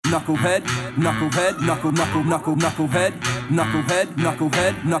knucklehead, knucklehead, knucklehead, knucklehead.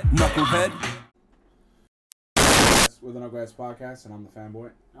 With the Knuckleheads Podcast, and I'm the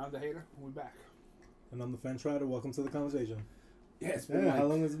fanboy. I'm the hater. We're back. And I'm the fan trader. Welcome to the conversation. Yeah, it's been how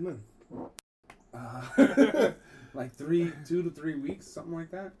long has it been? Like 2 to 3 weeks, something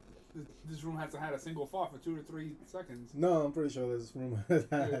like that. This room hasn't had a single fart for 2 to 3 seconds. No, I'm pretty sure this room has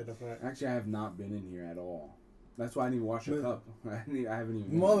had a fart. Actually, I have not been in here at all. That's why I need to wash a cup. I haven't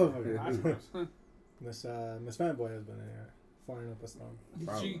even. Motherfucker. Miss Fanboy has been in here, firing up a storm.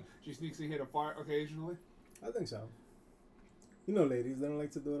 She sneaks in here to fart occasionally. I think so. You know, ladies, they don't like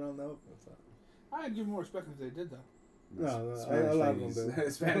to do it on the open. So. I'd give more respect if they did, though. No, Spanish a lot ladies. of them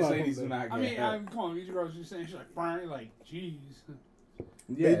do. Spanish ladies do not get I mean, hurt. come on, these girls just saying she's like farting, like, jeez.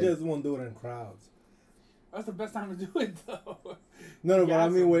 Yeah. They just won't do it in crowds. That's the best time to do it, though. No, but I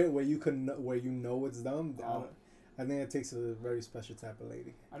mean, where you know it's them. I think it takes a very special type of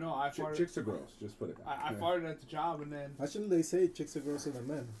lady. I know. Chicks are gross. Just put it down. I farted at the job, and then. Actually, they say chicks are grosser than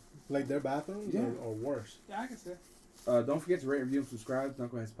men. Like their bathrooms or worse. Yeah, I can say. Don't forget to rate, review, and subscribe to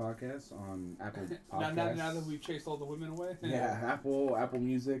Knuckleheads Podcast on Apple Podcasts. now that we've chased all the women away. Yeah, Apple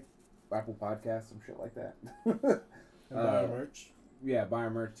Music, Apple Podcasts, some shit like that. And buy our merch. Yeah, buy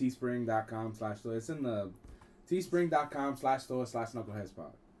our merch. Teespring.com/store. It's in the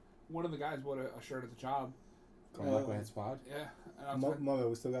Teespring.com/store/Knuckleheadspod. One of the guys bought a shirt at the job. Called Knuckleheadspod? Yeah. Mother,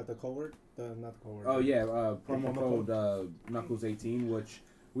 we still got the covert? Not the covert. Oh, yeah. Promo code Knuckles18, which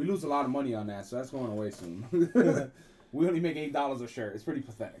we lose a lot of money on that, so that's going away soon. We only make $8 a shirt. It's pretty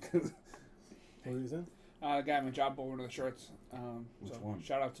pathetic. What were you saying? A guy at my job bought one of the shirts. Which one?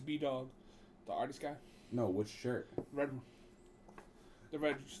 Shout out to B-Dog, the artist guy. No, which shirt? Red one. The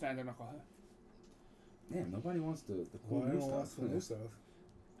red standard knucklehead. Damn, nobody wants the cool new stuff. New stuff.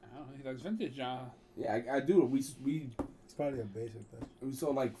 I don't know. He likes vintage. Yeah, I do. It's probably a basic thing. We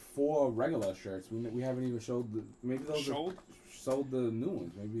sold like 4 regular shirts. We haven't even showed maybe those sold the new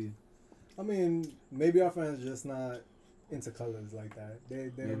ones. Maybe. I mean, maybe our fans just not into colors like that.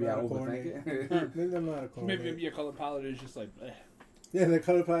 They maybe I overthink it. Maybe they're not a color. Maybe your color palette is just like. Yeah, the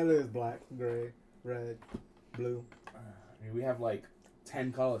color palette is black, gray, red, blue. I mean, we have like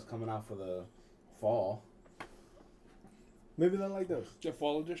 10 colors coming out for the fall. Maybe they like those. Your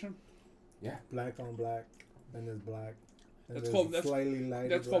fall edition. Yeah. Black on black, and there's black. And That's slightly lighter.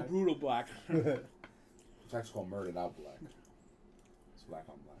 That's called brutal black. It's actually called Murdered Out Black. It's black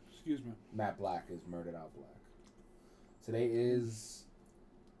on black. Excuse me. Matte Black is Murdered Out Black. Today is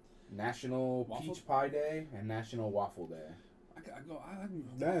National Peach Pie Day and National Waffle Day.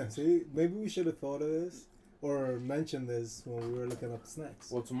 Yeah, see, maybe we should have thought of this or mentioned this when we were looking up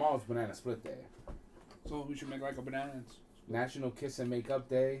snacks. Well, tomorrow's Banana Split Day. So we should make like a banana. National Kiss and Makeup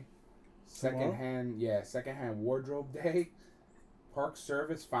Day. Secondhand Wardrobe Day. Park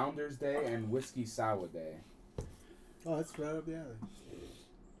Service Founders Day and Whiskey Sour Day. Oh, that's right up the alley.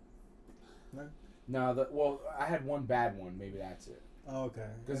 No, I had one bad one. Maybe that's it. Oh, okay.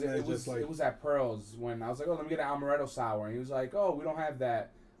 Because it was at Pearl's when I was like, oh, let me get an Amaretto Sour. And he was like, oh, we don't have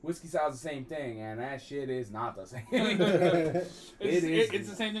that. Whiskey Sour's the same thing, and that shit is not the same. It's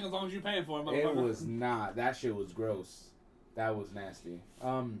the same thing as long as you're paying for it, motherfucker. It was not. That shit was gross. That was nasty.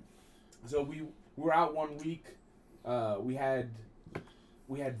 So we were out 1 week. We had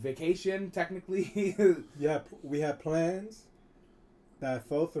vacation technically. Yeah, we had plans that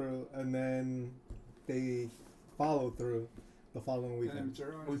fell through, and then they followed through the following weekend.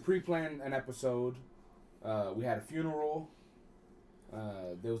 We pre-planned an episode. We had a funeral.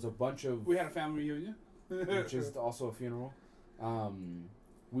 There was a bunch of. We had a family reunion, which is also a funeral.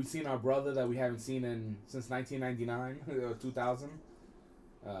 We've seen our brother that we haven't seen since 1999 or 2000.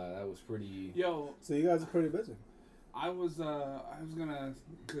 That was pretty. Yo. So you guys are pretty busy. I was gonna,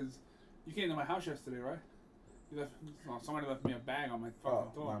 cause you came to my house yesterday, right? Somebody left me a bag on my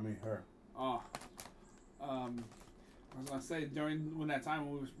fucking door. Not me, her. I was gonna say when that time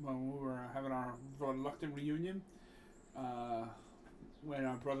when we were having our reluctant reunion, when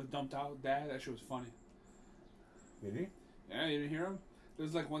our brother dumped out Dad, that shit was funny. Did he? Yeah, you didn't hear him? There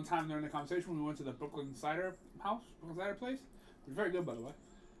was like one time during the conversation when we went to the Brooklyn Cider place. It was very good, by the way.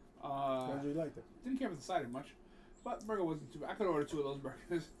 How did you like it? Didn't care for the cider much, but burger wasn't too bad. I could order 2 of those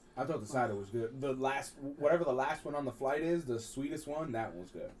burgers. I thought the cider was good. Whatever the last one on the flight is, the sweetest one, that one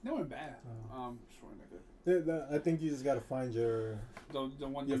was good. They weren't bad. Just weren't that good. I think you just gotta find your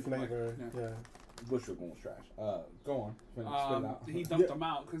one your flavor. Like, yeah. Bushwick one was trash. Go on. Spit it out. He dumped them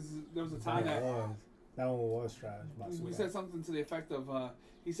out because there was a time that one was trash. We said something to the effect of,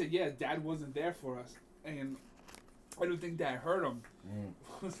 he said, yeah, Dad wasn't there for us. And I don't think Dad heard him.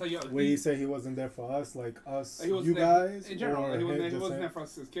 It's like, yo, Where he said he wasn't there for us, like us, he wasn't you there guys, in general. or He wasn't, him he just wasn't there saying- for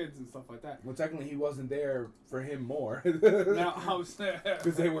us as kids and stuff like that. Well, technically, he wasn't there for him more Now I was there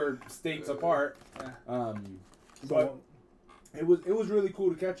because they were states apart. Yeah. But it was really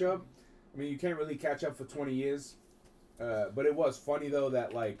cool to catch up. I mean, you can't really catch up for 20 years, but it was funny though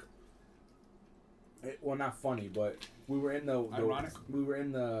that like, well, not funny, but we were in Ironic? we were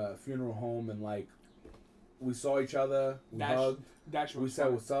in the funeral home and like we saw each other, we Dash- hugged, That's we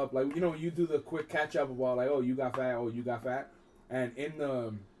said what's up, like you know you do the quick catch up about like, oh you got fat, and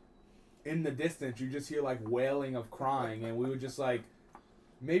in the distance you just hear like wailing of crying, and we were just like,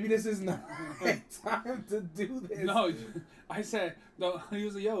 maybe this isn't the right time to do this. No, I said, no, he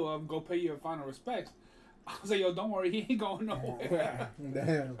was like, yo, go pay your final respects. I was like, yo, don't worry, he ain't going nowhere.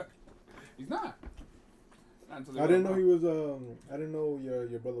 Damn. He's not. Not until they I didn't go know he was. I didn't know your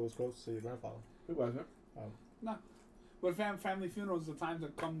brother was close to your grandfather. It wasn't. But family funerals are the times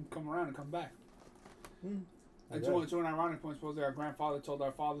that come around and come back. I And to an ironic point, supposedly our grandfather told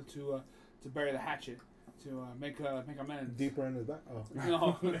our father to bury the hatchet, to make amends. Deeper in his back. Oh.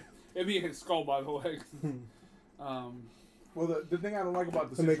 No, it'd be his skull, by the way. Well, the thing I don't like about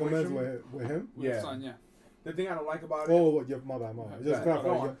the To make situation, amends with him. With Yeah. his son, yeah. the thing I don't like about it, Oh, my bad. Just Yeah, clarify.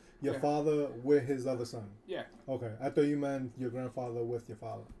 go on. Your Yeah. father with his other son. Yeah. Okay, I thought you meant your grandfather with your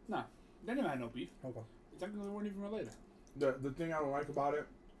father. They never had no beef. Okay. Technically, they weren't even related. the thing I don't like about it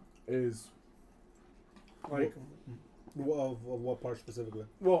is like, Of what part specifically?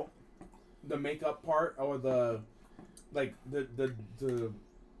 well, the makeup part or the like the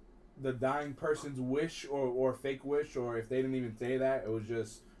dying person's wish or fake wish, or if they didn't even say that, it was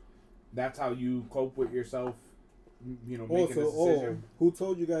just that's how you cope with yourself, you know, making this decision. Who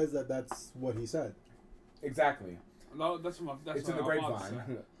told you guys that that's what he said? Exactly. No, that's It's in the what my father grapevine.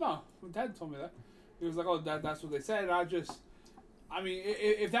 said. No, my dad told me that. He was like, "Oh, that's what they said." And I mean,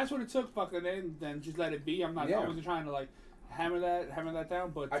 if that's what it took, fucking then just let it be. I wasn't trying to like hammer that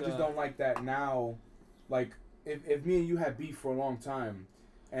down, but I just don't like that now. Like, if me and you had beef for a long time,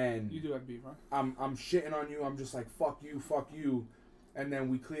 and You do have beef, right? I'm shitting on you, I'm just like fuck you, and then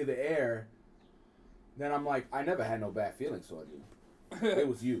we clear the air, then I'm like, I never had no bad feelings toward you. It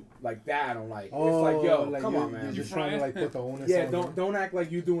was you. Like that I don't like. It's like, yo, come on, man. You're just trying to like put the onus Yeah, on don't act like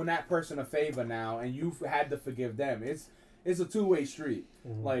you're doing that person a favor now, and you've had to forgive them. It's a two-way street.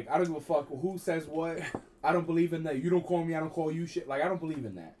 Mhm. Like, I don't give a fuck who says what. I don't believe in that. You don't call me, I don't call you shit. Like, I don't believe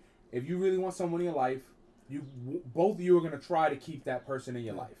in that. If you really want someone in your life, both of you are gonna try to keep that person in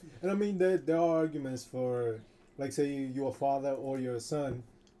your life. And I mean, there are arguments for, like, say you're a father or you're a son,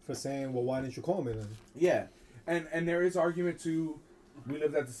 for saying, well, why didn't you call me then? Yeah, and there is argument to, we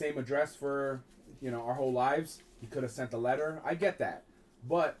lived at the same address for, our whole lives. He could have sent a letter. I get that,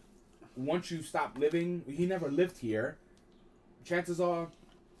 but once you stop living, he never lived here. Chances are,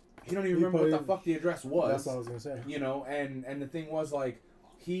 he don't even remember what the fuck the address was. That's what I was gonna say. And the thing was like,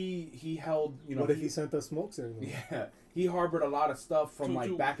 he held, What if he sent us smoke signals? Yeah, he harbored a lot of stuff from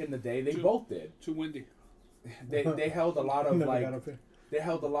like back in the day. They both did. Too windy. They held a lot of Never like. got up here. They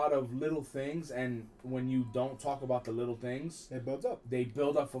held a lot of little things, and when you don't talk about the little things, It builds up. they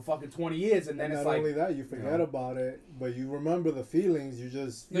build up for fucking 20 years, and then And it's not like, only that, you forget about it, but you remember the feelings. You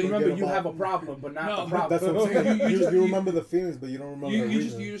just no, you remember forget you about- have a problem, but not No, the problem. That's what I'm saying. You you, just- you remember the feelings, but you don't remember the You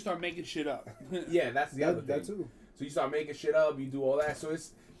reason. just start making shit up. Yeah, that's the other that thing. too. So you start making shit up, you do all that. So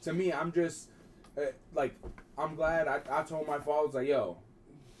it's, to me, I'm just, like, I'm glad. I told my father, I was like, yo,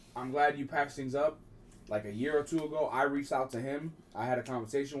 I'm glad you patched things up. Like a year or two ago, I reached out to him. I had a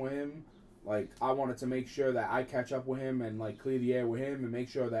conversation with him. Like, I wanted to make sure that I catch up with him and, like, clear the air with him and make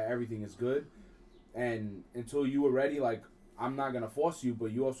sure that everything is good. And until you were ready, like, I'm not going to force you,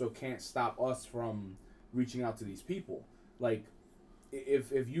 but you also can't stop us from reaching out to these people. Like,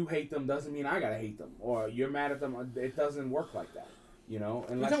 if you hate them, doesn't mean I got to hate them. Or you're mad at them. It doesn't work like that.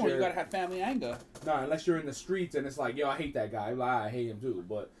 Unless You gotta have family anger. No, unless you're in the streets and it's like, yo, I hate that guy. I hate him too.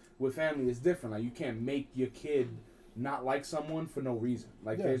 But with family, it's different. Like, you can't make your kid not like someone for no reason.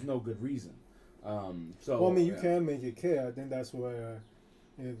 Like, there's no good reason. So. Well, I mean, you can make your kid. I think that's where,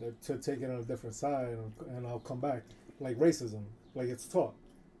 to take it on a different side, and I'll come back. Like racism, like it's taught,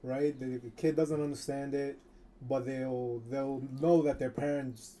 right? The kid doesn't understand it, but they'll know that their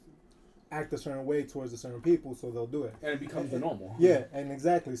parents act a certain way towards a certain people, so they'll do it. And it becomes the normal. Yeah, and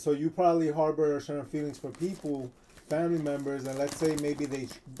exactly. So you probably harbor certain feelings for people, family members, and let's say maybe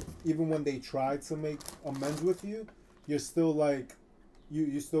even when they try to make amends with you, you're still like,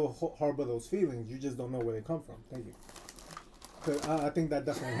 you still harbor those feelings. You just don't know where they come from. Thank you. 'Cause I think that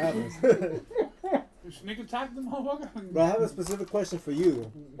definitely happens. You sneak attack the motherfucker. But I have a specific question for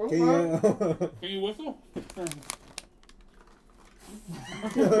you. Okay. Can you, Can you whistle?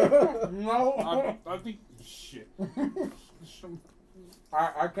 No. I think shit.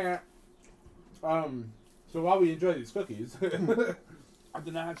 I can't. So while we enjoy these cookies, I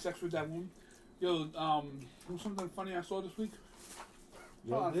did not have sex with that woman. Yo, was something funny I saw this week?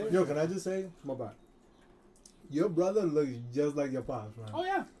 Yo, can I just say, my bad. Your brother looks just like your pops, man. Oh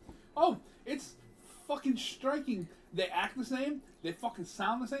yeah. Oh, it's fucking striking. They act the same. They fucking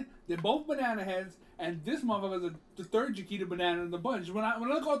sound the same. They're both banana heads, and this motherfucker's the third Chiquita banana in the bunch. When I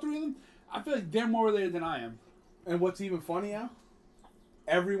look at all three of them, I feel like they're more related than I am. and what's even funnier,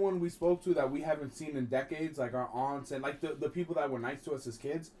 everyone we spoke to that we haven't seen in decades, like our aunts and like the people that were nice to us as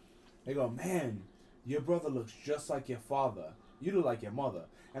kids, they go, man, your brother looks just like your father. You look like your mother.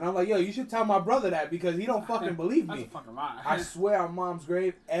 And I'm like, yo, you should tell my brother that because he don't fucking believe That's me. a fucking lie. I swear on Mom's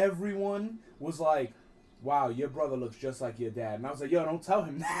grave, everyone was like, wow, your brother looks just like your dad. And I was like, yo, don't tell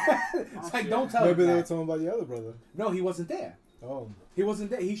him that. It's like, don't tell Maybe him they were that. talking about your other brother. No, he wasn't there. Oh. He wasn't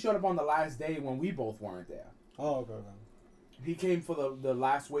there. He showed up on the last day when we both weren't there. Oh, okay. He came for the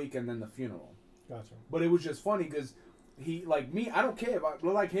last week and then the funeral. Gotcha. But it was just funny because he, like me, I don't care if I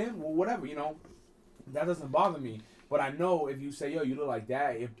look like him, well, whatever, you know. That doesn't bother me. But I know if you say, yo, you look like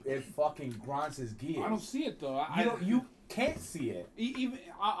that, it fucking grinds his gears. I don't see it though. You can't see it. Even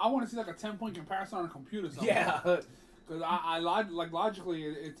I want to see like a 10-point comparison on a computer. Somewhere. Yeah. Because like logically,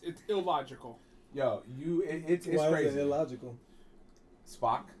 it's illogical. Yo, it's Why crazy. is it illogical?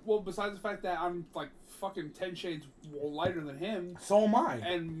 Spock. Well, besides the fact that I'm like fucking 10 shades lighter than him, So am I.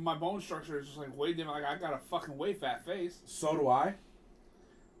 and my bone structure is just like way different. Like I got a fucking way fat face. So do I.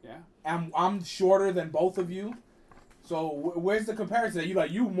 Yeah. I'm shorter than both of you. So where's the comparison?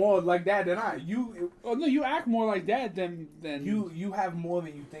 You more like that than I. Oh no, you act more like that than You have more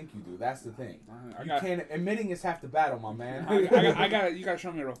than you think you do. That's the thing. I You got- can't admitting is half the battle, my man. I got you got to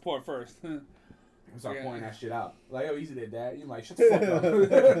show me a report first. Start Yeah. pointing that shit out. Like, yo, easy there, Dad. You're like, shut the fuck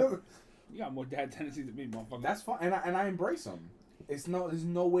up. You got more dad tendencies than me, motherfucker. That's fine, and I embrace them. There's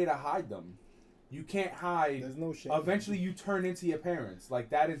no way to hide them. You can't hide. There's no shame. Eventually, you turn into your parents. Like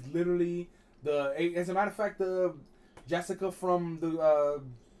that is literally As a matter of fact, the Jessica from the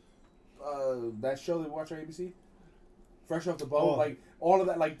that show that we watch on ABC, Fresh Off the Boat, Oh. like all of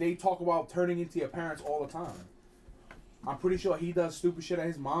that. Like they talk about turning into your parents all the time. I'm pretty sure he does stupid shit that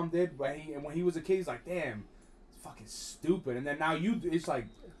his mom did, but when he was a kid, he's like, damn, it's fucking stupid. And then now it's like,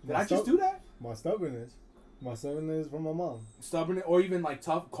 did I just do that? My stubbornness. My stubbornness from my mom. Stubborn, or even like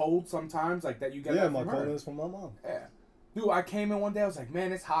tough, cold sometimes, like that you get. Yeah, that my from her. coldness from my mom. Yeah. Dude, I came in one day, I was like,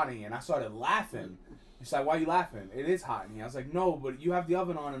 man, it's hot in here. And I started laughing. She's like, why you laughing? It is hot in here. I was like, no, but you have the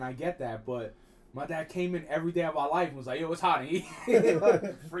oven on and I get that. But my dad came in every day of our life and was like, yo, it's hot in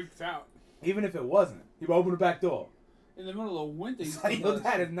here. Freaked out. Even if it wasn't. He would open the back door. In the middle of winter, He's like, yo,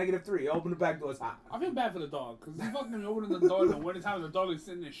 dad, it's -3. Open the back door, it's hot. I feel bad for the dog because he fucking opening the door in the wintertime. The dog is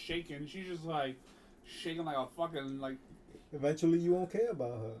sitting there shaking. She's just like shaking like a fucking like. Eventually, you won't care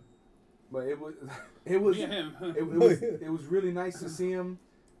about her. But it was Me and him. it was really nice to see him,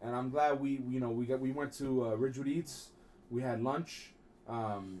 and I'm glad we went to Ridgewood Eats. We had lunch,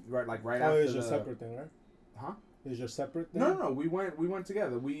 right Oh, after it's your separate thing, right? Huh? It's your separate thing? No. We went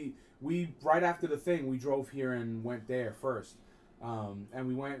together. We right after the thing, we drove here and went there first,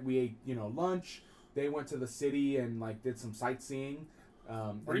 and we ate lunch. They went to the city and like did some sightseeing.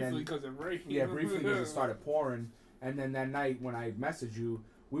 Briefly because it rained. Yeah, briefly because it started pouring, and then that night when I messaged you,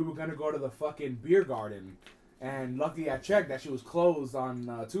 we were gonna go to the fucking beer garden, and luckily I checked that she was closed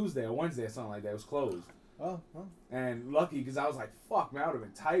on Tuesday or Wednesday or something like that. It was closed. Oh. And lucky because I was like, fuck, man, I would have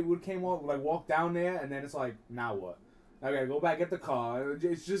been tight. Would came up, like walk down there, and then it's like, now what? I gotta go back get the car.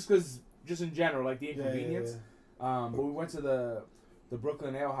 It's just because, just in general, like the inconvenience. Yeah. But we went to the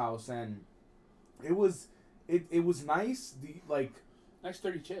Brooklyn Ale House, and it was nice. Nice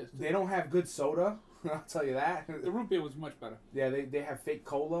 30 chairs. Too. They don't have good soda. I'll tell you that. The root beer was much better. Yeah, they have fake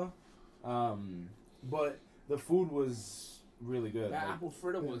cola, but the food was really good. The Like, apple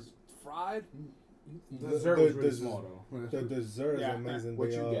fritter was fried. the dessert was really small though. The dessert is Yeah. amazing. What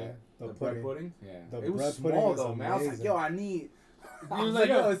the, you get? The bread pudding. pudding? Yeah. The It was bread pudding small is though, man. I was like, amazing. yo, I need. I was was like, like,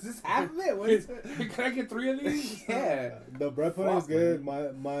 yo, yo, is this half of it? What is it? Can I get 3 of these? Yeah. The bread pudding is Fuck, good.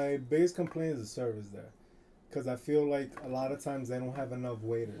 My biggest complaint is the service there. Because I feel like a lot of times they don't have enough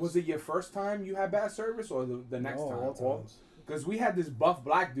waiters. Was it your first time you had bad service, or the next No, time? all times. Because we had this buff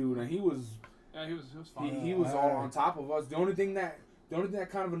black dude, and he was Yeah, he was fine. he was all on top of us. The only thing that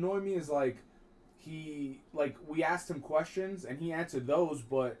kind of annoyed me is like we asked him questions and he answered those,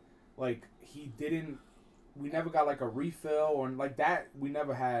 but like he didn't. We never got like a refill or like that. We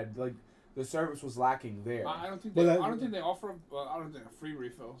never had like the service was lacking there. I don't think But they. that- I don't think they offer. I don't think a free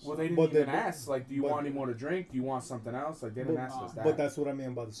refills. Well, they didn't But even they- ask. Like, do you but- want any more to drink? Do you want something else? Like, they didn't But- ask us that. But that's what I mean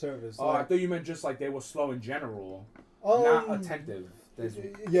about the service. I Like, thought you meant just like they were slow in general, um, not attentive.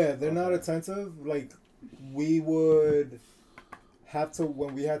 Yeah, they're not Okay. attentive. Like, we would have to,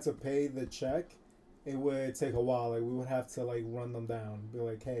 when we had to pay the check, it would take a while. Like, we would have to, like, run them down. Be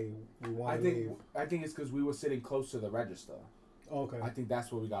like, hey, we want to leave. I think it's because we were sitting close to the register. Okay. I think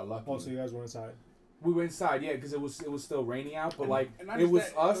that's where we got lucky. Oh, so you guys were inside. We were inside, yeah, because it was still raining out, but like and not it just was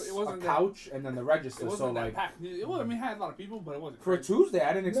that, us, it a wasn't that- couch, and then the It register. wasn't So that like packed. It was. I mean, it had a lot of people, but it wasn't. for crazy. Tuesday,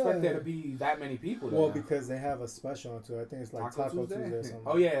 I didn't expect No. there to be that many people. Well, there. because they have a special on too. I think it's like Taco Tuesday or something.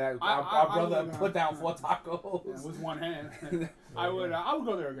 Oh yeah, our I brother would, put down 4 tacos. Yeah, with one hand. I would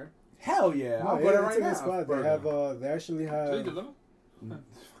go there again. Hell yeah, No, I'll go there it's right a now. good spot. They Burger. have they actually So have. they deliver.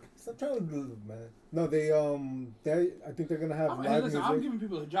 Stop trying to do it, man. No, they I think they're gonna have Hey, live listen, I'm music. giving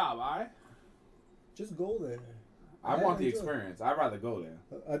people a job. All right. Just go there. I Yeah, want the enjoy it. experience. I'd rather go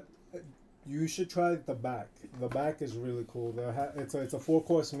there. You should try the back. The back is really cool. It's a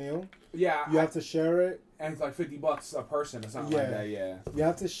 4-course meal. Yeah, You have to share it. and it's like $50 a person or something like Yeah. that. Yeah. You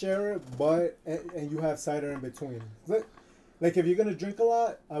have to share it, but and you have cider in between. Like if you're gonna drink a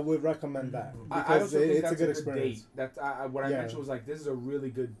lot, I would recommend that I because also think it's that's a good experience. date. That's what I Yeah. mentioned was like this is a really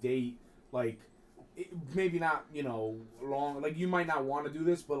good date. Like maybe not long. Like you might not want to do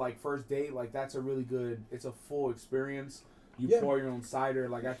this, but like first date, like that's a really good. It's a full experience. You Yeah. pour your own cider.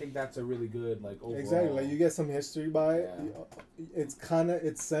 Like I think that's a really good like overall. Exactly. Like you get some history by it. Yeah.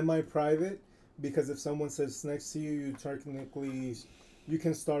 It's semi-private because if someone sits next to you, you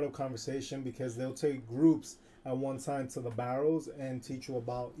can start a conversation because they'll take groups at one time to the barrels and teach you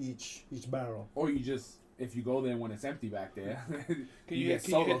about each barrel. Or you just if you go there when it's empty back there, Can you you, get can,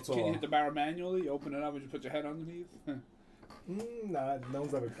 you solo hit, can you hit the barrel manually? You open it up and you put your head underneath. Nah, no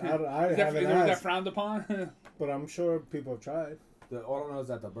one's ever. I Is haven't that asked, frowned upon? but I'm sure people have tried All I know is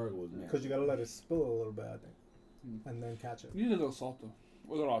that the burger was mixed. because you gotta let it spill a little bit, I think, and then catch it. You need a little salt though.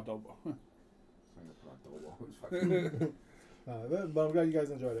 Or a little adobo. But I'm glad you guys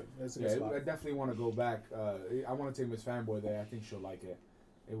enjoyed it. It's a good Yeah, spot. I definitely want to go back. I want to take Miss Fanboy there. I think she'll like it.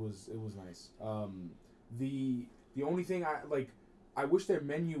 It was nice. The only thing I wish their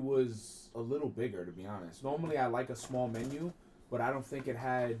menu was a little bigger. To be honest, normally I like a small menu, but I don't think it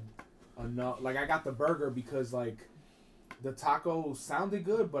had enough. Like I got the burger because like the taco sounded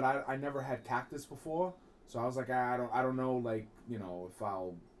good, but I never had cactus before, so I was like I don't know like if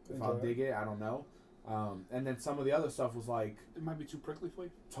I'll Enjoy it. dig it. I don't know. And then some of the other stuff was like It might be too prickly for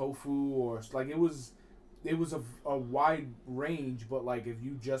you. tofu or like it was a wide range, but like if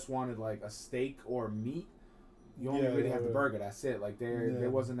you just wanted like a steak or meat, you only really have the burger. That's it. Like there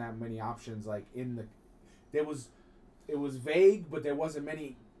wasn't that many options. Like it was vague, but there wasn't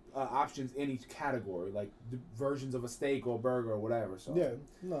many options in each category, like the versions of a steak or burger or whatever. So Yeah,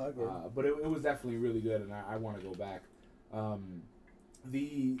 no, I agree. but it was definitely really good, and I want to go back.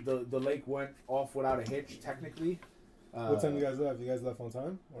 The lake went off without a hitch, technically. What time you guys left? You guys left on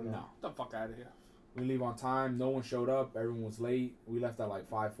time or no? No. Get the fuck out of here. We leave on time. No one showed up. Everyone was late. We left at like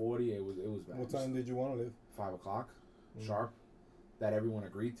 5:40. It was bad. What time did you want to leave? 5 o'clock, Mm. sharp. That everyone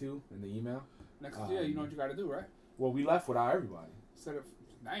agreed to in the email. Next year, you know what you got to do, right? Well, we left without everybody. Instead of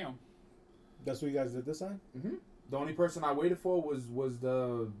damn. That's what you guys did this time? The only person I waited for was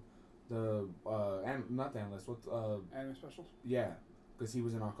the not the analyst. What Anime specials. yeah, because he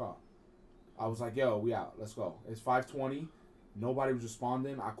was in our car. I was like, yo, we out. Let's go. It's 5:20. Nobody was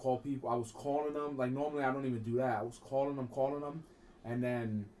responding. I called people. I was calling them. Like, normally I don't even do that. I was calling them. And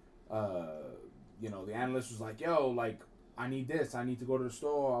then, the analyst was like, yo, like, I need this. I need to go to the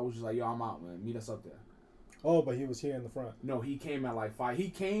store. I was just like, yo, I'm out, man. Meet us up there. Oh, but he was here in the front. No, he came at like 5. He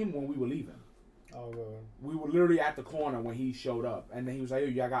came when we were leaving. Oh, We were literally at the corner when he showed up. And then he was like, yo,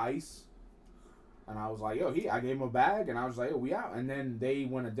 y'all got ice? And I was like, yo, I gave him a bag. And I was like, yo, we out. And then they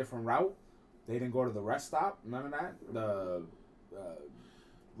went a different route. They didn't go to the rest stop. None of that. The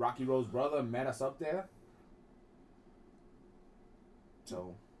Rocky Road's brother met us up there.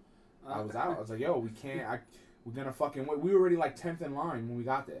 So I was out. I was like, yo, we can't. We're going to fucking wait. We were already like 10th in line when we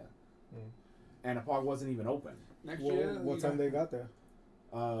got there. And the park wasn't even open. Next year. What time they got there?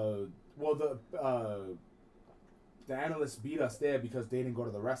 Well, the analysts beat us there because they didn't go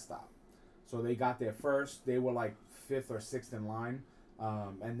to the rest stop. So they got there first. They were like 5th or 6th in line.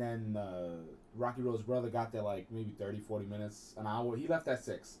 And then Rocky Road's brother got there like maybe 30, 40 minutes, an hour. He left at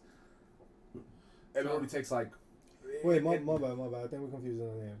 6. It only takes like... Wait, my bad. I think we're confusing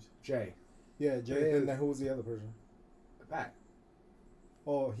the names. Jay. Yeah, Jay, and then who was the other person? Pat.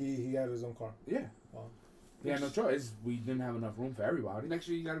 Oh, he had his own car. Yeah. Oh. We had no choice. We didn't have enough room for everybody. Next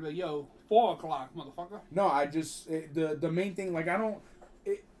year you gotta be like, yo, 4 o'clock, motherfucker. No, I just the main thing, like, I don't.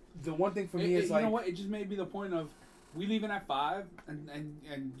 The one thing for me is like, you know what? It just may be the point of we leaving at 5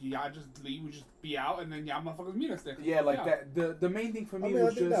 and y'all just leave. We just be out and then y'all motherfuckers meet us there. yeah, like that. The main thing for me was I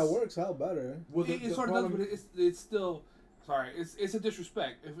think just that works out better. Well, It sort of does, but it's still sorry. It's a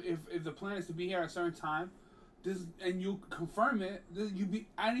disrespect. If the plan is to be here at a certain time, and you confirm it, you be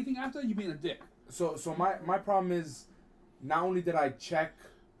anything after you being a dick. So my problem is, not only did I check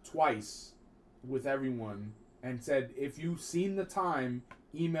twice with everyone and said, if you've seen the time,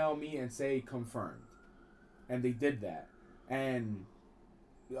 email me and say confirmed. And they did that. And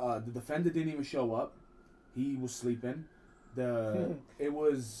the defender didn't even show up. He was sleeping. It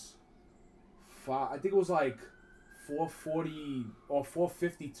was I think it was like 4:40 or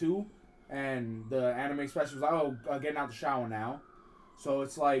 4:52, and the anime specialist was like, "Oh, getting out the shower now." So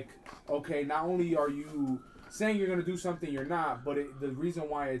it's like, okay, not only are you saying you're gonna do something, you're not. But the reason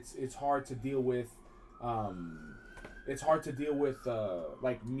why it's hard to deal with,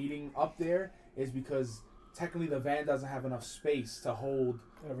 like meeting up there is because technically the van doesn't have enough space to hold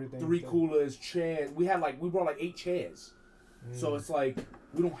Everything. 3 coolers, chairs. We brought like 8 chairs. So it's like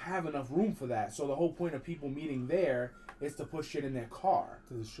we don't have enough room for that. So the whole point of people meeting there is to push shit in their car.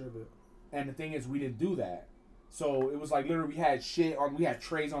 To distribute. And the thing is, we didn't do that. So it was like literally we had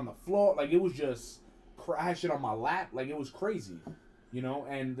trays on the floor. Like it was just, I had shit on my lap. Like it was crazy, you know.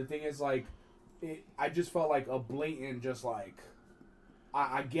 And the thing is, like, I just felt like a blatant, just like,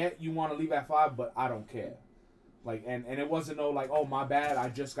 I get you want to leave at 5, but I don't care. Like, and it wasn't no like, oh my bad, I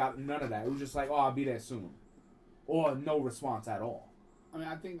just got none of that. It was just like, oh, I'll be there soon, or no response at all. I mean,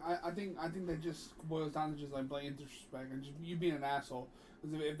 I think that just boils down to just like blatant disrespect and just you being an asshole.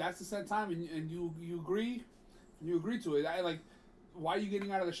 Because if that's the set time and you agree to it, why are you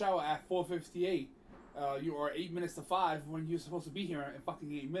getting out of the shower at 4:58? You are 8 minutes to 5 when you're supposed to be here in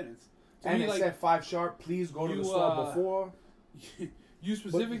fucking 8 minutes. So And it said 5 sharp. Please go to the store before. You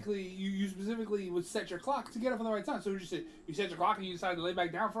specifically would set your clock to get up at the right time. So you set your clock and you decide to lay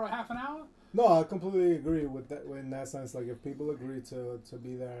back down for a half an hour? No, I completely agree with that. In that sense, like if people agree to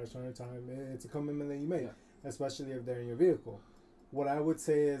be there at a certain time, it's a commitment that you make, especially if they're in your vehicle. What I would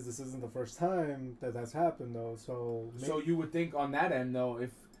say is this isn't the first time that's happened, though. So you would think on that end, though,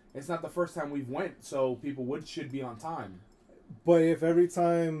 if it's not the first time we've went, so people should be on time. But if every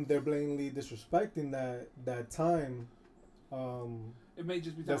time they're blatantly disrespecting that time, it may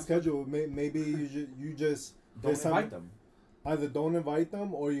just be the schedule. Maybe you just don't invite them. Either don't invite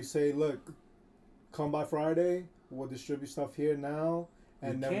them, or you say, look, come by Friday. We'll distribute stuff here now,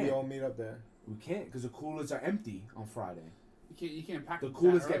 and then we all meet up there. We can't because the coolers are empty on Friday. You can't pack the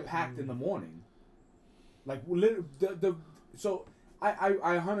coolers get packed in the morning. Like so I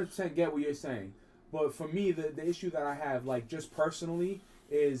 100% get what you're saying, but for me the issue that I have, like, just personally,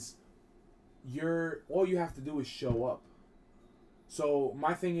 is all you have to do is show up. So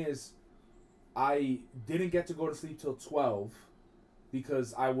my thing is, I didn't get to go to sleep till 12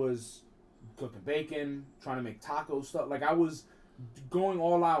 because I was cooking bacon, trying to make taco stuff. Like, I was going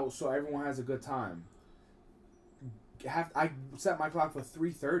all out so everyone has a good time. I set my clock for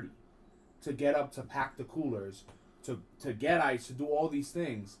 3:30 to get up, to pack the coolers, to get ice, to do all these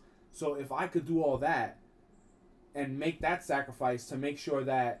things. So if I could do all that and make that sacrifice to make sure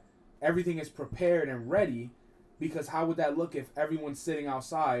that everything is prepared and ready, because how would that look if everyone's sitting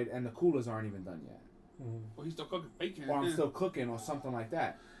outside and the coolers aren't even done yet? Well, he's still cooking bacon. Or I'm still cooking or something like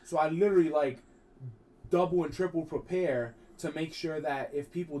that. So I literally, like, double and triple prepare to make sure that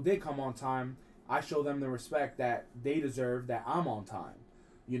if people did come on time, I show them the respect that they deserve, that I'm on time.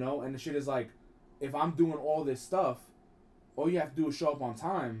 You know? And the shit is like, if I'm doing all this stuff, all you have to do is show up on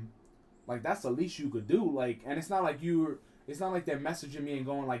time. Like, that's the least you could do. Like, and it's not like they're messaging me and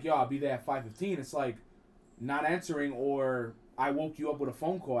going like, yo, I'll be there at 5:15. It's like not answering, or I woke you up with a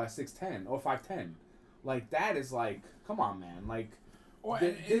phone call at 6:10 or 5:10. Like, that is like, come on, man. Like,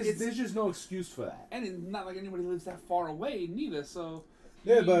 there's just no excuse for that. And it's not like anybody lives that far away neither, so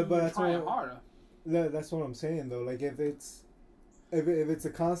but that's trying harder. That's what I'm saying, though. Like, if it's a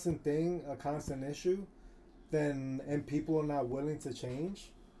constant thing, a constant issue, then, and people are not willing to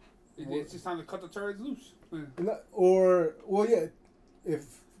change, it's just time to cut the turds loose.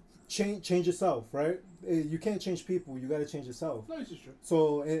 If change yourself, right? You can't change people. You got to change yourself. No, it's just true.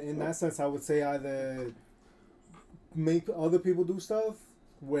 So in that sense, I would say either make other people do stuff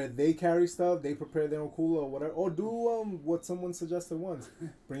where they carry stuff, they prepare their own cooler or whatever, or do what someone suggested once: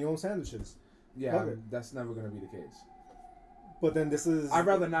 bring your own sandwiches. Yeah, that's never gonna be the case. But then this is... I'd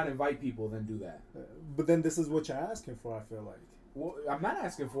rather not invite people than do that. But then this is what you're asking for, I feel like. Well, I'm not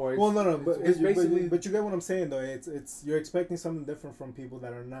asking for it. Well, no, but it's basically. but you get what I'm saying though. It's you're expecting something different from people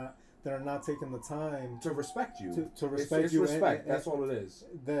that are not taking the time to respect you. To respect it's you. Respect. That's all it is.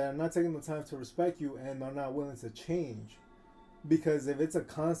 They're not taking the time to respect you, and are not willing to change. Because if it's a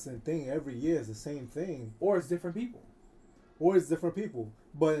constant thing every year, it's the same thing. Or it's different people.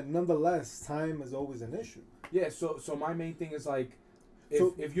 But nonetheless, time is always an issue. Yeah. So my main thing is like,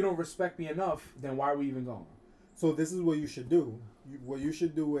 if you don't respect me enough, then why are we even going? So this is what you should do. What you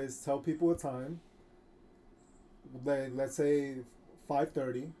should do is tell people a time. Like, let's say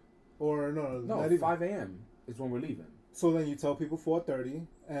 5:30, or no, not even 5 a.m. is when we're leaving. So then you tell people 4:30,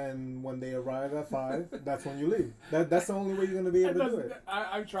 and when they arrive at 5, that's when you leave. That's the only way you're gonna be able to do it.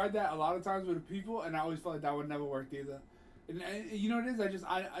 I've tried that a lot of times with people, and I always felt like that would never work either. And you know what it is?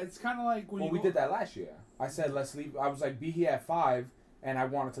 It's kind of like when we did that last year. I said let's leave. I was like be here at 5, and I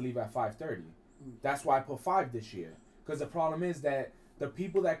wanted to leave at 5:30. That's why I put 5 this year. Because the problem is that the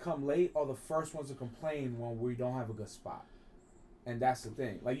people that come late are the first ones to complain when we don't have a good spot. And that's the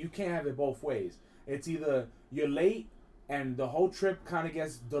thing. Like, you can't have it both ways. It's either you're late and the whole trip kind of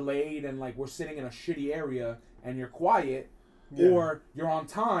gets delayed and, like, we're sitting in a shitty area and you're quiet. Yeah. Or you're on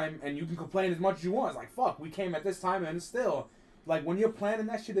time and you can complain as much as you want. It's like, fuck, we came at this time and it's still. Like, when you're planning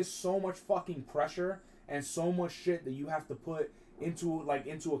that shit, there's so much fucking pressure and so much shit that you have to put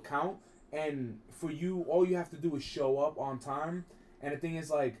into account. And for you, all you have to do is show up on time. And the thing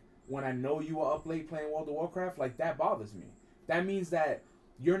is, like, when I know you are up late playing World of Warcraft, like, that bothers me. That means that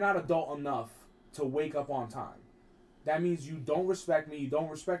you're not adult enough to wake up on time. That means you don't respect me, you don't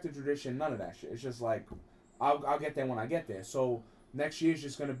respect the tradition, none of that shit. It's just like, I'll get there when I get there. So next year's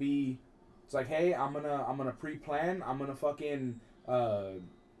just gonna be, it's like, hey, I'm gonna pre-plan. I'm gonna fucking I'm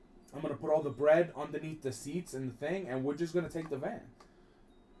gonna put all the bread underneath the seats and the thing, and we're just gonna take the van.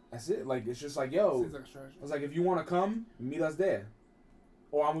 That's it. Like, it's just like, yo, it's like, if you want to come, meet us there.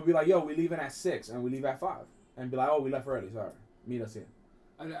 Or I'm going to be like, yo, we leaving at 6 and we leave at 5. And be like, oh, we left early, sorry. Meet us here.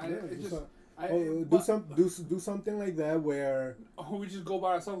 Do something like that where... Or we just go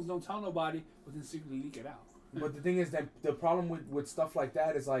by ourselves, don't tell nobody, but then secretly leak it out. But the thing is that the problem with stuff like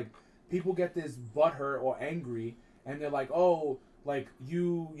that is, like, people get this butthurt or angry, and they're like, oh, like,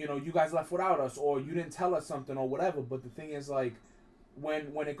 you guys left without us, or you didn't tell us something, or whatever. But the thing is, like,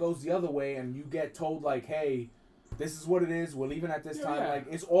 when it goes the other way and you get told, like, hey, this is what it is, we're leaving at this time, like,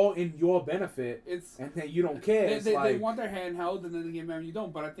 it's all in your benefit, and then you don't care. They want their hand held and then they get mad when you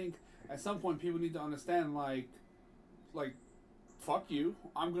don't. But I think at some point people need to understand, like fuck you,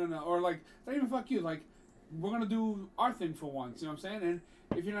 I'm gonna, or like, not even fuck you, like, we're gonna do our thing for once, you know what I'm saying? And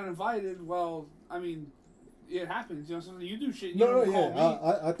if you're not invited, well, I mean, it happens, you know, so you do shit.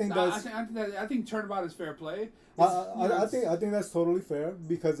 I think that's. I think turnabout is fair play. I think that's totally fair,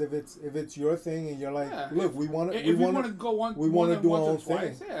 because if it's your thing and you're like, look, we want to go one, we want to do our own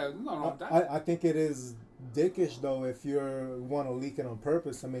thing. Yeah, no, I think it is dickish though if you want to leak it on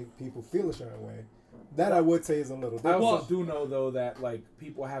purpose to make people feel a certain way. That I would say is a little dickish. I also do know though that, like,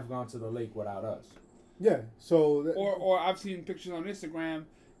 people have gone to the lake without us. Yeah. So. Or I've seen pictures on Instagram.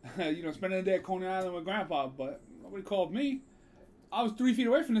 Spending the day at Coney Island with Grandpa, but nobody called me. I was 3 feet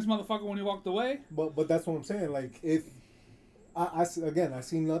away from this motherfucker when he walked away. But that's what I'm saying. Like, if I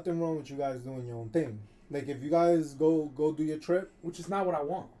see nothing wrong with you guys doing your own thing. Like, if you guys go do your trip, which is not what I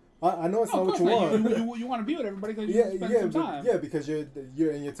want. I know it's not what you want. You want to be with everybody because you spend some time. Because you're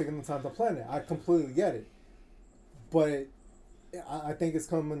taking the time to plan it. I completely get it. But I think it's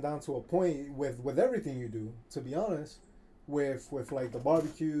coming down to a point with everything you do, to be honest. With like the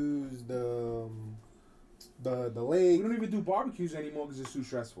barbecues, the lake. We don't even do barbecues anymore because it's too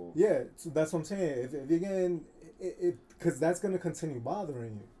stressful. Yeah, so that's what I'm saying. If you're getting it, because that's gonna continue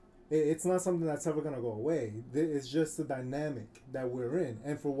bothering you. It's not something that's ever gonna go away. It's just the dynamic that we're in,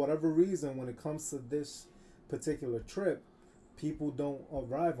 and for whatever reason, when it comes to this particular trip, people don't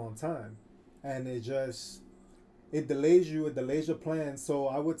arrive on time, and it delays you. It delays your plans. So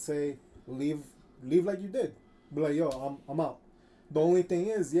I would say leave like you did. Be like, yo, I'm out. The only thing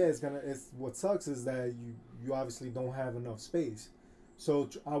is, it's what sucks is that you obviously don't have enough space. So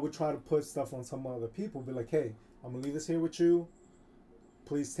I would try to put stuff on some other people. Be like, hey, I'm gonna leave this here with you.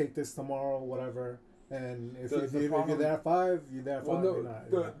 Please take this tomorrow, whatever. And if you're there at 5, you're there at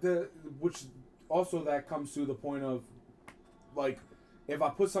 5. Which also that comes to the point of, like, if I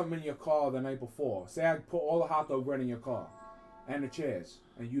put something in your car the night before, say I put all the hot dog bread in your car and the chairs,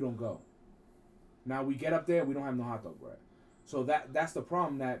 and you don't go. Now we get up there, we don't have no hot dog bread. So that's the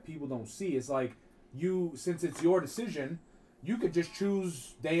problem that people don't see. It's like, since it's your decision, you could just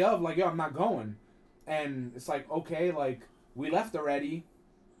choose day of, like, yo, I'm not going. And it's like, okay, like, we left already.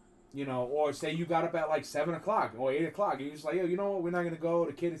 You know, or say you got up at like 7 o'clock or 8 o'clock, and you're just like, yo, you know what? We're not gonna go.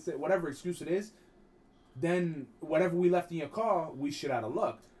 The kid is sick, whatever excuse it is. Then whatever we left in your car, we shit out of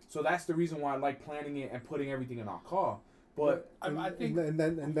luck. So that's the reason why I like planning it and putting everything in our car. But I think, and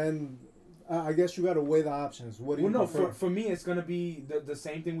then I guess you got to weigh the options. What do you prefer? for me, it's gonna be the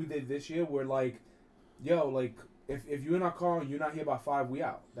same thing we did this year. Where like, yo, like if you're in our car and you're not here by 5, we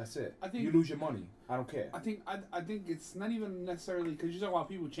out. That's it. I think you lose your money. I don't care. I think it's not even necessarily because you talk about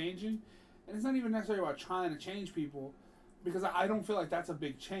people changing, and it's not even necessarily about trying to change people, because I don't feel like that's a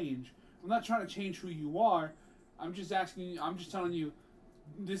big change. I'm not trying to change who you are. I'm just asking you. I'm just telling you,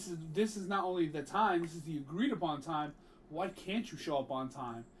 this is not only the time. This is the agreed upon time. Why can't you show up on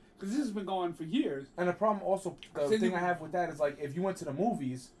time? Because this has been going on for years. And the problem also, the thing I have with that is like, if you went to the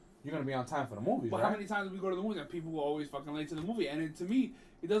movies, you're gonna be on time for the movies, But right? how many times do we go to the movies and people were always fucking late to the movie? And to me,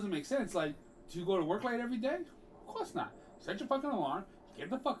 it doesn't make sense. Like, do you go to work late every day? Of course not. Set your fucking alarm, get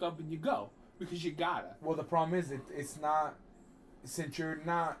the fuck up, and you go. Because you gotta. Well, the problem is it's not, since you're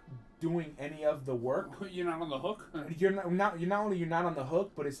not doing any of the work. You're not on the hook. You're not on the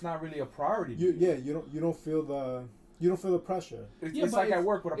hook, but it's not really a priority. You don't feel the pressure. It's like at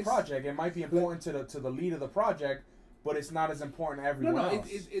work with a project. It might be important to the lead of the project, but it's not as important to everyone else.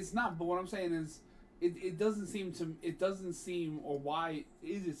 It's not. But what I'm saying is, it doesn't seem, or why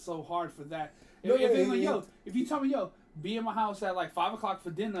is it so hard for that? If you tell me, yo, be in my house at like 5 o'clock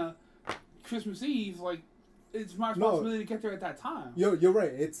for dinner, Christmas Eve, like, it's my responsibility to get there at that time. You're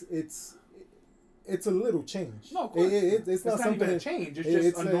right. It's a little change. No, of course. It's not something a change. It's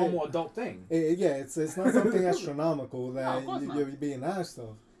just a normal adult thing. It's not something astronomical that No, you're being asked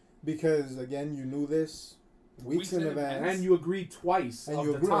of, because again, you knew this weeks in advance, and you agreed twice and of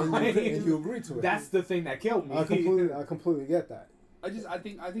you the agree, time. and you agreed to it. That's the thing that killed me. I completely get that. I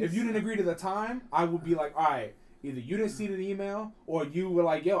think if you didn't agree to the time, I would be like, all right, either you didn't see the email or you were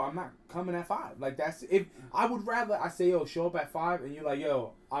like, yo, I'm not coming at 5. Like, that's if I would rather I say, yo, show up at 5, and you're like,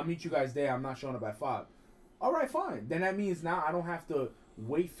 yo, I'll meet you guys there. I'm not showing up at 5. All right, fine. Then that means now I don't have to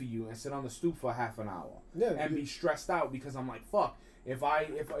wait for you and sit on the stoop for half an hour and be stressed out because I'm like, fuck.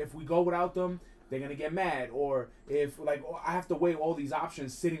 If we go without them, they're gonna get mad, or if like I have to weigh all these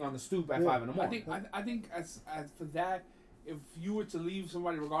options sitting on the stoop at 5 in the morning. I think as for that, if you were to leave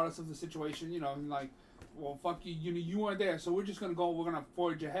somebody regardless of the situation, like, well, fuck you, you weren't there, so we're just gonna go. We're gonna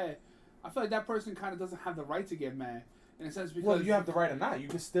forge ahead. I feel like that person kind of doesn't have the right to get mad in a sense, because well, you have the right or not. You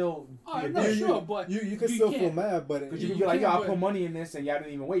can still. But you can still feel mad, but because you can be like, yo, I put money in this, and y'all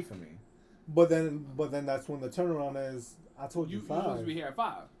didn't even wait for me. But then that's when the turnaround is. I told you 5. You're supposed to be here at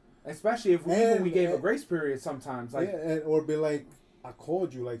 5. Especially if we gave a grace period sometimes, like or be like, I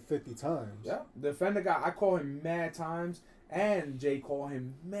called you like 50 times. Yeah, the offender guy, I call him mad times, and Jay called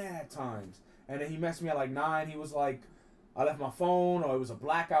him mad times, and then he messed me at like 9. He was like, I left my phone, or it was a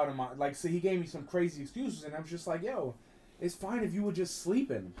blackout in my so he gave me some crazy excuses, and I was just like, yo, it's fine if you were just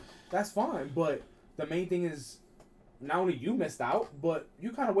sleeping, that's fine, but the main thing is, not only you missed out, but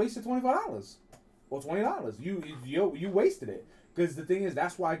you kind of wasted $25 or $20. You wasted it. Because the thing is,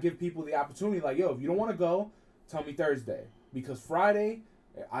 that's why I give people the opportunity. Like, yo, if you don't want to go, tell me Thursday. Because Friday,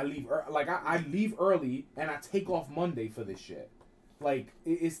 I leave I leave early and I take off Monday for this shit. Like,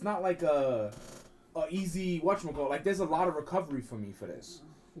 it's not like a easy whatchamacallit. Like, there's a lot of recovery for me for this.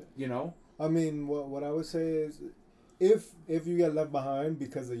 You know? I mean, what I would say is, if you get left behind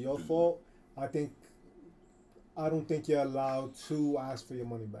because of your fault, I don't think you're allowed to ask for your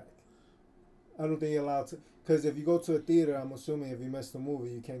money back. I don't think you're allowed to. Because if you go to a theater, I'm assuming if you miss the movie,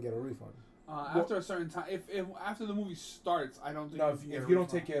 you can't get a refund. After a certain time, if after the movie starts, I don't think. No, if you don't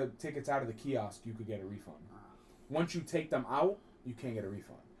take your tickets out of the kiosk, you could get a refund. Once you take them out, you can't get a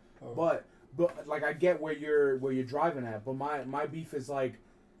refund. Oh. But like, I get where you're driving at. But my beef is like,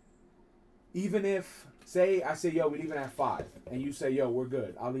 even if I say yo, we're leaving at 5, and you say yo, we're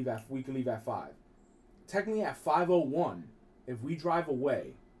good. We can leave at 5. Technically at 5:01, if we drive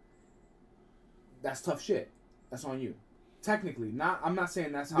away, that's tough shit. That's on you. Technically, I'm not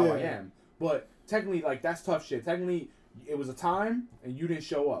saying that's how I am, but technically, like, that's tough shit. Technically, it was a time and you didn't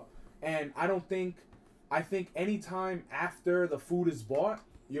show up. And I think any time after the food is bought,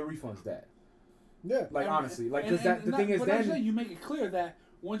 your refund's dead. Yeah. Like, honestly, like, because the thing is, then you make it clear that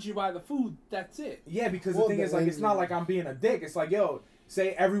once you buy the food, that's it. Yeah, because the thing is, like, it's not like I'm being a dick. It's like, yo,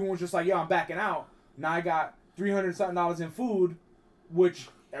 say everyone's just like, yo, I'm backing out. Now I got $300 something in food, which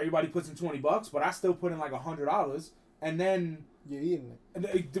everybody puts in $20, but I still put in like $100, and then you're eating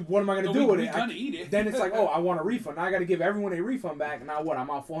it. What am I gonna do with it? Gonna eat it. Then it's like, oh, I want a refund. Now I got to give everyone a refund back. Now what? I'm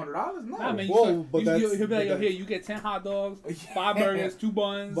out $400? No. Nah, man, he'll be like, yo, here, you get 10 hot dogs, 5 burgers, 2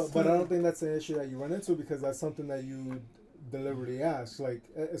 buns. But I don't think that's an issue that you run into, because that's something that you deliberately ask. Like,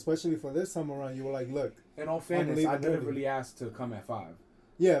 especially for this time around, you were like, look, In all fairness, leaving I early. deliberately asked to come at 5.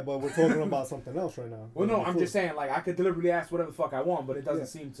 yeah, but we're talking about something else right now. Well, no, Like I'm food. just saying, like, I could deliberately ask whatever the fuck I want, but it doesn't Yeah.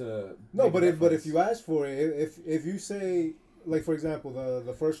 seem to. No, make a but if difference. you ask for it, if you say, like, for example,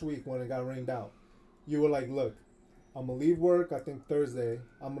 the first week when it got rained out, you were like, look, I'm gonna leave work. I think Thursday.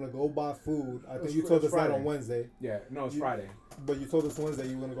 I'm gonna go buy food. I think was you fr- told it us was that Friday. on Wednesday, Yeah, no, it's You- Friday. but you told us Wednesday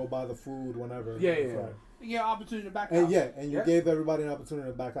you were gonna go buy the food whenever. Yeah, on yeah, yeah. Friday. You get an opportunity to back And out. yeah, and you Yeah. gave everybody an opportunity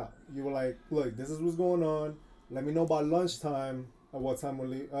to back out. You were like, look, this is what's going on. Let me know by lunchtime at what time we'll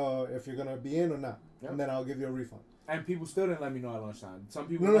leave, if you're gonna be in or not, Yeah. and then I'll give you a refund. And people still didn't let me know at lunchtime. Some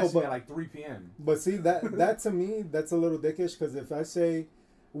people No, no, messaged me but- at like 3 p.m. But see that to me, that's a little dickish because if I say,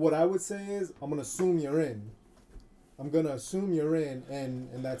 what I would say is, I'm gonna assume you're in. I'm gonna assume you're in, and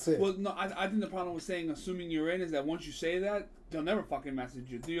that's it. Well, no, I think the problem with saying assuming you're in is that once you say that, they'll never fucking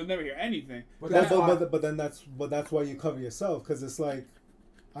message you. You'll never hear anything. But But, that's why, then that's why you cover yourself because it's like,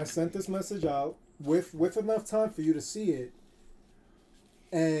 I sent this message out with enough time for you to see it,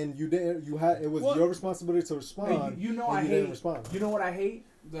 and you didn't. You had it was Well- your responsibility to respond. and you know and I you hate. didn't respond. You know what I hate?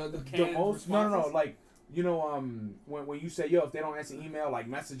 The The canned most. No, responses. like you know, when you say, yo, if they don't answer email, like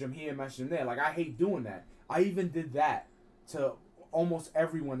message them here, message them there. Like I hate doing that. I even did that to almost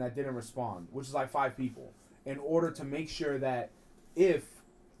everyone that didn't respond, which is like 5 people, in order to make sure that if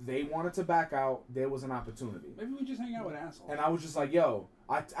they wanted to back out, there was an opportunity. Maybe we just hang out with assholes. And I was just like, yo,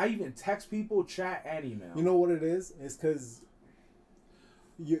 I even text people, chat, and email. You know what it is? It's because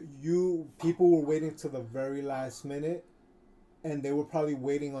you people were waiting to the very last minute, and they were probably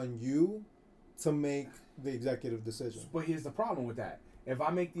waiting on you to make the executive decision. But here's the problem with that. If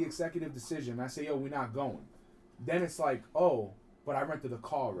I make the executive decision, I say, yo, we're not going. Then it's like, oh, but I rented the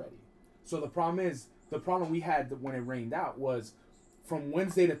car already. So the problem we had when it rained out was from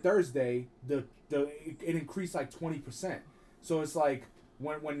Wednesday to Thursday, it increased like 20%. So it's like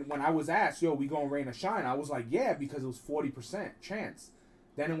when I was asked, yo, we going rain or shine, I was like, yeah, because it was 40% chance.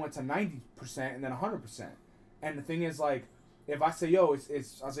 Then it went to 90% and then 100%. And the thing is, like, if I say, yo,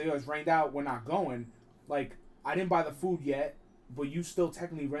 it's rained out, we're not going, like, I didn't buy the food yet, but you still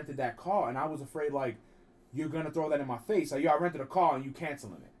technically rented that car, and I was afraid, like, you're going to throw that in my face. Like, yo, I rented a car, and you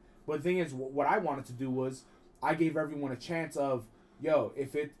canceling it. But the thing is, what I wanted to do was, I gave everyone a chance of, yo,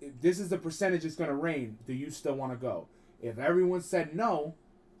 if this is the percentage it's going to rain, do you still want to go? If everyone said no,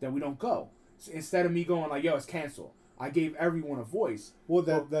 then we don't go. So instead of me going like, yo, it's canceled, I gave everyone a voice. Well,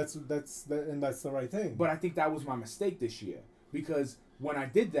 that's the right thing. But I think that was my mistake this year, because when I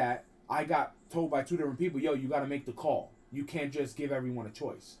did that, I got told by 2 different people, yo, you got to make the call. You can't just give everyone a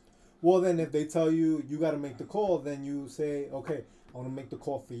choice. Well, then if they tell you you got to make the call, then you say, okay, I want to make the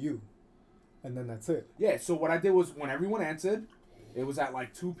call for you, and then that's it. Yeah, so what I did was when everyone answered, it was at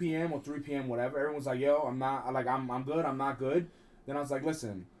like 2 p.m. or 3 p.m., whatever. Everyone's like, yo, I'm good, I'm not good. Then I was like,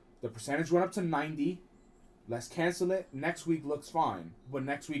 listen, the percentage went up to 90. Let's cancel it. Next week looks fine. But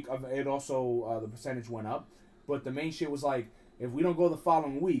next week, it also, the percentage went up. But the main shit was like, if we don't go the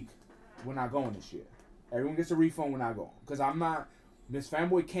following week, we're not going this year. Everyone gets a refund, we're not going. Because Miss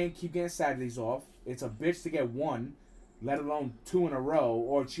Fanboy can't keep getting Saturdays off. It's a bitch to get 1, let alone 2 in a row.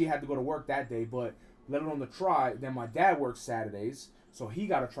 Or she had to go to work that day, but let alone to try. Then my dad works Saturdays, so he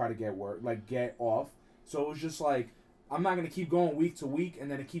got to try to get off. So it was just like, I'm not going to keep going week to week, and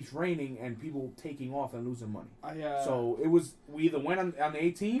then it keeps raining, and people taking off and losing money. So it was, we either went on the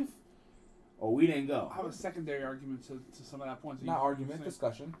 18th, or we didn't go. I have a secondary argument to some of that point. Not argument,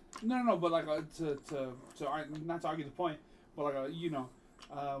 discussion. No, but like not to argue the point, but like when you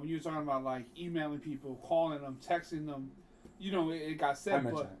were talking about like emailing people, calling them, texting them, it got I said,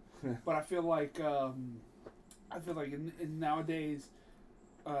 mentioned that. but I feel like in nowadays,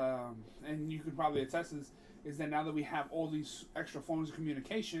 and you could probably attest to this, is that now that we have all these extra forms of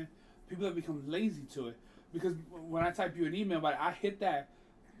communication, people have become lazy to it. Because when I type you an email, but I hit that,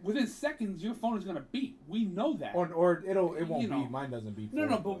 within seconds your phone is gonna beep. We know that. Or it won't You know. beep. Mine doesn't beep. No,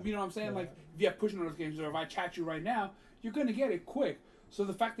 for it, but you know what I'm saying? Like, if you have push notifications, or if I chat you right now, you're going to get it quick. So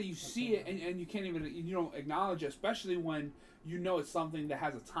the fact that you see it and you can't even, you don't acknowledge it, especially when you know it's something that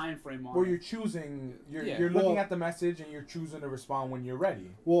has a time frame on Or it. you're choosing, Yeah. you're looking Well- at the message and you're choosing to respond when you're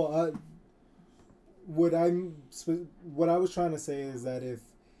ready. Well, what I was trying to say is that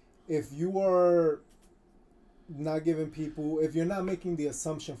if you are not giving people, if you're not making the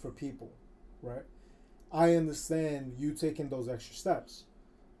assumption for people, right? I understand you taking those extra steps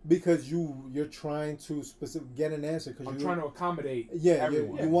because you're trying to get an answer because I'm you're trying to accommodate everyone.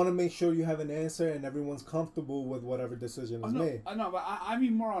 everyone. You want to make sure you have an answer and everyone's comfortable with whatever decision is made. I know, but I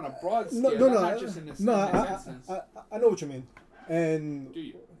mean more on a broad scale, No, not just in this, no. in this instance. I know what you mean, and Do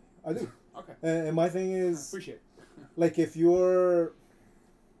you? I do. Okay. And my thing is, Appreciate it. like if you're,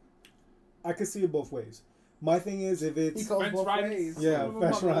 I could see it both ways. My thing is if He it's calls Fence both riding. ways. Yeah,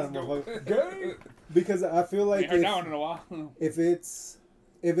 Let's fence riding, go. motherfucker. because I feel like Ain't heard that one in a while. if it's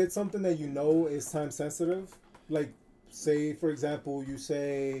something that you know is time sensitive, like say for example you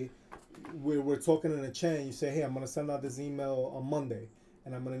say we're talking in a chat and you say, hey, I'm gonna send out this email on Monday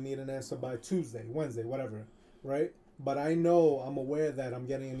and I'm gonna need an answer by Tuesday, Wednesday, whatever, right? But I'm aware that I'm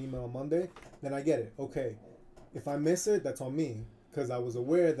getting an email on Monday, then I get it. Okay, if I miss it, that's on me because I was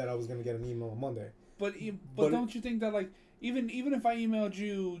aware that I was gonna get an email on Monday. But But don't you think that like even if I emailed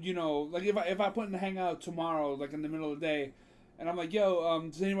you, you know, like if I put in the hangout tomorrow, like in the middle of the day, and I'm like, yo,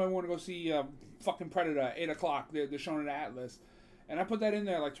 does anybody want to go see fucking Predator at 8:00? They're showing it at Atlas, and I put that in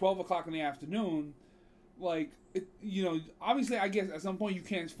there like 12:00 in the afternoon. Like it, you know, obviously I guess at some point you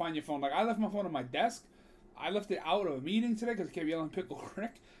can't find your phone. Like I left my phone on my desk. I left it out of a meeting today because I kept yelling Pickle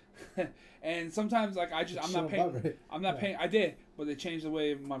Rick. And sometimes like I'm not paying. I did, but they changed the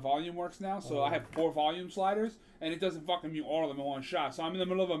way my volume works now. So I have 4 volume sliders, and it doesn't fucking mute all of them in one shot. So I'm in the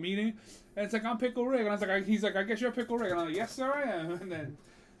middle of a meeting, and it's like I'm Pickle Rick, and I was like, he's like, I guess you're Pickle Rick, and I'm like, yes sir I am. And then,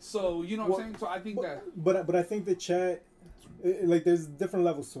 so you know what I'm saying. So I think that. But I think the chat, like there's different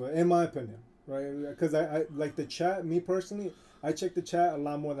levels to it, in my opinion, right? Because I like the chat. Me personally, I check the chat a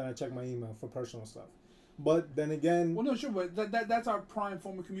lot more than I check my email for personal stuff. But then again, Well, no, sure, but that's our prime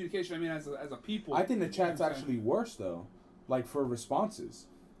form of communication. I mean, as a people. I think the chat's actually worse though, like for responses,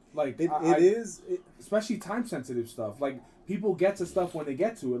 like it is, especially time sensitive stuff. Like people get to stuff when they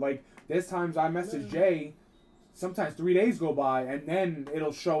get to it. Like there's times I message Jay, sometimes 3 days go by and then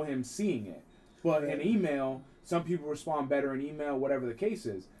it'll show him seeing it. But in email, some people respond better in email, whatever the case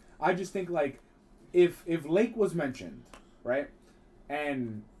is. I just think like if Lake was mentioned, right,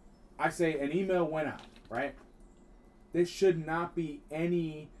 and I say an email went out. Right? There should not be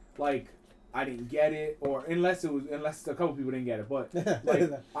any like I didn't get it or unless a couple people didn't get it. But like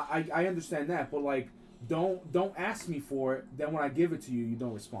I understand that. But like don't ask me for it. Then when I give it to you, you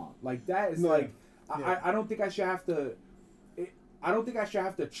don't respond. Like that is I don't think I should have to. I don't think I should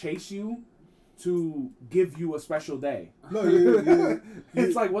have to chase you to give you a special day. No,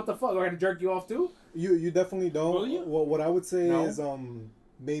 it's like what the fuck? I got to jerk you off too? You definitely don't. Will you? Well, what I would say No. is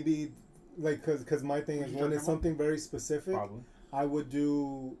maybe. Like, cause my thing is when it's something very specific, Probably. I would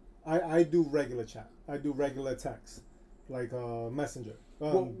do, I do regular chat. I do regular text, like Messenger.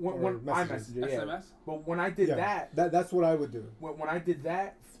 Well, when I messages. message it, yeah. SMS? But when I did that's what I would do. when I did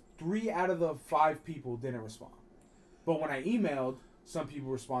that, 3 out of the 5 people didn't respond. But when I emailed, some people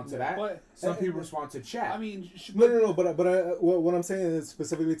respond to that. But- some people respond to chat. I mean, No. But what I'm saying is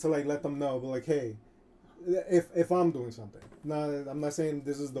specifically to like let them know, but like, hey, if I'm doing something, now I'm not saying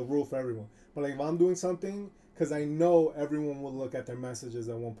this is the rule for everyone, but like if I'm doing something, because I know everyone will look at their messages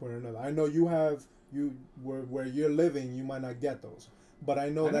at one point or another. I know where you're living, you might not get those, but I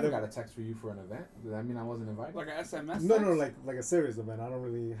know I that never got a text for you for an event. Does that mean I wasn't invited? like an SMS. no, text? like a serious event. I don't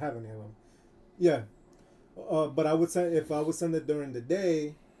really have any of them. Yeah, but I would say if I would send it during the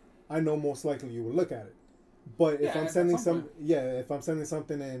day, I know most likely you would look at it. But if Yeah, I'm at sending some point. if I'm sending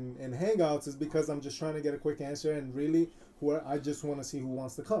something in Hangouts, it's because I'm just trying to get a quick answer and really I just want to see who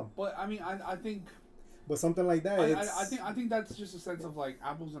wants to come. But I mean, I think But something like that, I think that's just a sense of like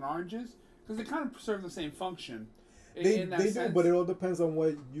apples and oranges because they kind of serve the same function. they in that do, sense. but it all depends on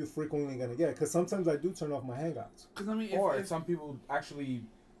what you're frequently gonna get. Because sometimes I do turn off my Hangouts. Because I mean, Or some people actually,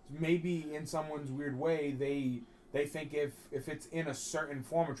 maybe in someone's weird way, they think if it's in a certain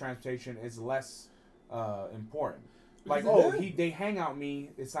form of transportation, it's less important. Like, they hang out me,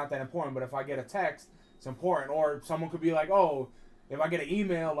 it's not that important. But if I get a text, it's important. Or someone could be like, oh, if I get an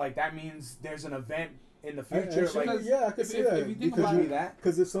email, like that means there's an event in the future. Actually, like, yeah, I can see that. if you think because about that.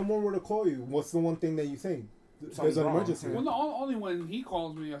 Because if someone were to call you, what's the one thing that you think? There's Something's an wrong. emergency. well, no, only when he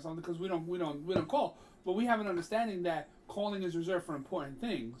calls me or something because we don't call. But we have an understanding that calling is reserved for important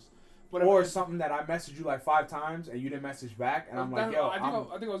things. But or if- something that I messaged you like 5 times and you didn't message back, and I'm like, that- yo,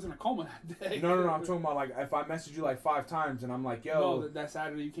 I think I was in a coma that day. no, I'm talking about like if I messaged you like 5 times and I'm like, yo, No, that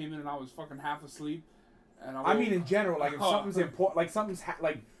Saturday you came in and I was fucking half asleep. And I mean in general, like if something's important, like something's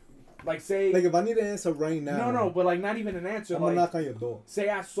like say, Like if I need an answer right now, no, but like not even an answer. I'm like, gonna knock on your door. say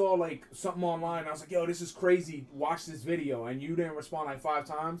I saw like something online, I was like, yo, this is crazy. Watch this video, and you didn't respond like 5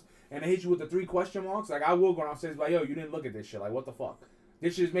 times, and I hit you with the 3 question marks. Like I will go downstairs, like, yo, you didn't look at this shit. Like what the fuck?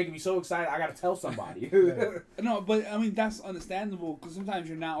 This shit is making me so excited. I gotta tell somebody. No, but I mean that's understandable because sometimes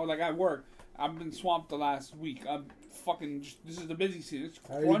you're not, or like at work, I've been swamped the last week. I'm fucking. This is the busy season. It's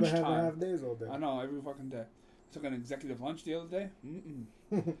How you crunch been having time. half days all day? I know every fucking day. Took an executive lunch the other day.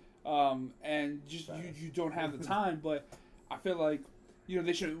 And just you don't have the time. But I feel like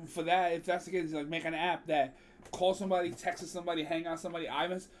they should for that. If that's the case, like make an app that call somebody, text somebody, hang out somebody,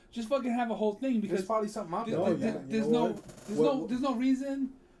 iMessage. Just fucking have a whole thing because There's probably something out there's, there. there's, know there's what? no there's no reason.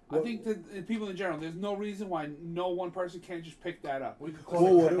 I what- think that people in general, there's no reason why no one person can't just pick that up. We could call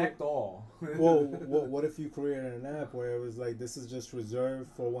Well, it what- Connect All. Well, what if you created an app where it was like this is just reserved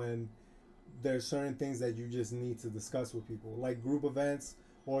for when there's certain things that you just need to discuss with people, like group events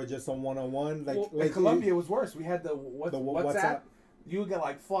or just a one-on-one. Like, Well, In like Colombia, it was worse. We had the WhatsApp. WhatsApp. You would get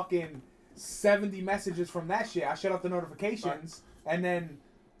like fucking 70 messages from that shit. I shut off the notifications, and then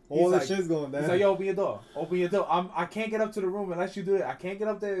all he's the like, shit's going down. he's like, "Yo, open your door. Open your door. I can't get up to the room unless you do it. I can't get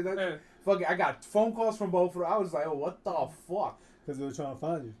up there." Yeah. Fucking, I got phone calls from both of them. I was like, "Oh, what the fuck?" Because they were trying to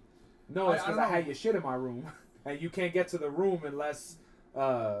find you. No, it's I because don't I had know. your shit in my room, and you can't get to the room unless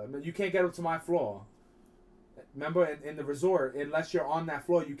you can't get up to my floor. Remember, in the resort, unless you're on that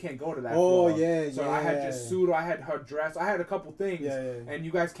floor, you can't go to that Oh, floor. yeah, So I had yeah. your suit, I had her dress, I had a couple things, Yeah, yeah. and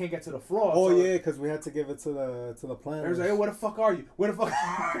you guys can't get to the floor. Oh so yeah, because we had to give it to the They planners. was like, "Hey, where the fuck are you? Where the fuck?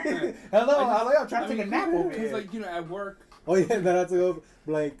 Hello, I'm trying to take a nap over Because here." like at work, Oh yeah, then I had to go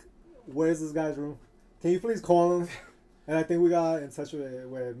like, where's this guy's room? Can you please call him? And I think we got in touch with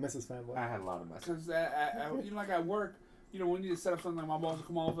Mrs. Fanboy. I had a lot of messages. because like at work, we need to set up something. Like my boss will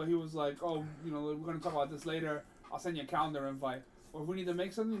come over. He was like, "Oh, we're gonna talk about this later. I'll send you a calendar invite." Or if we need to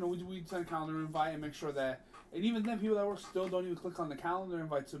make something, we send a calendar invite and make sure that. And even then, people that work still don't even click on the calendar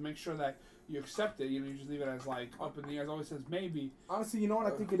invite to make sure that you accept it. You just leave it as like up in the air. It always says maybe. Honestly, you know what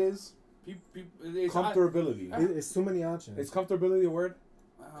I think it is? It's Comfortability. It's too many options. Is comfortability a word?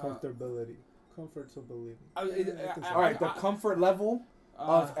 Comfortability. Comfortability. All right, the comfort level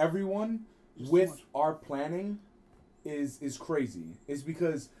of everyone Just too with much. our planning is crazy. It's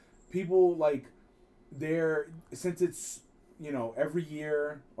because people like since it's every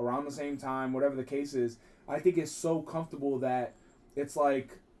year around the same time, whatever the case is. I think it's so comfortable that it's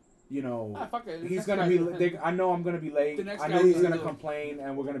like fuck it. The he's next gonna guy- be. I know I'm gonna be late. The next I guy know he's will gonna do it. complain,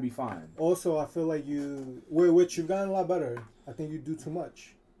 and we're gonna be fine. Also, I feel like which you've gotten a lot better. I think you do too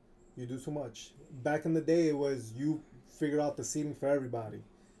much. You do too much. Back in the day, it was you figured out the seating for everybody.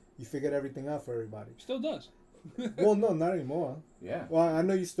 You figured everything out for everybody. Still does. Well, no, not anymore. Yeah. Well, I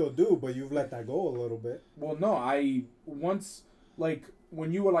know you still do, but you've let that go a little bit. Well, no, I once like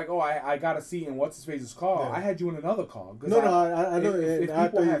when you were like, "Oh, I got a seat in what's his face's car." Yeah. I had you in another car. 'Cause No, I know. If I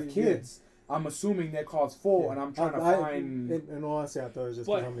people thought have you- kids, I'm assuming their car's full, yeah. and I'm trying to I- find. In all honesty, I thought it was just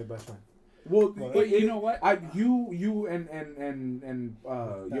But- because I'm your best friend. Well, But you know what? you and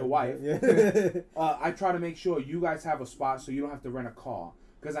your wife. Yeah. I try to make sure you guys have a spot so you don't have to rent a car.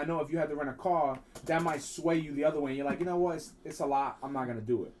 Because I know if you had to rent a car, that might sway you the other way. And you're like, you know what? It's a lot. I'm not gonna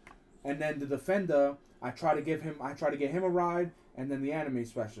do it. And then the defender, I try to get him a ride, and then the anime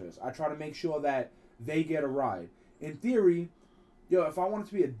specialist, I try to make sure that they get a ride. In theory, if I wanted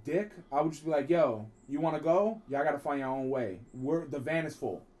to be a dick, I would just be like, yo, you want to go? Y'all gotta find your own way. The van is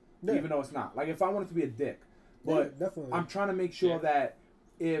full, Yeah. even though it's not. Like if I wanted to be a dick, but Yeah, definitely. I'm trying to make sure that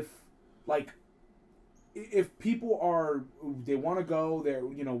if people they want to go,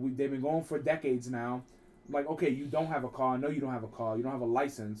 they've been going for decades now. Like, okay, you don't have a car. No, you don't have a car. You don't have a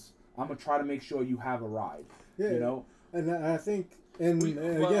license. I'm gonna try to make sure you have a ride. Yeah. And I think, and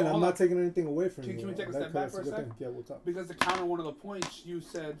Well, again, I'm hold not on. taking anything away from Can you. we take a That- step back that's for a good sec? thing. Yeah, we'll talk. Because to counter one of the points, you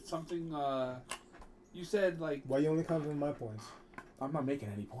said something. You said like Why you only counting my points? I'm not making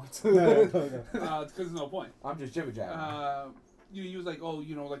any points. No, no. because there's no point. I'm just jibber jabbing. You was like, oh,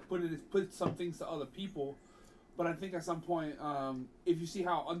 like put some things to other people, but I think at some point, if you see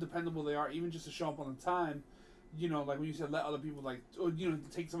how undependable they are, even just to show up on time, like when you said let other people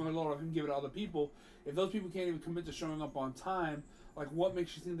take some of the load off and give it to other people. If those people can't even commit to showing up on time, like what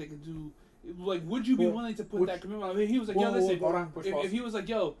makes you think they can do? Like, would you be willing to put that commitment? I mean, he was like, yo, listen. hold on, push pause. If he was like,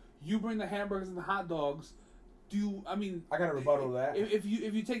 yo, you bring the hamburgers and the hot dogs. I mean, I got a rebuttal to that. If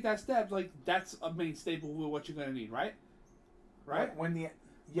you take that step, like that's a main staple with what you're gonna need, right? Right. When You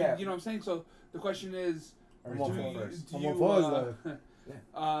know what I'm saying? So the question is, I'm on phone first. do I'm you, on pause,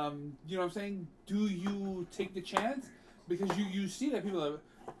 you know what I'm saying? Do you take the chance? Because you see that people are,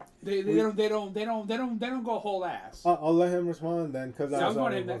 they don't go whole ass. I'll let him respond then, because I was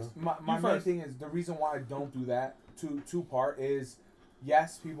going in next. My You main first. thing is the reason why I don't do that. Two part is,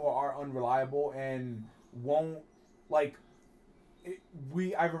 yes, people are unreliable and won't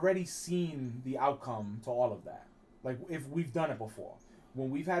I've already seen the outcome to all of that. Like if we've done it before, when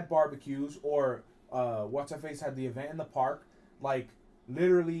we've had barbecues or what's her face had the event in the park, like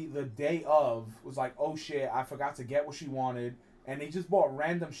literally the day of was like, oh shit, I forgot to get what she wanted, and they just bought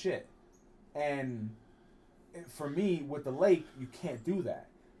random shit. And for me with the lake, you can't do that.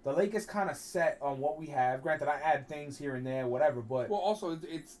 The lake is kind of set on what we have. Granted, I add things here and there, whatever. But Well, also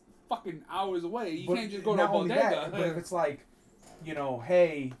it's fucking hours away. You but can't just go to a not only bodega. that, but if it's like, you know,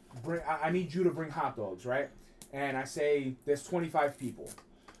 hey, I need you to bring hot dogs, right? And I say there's 25 people.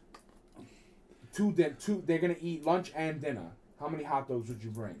 Two, they're gonna eat lunch and dinner. How many hot dogs would you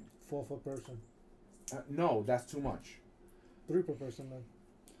bring? 4 per person. No, that's too much. 3 per person then.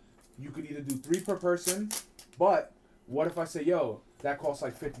 You could either do 3 per person, but what if I say, yo, that costs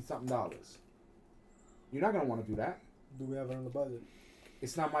like $50-something? You're not gonna want to do that. Do we have it on the budget?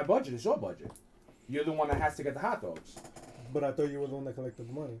 It's not my budget. It's your budget. You're the one that has to get the hot dogs. But I thought you were the one that collected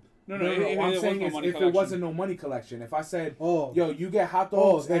the money. no, What I'm it saying was no is, money if collection. it wasn't no money collection, if I said, Oh, yo, you get hot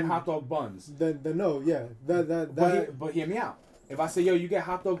dogs then- and hot dog buns. then no, yeah, that But hear me out. If I say, yo, you get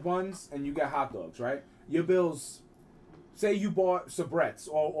hot dog buns and you get hot dogs, right? Your bills, say you bought Sabrett's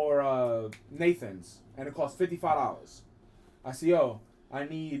or Nathan's and it costs $55. I say, yo, I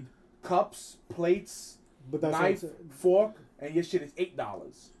need cups, plates, but that's what I'm knife, saying. fork, and your shit is $8.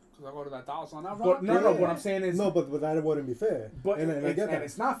 Because I go to that dollar sign. But no, what I'm saying is, No, but that wouldn't be fair. but and I get that.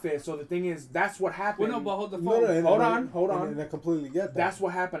 it's not fair. So the thing is, that's what happened. Well, no, but hold the phone. No, and Hold I- on, hold on. And I completely get that. That's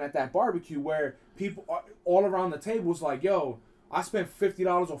what happened at that barbecue where people all around the table was like, yo, I spent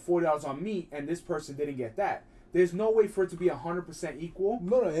 $50 or $40 on meat and this person didn't get that. There's no way for it to be 100% equal.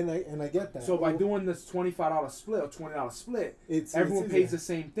 no, and I get that. So by doing this $25 split or $20 split, it's everyone it's pays easier. the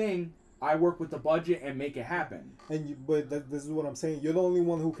same thing. I work with the budget and make it happen. But this is what I'm saying. You're the only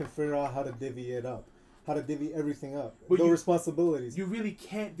one who can figure out how to divvy it up, how to divvy everything up. But the you- responsibilities. You really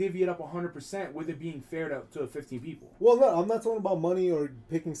can't divvy it up 100% with it being fair to 15 people. Well, no, I'm not talking about money or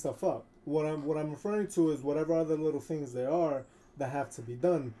picking stuff up. What I'm referring to is whatever other little things there are that have to be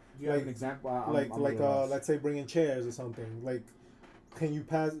done. Do you have an example? I'm a little lost. Let's say bringing chairs or something. Like, can you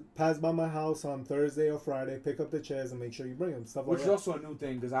pass by my house on Thursday or Friday, pick up the chairs and make sure you bring them, stuff Which like is that. also a new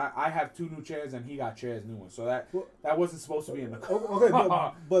thing because I have 2 new chairs and he got chairs new ones. So that wasn't supposed to be in the car. Okay,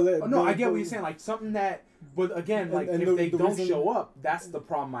 but No, I get what you're saying. Like something that, but again, like and if they the don't reason- show up, that's the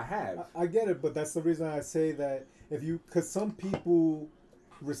problem I have. I get it, but that's the reason I say that because some people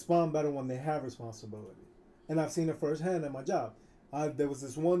respond better when they have responsibility, and I've seen it firsthand at my job. There was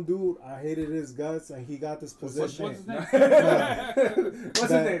this one dude, I hated his guts, and he got this position. What's his name? What's his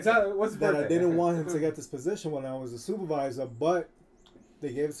That- name? Tell- What's his that birthday? I didn't want him to get this position when I was a supervisor, but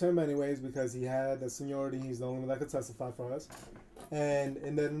they gave it to him anyways because he had the seniority. He's the only one that could testify for us, and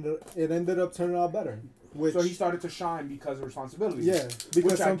then it ended up turning out better. Which So he started to shine because of responsibility. Yeah,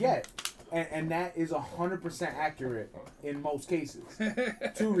 because which I some- get, and that is 100% accurate in most cases.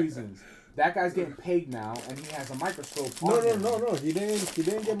 2 reasons. That guy's getting paid now, and he has a microscope. on him. No. He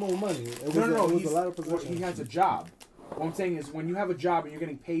didn't get more money. It was, No, it was he's- a lot of positions. he has a job. What I'm saying is, when you have a job and you're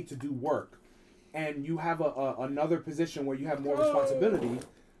getting paid to do work, and you have another position where you have more responsibility,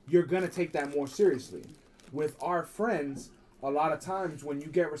 you're gonna take that more seriously. With our friends, a lot of times when you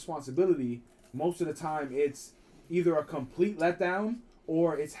get responsibility, most of the time it's either a complete letdown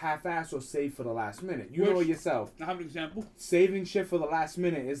or it's half-assed or saved for the last minute. You know it yourself. I have an example. Saving shit for the last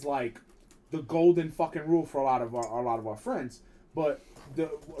minute is like the golden fucking rule for a lot of our friends. But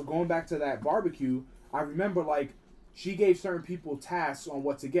going back to that barbecue, I remember like she gave certain people tasks on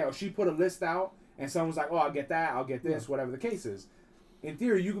what to get, or she put a list out, and someone was like, "Oh, I'll get that, I'll get this, whatever the case is." In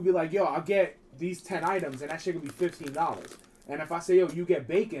theory, you could be like, "Yo, I'll get these 10 items, and that shit could be $15." And if I say, "Yo, you get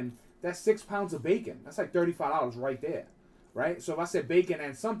bacon," that's 6 pounds of bacon. That's like $35 right there, right? So if I said bacon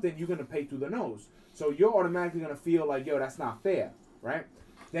and something, you're gonna pay through the nose. So you're automatically gonna feel like, "Yo, that's not fair," right?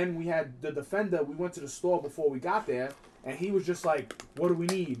 Then we had the defender. We went to the store before we got there, and he was just like, "What do we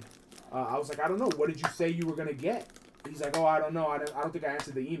need?" I was like, "I don't know. What did you say you were gonna get?" He's like, "Oh, I don't know. I don't think I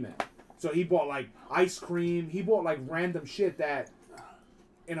answered the email." So he bought like ice cream. He bought like random shit that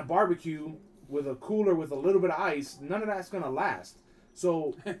in a barbecue with a cooler with a little bit of ice, none of that's gonna last.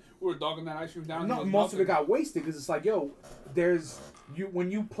 So We were dogging that ice cream down. no, most of it got wasted because it's like, yo,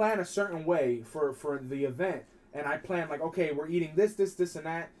 when you plan a certain way for the event, and I plan like, okay, we're eating this, and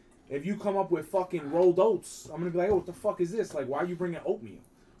that. If you come up with fucking rolled oats, I'm gonna be like, oh, what the fuck is this? Like, why are you bringing oatmeal?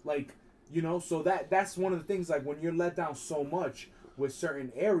 Like, you know, so that's one of the things. Like, when you're let down so much with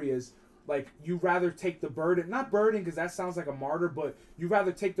certain areas, like you rather take the burden, not burden because that sounds like a martyr, but you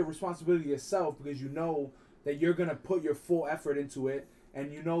rather take the responsibility yourself because you know that you're gonna put your full effort into it,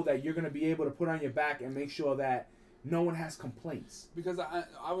 and you know that you're gonna be able to put on your back and make sure that no one has complaints. Because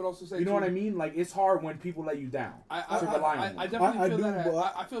I would also say, You know what I mean? Like, it's hard when people let you down. to rely on I them. definitely I feel do, that.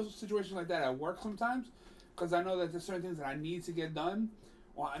 but I feel situations like that at work sometimes, because I know that there's certain things that I need to get done,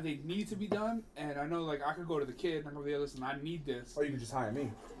 or they need to be done, and I know like I could go to the kid and I can be like, listen, I need this. Or you can just hire me.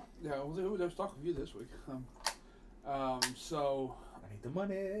 Yeah, I was talking to you this week. So need the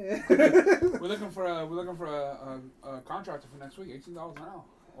money. We're looking for a contractor for next week. $18 an hour.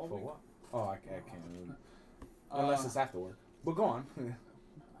 All For week. what? Oh, I can't. Unless it's after work. But go on. Maybe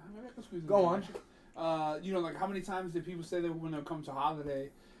I can squeeze in Go some on. shit. Like how many times did people say that when they come to holiday?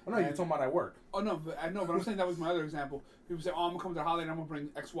 Oh, no, you're talking about at work. Oh no, but I know, but I'm saying that was my other example. People say, "Oh, I'm gonna come to the holiday and I'm gonna bring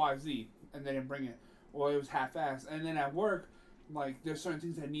X, Y, Z," and they didn't bring it, or it was half-assed. And then at work, like there's certain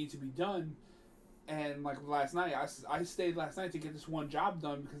things that need to be done, and like last night, I stayed last night to get this one job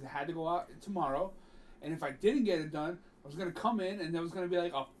done because it had to go out tomorrow, and if I didn't get it done, I was gonna come in and there was gonna be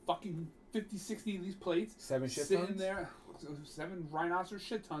like a fucking 50, 60 of these plates 7 shit sitting tons? there, 7 rhinoceros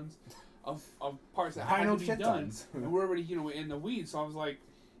shit tons of parts that Rhino had to be shit done, tons. and we're already in the weeds. So I was like,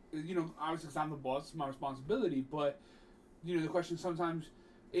 obviously because I'm the boss, it's my responsibility. But the question sometimes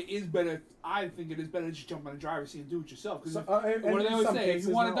it is better. I think it is better to just jump on the driver's seat and do it yourself. Because and what do they in always some say? If cases,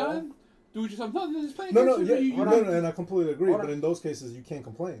 you want it not all. done, do it yourself. No, there's plenty No, of no, cases yeah, where you no, and I completely agree. Hold But on. in those cases, you can't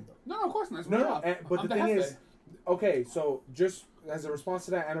complain though. No, of course not. It's No, my no, job. but I'm the the thing jefe. is, okay, so just as a response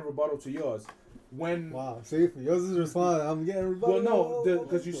to that and a rebuttal to yours, when Wow. See, if yours is responding, I'm getting rebutted. well, no,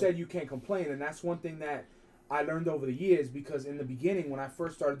 because you said you can't complain, and that's one thing that I learned over the years. Because in the beginning, when I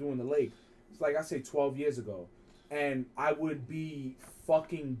first started doing the lake, it's like I say 12 years ago, and I would be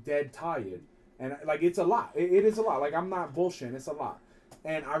fucking dead tired, and like it's a lot. It is a lot. Like I'm not bullshitting. It's a lot.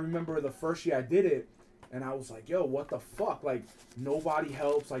 And I remember the first year I did it, and I was like, yo, what the fuck? Like nobody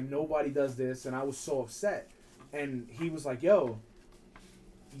helps. Like nobody does this, and I was so upset. And he was like, yo,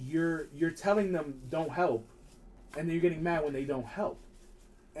 you're telling them don't help, and then you're getting mad when they don't help.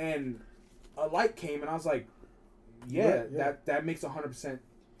 And a light came, and I was like, yeah. that makes 100%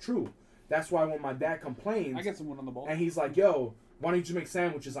 true. That's why when my dad complains, I get someone on the ball. and he's like, yo, why don't you just make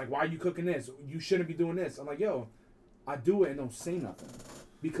sandwiches? Like, why are you cooking this? You shouldn't be doing this. I'm like, yo, I do it and don't say nothing.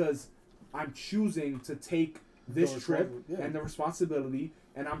 Because I'm choosing to take this The trip yeah. and the responsibility,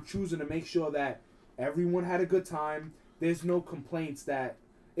 and I'm choosing to make sure that everyone had a good time. There's no complaints that...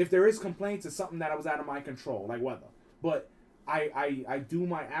 If there is complaints, it's something that was out of my control, like weather. But I do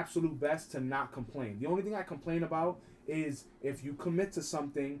my absolute best to not complain. The only thing I complain about is if you commit to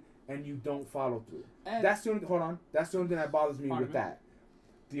something and you don't follow through. And- That's the only... Hold on. That's the only thing that bothers me Pardon with me? that.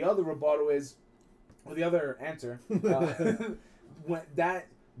 The other rebuttal is... Or the other answer... when that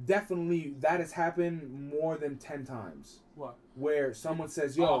has happened more than 10 times. What? Where someone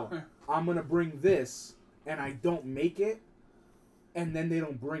says, yo, Oh. I'm going to bring this, and I don't make it, and then they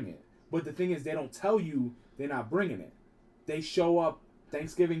don't bring it. But the thing is, they don't tell you they're not bringing it. They show up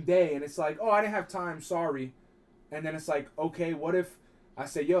Thanksgiving Day, and it's like, oh, I didn't have time, sorry. And then it's like, okay, what if I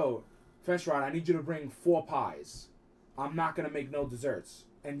say, yo, French Rod, I need you to bring 4 pies. I'm not going to make no desserts.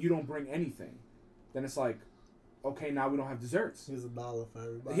 And you don't bring anything. Then it's like, okay, now we don't have desserts. Here's $1 for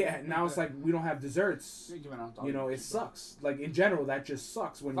everybody. Yeah, now it's like we don't have desserts. You're giving out You know, it dollars. sucks. Like in general, that just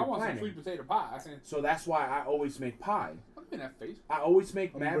sucks when I you're want some planning. sweet potato pie. I think. So that's why I always make pie. I'm in that face. I always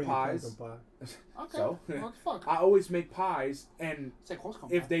make I'm mad bringing pies. pumpkin pie. Okay. So What the fuck? I always make pies, and Say close come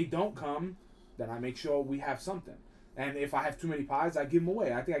if by. they don't come, then I make sure we have something. And if I have too many pies, I give them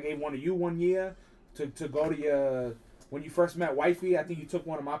away. I think I gave one to you one year to go to your... When you first met wifey, I think you took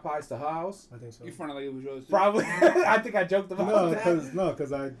one of my pies to her house. I think so. You fronted like it was yours. Too. Probably. I think I joked about No, that.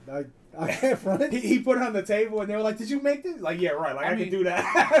 because I can't front. He put it on the table, and they were like, "Did you make this?" Like, yeah, right. Like I, I can mean, do that.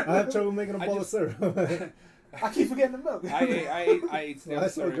 I have trouble making a I bowl just- of syrup. I keep forgetting the milk. I ate stale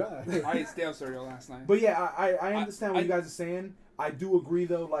That's so cereal. dry. I ate stale cereal last night. But yeah, I understand what I- you guys are saying. I do agree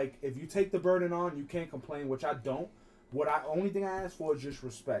though. Like, if you take the burden on, you can't complain, which I don't. Only thing I ask for is just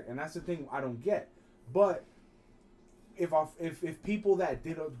respect, and that's the thing I don't get. But if people that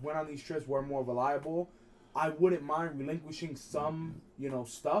went on these trips were more reliable, I wouldn't mind relinquishing some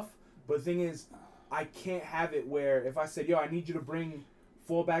stuff. But the thing is, I can't have it where if I said, yo, I need you to bring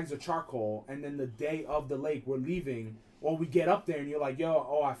 4 bags of charcoal, and then the day of the lake we're leaving, or we get up there and you're like, yo,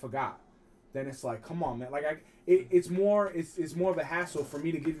 oh, I forgot. Then it's like, come on, man. Like it's more of a hassle for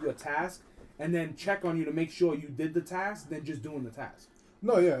me to give you a task and then check on you to make sure you did the task than just doing the task.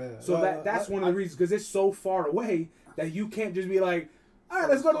 No, yeah. So that's one of the reasons, because it's so far away that you can't just be like, all right,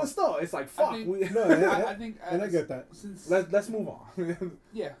 let's go to the store. It's like, fuck. think- we, I think. and I get that. Since let's move on.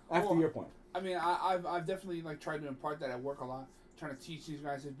 yeah. After well, your point. I mean, I've definitely like tried to impart that at work a lot. Trying to teach these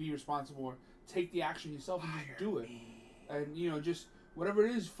guys to be responsible, take the action yourself, and just do it. And just whatever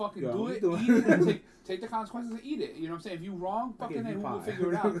it is, fucking Yo, do we it. doing- Eat it. And take the consequences and eat it. You know what I'm saying? If you wrong, I fucking gave hey, you we'll pie.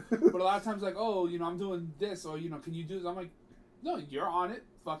 figure it out. But a lot of times, like, oh, I'm doing this, or can you do this? I'm like, no, you're on it.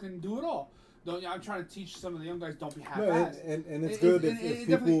 Fucking do it all. Don't. I'm trying to teach some of the young guys. Don't be No, half-assed. and it's It- good it- if it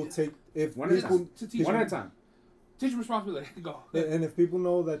people definitely- take if One at a people time. To teach One them- at a time. Teach them responsibility. Go. and if people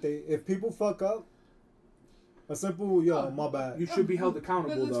know that if people fuck up, A simple, yo, my bad. You should be held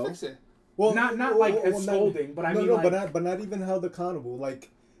accountable Let's though. fix it. Well, Not like as scolding, but I mean like but not even held accountable.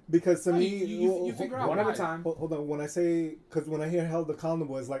 Like, because to No, me, you figure out one at why. a time. Hold on. When I say, because when I hear held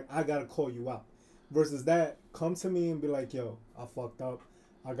accountable, it's like I gotta call you out. Versus that, come to me and be like, yo, I fucked up.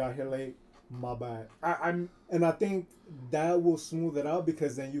 I got here late. My bad. And I think that will smooth it out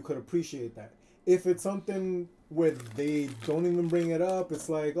because then you could appreciate that. If it's something where they don't even bring it up, it's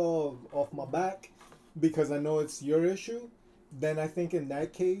like, oh, off my back, because I know it's your issue, then I think in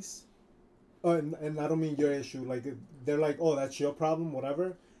that case, and I don't mean your issue, like they're like, oh, that's your problem,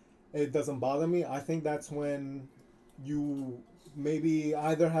 whatever, it doesn't bother me. I think that's when you maybe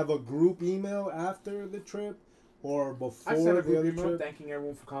either have a group email after the trip or before I sent a the group other email trip. thanking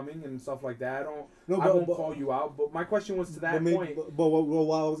everyone for coming and stuff like that. I No, won't but- call you out, but my question was to that point. But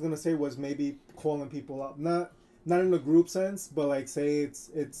what I was gonna say was maybe calling people out, not in the group sense, but like say it's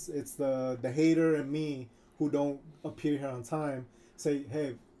the hater and me who don't appear here on time. Say,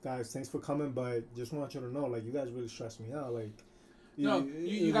 hey guys, thanks for coming, but just want you to know, like, you guys really stress me out. Like, No,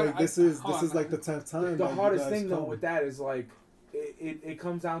 you like, gotta- this is hold on. like the 10th time. The that you hardest guys thing though come. with that is like it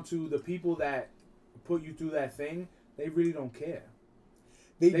comes down to the people that put you through that thing. They really don't care.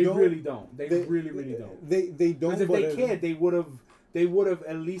 They don't, really don't. They really don't. They don't. Because if but they cared, they would have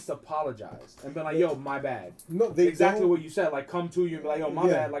at least apologized and been like, "Yo, my bad." No, they exactly don't, what you said. Like, come to you and be like, "Yo, my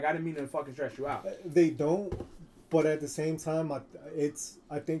Yeah. bad." Like, I didn't mean to fucking stress you out. They don't, but at the same time,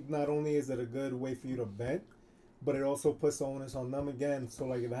 I think not only is it a good way for you to vent, but it also puts the onus on them again. So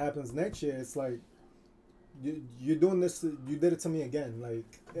like, if it happens next year, it's like you're doing this. You did it to me again.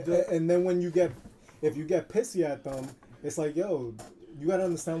 Like, and then if you get pissy at them, it's like, yo, you gotta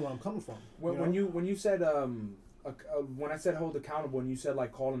understand where I'm coming from. When you said when I said hold accountable and you said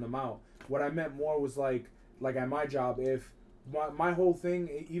like calling them out, what I meant more was like at my job, if my whole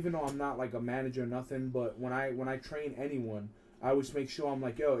thing, even though I'm not like a manager or nothing, but when I train anyone, I always make sure I'm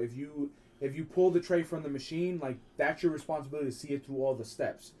like, yo, if you pull the tray from the machine, like that's your responsibility to see it through all the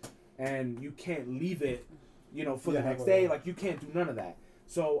steps, and you can't leave it, for the next day. Like you can't do none of that.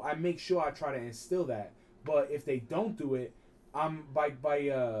 So I make sure I try to instill that. But if they don't do it, I'm by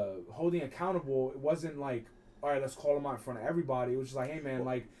holding accountable. It wasn't like, all right, let's call them out in front of everybody. It was just like, hey man,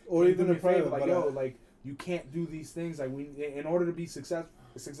 like, or can you even do me in private, like, but yo, like you can't do these things. Like in order to be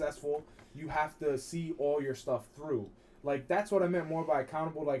successful, you have to see all your stuff through. Like that's what I meant more by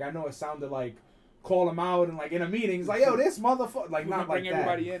accountable. Like I know it sounded like call them out and like in a meeting, it's like, yo, this motherfucker, like not like bring that.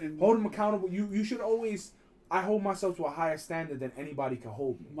 everybody in and Hold them accountable. You should always. I hold myself to a higher standard than anybody can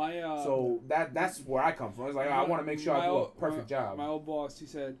hold me. So that's where I come from. It's like I want to make sure I do a perfect job. My old boss, he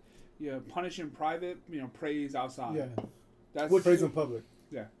said, "Yeah, punish in private, praise outside." Yeah, that's praise in public.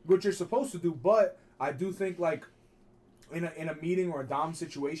 Yeah, What you're supposed to do, but I do think like in a meeting or a dom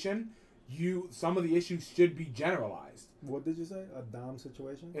situation, some of the issues should be generalized. What did you say? A dom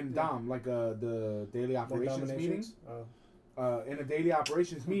situation? In dom, like the daily operations meeting. In a daily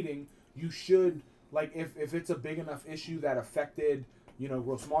operations meeting, you should. Like if it's a big enough issue that affected,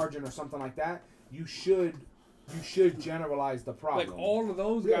 gross margin or something like that, you should generalize the problem. like all of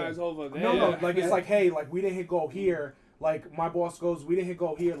those guys over there. No, like it's like, hey, like we didn't go here. Like my boss goes, we didn't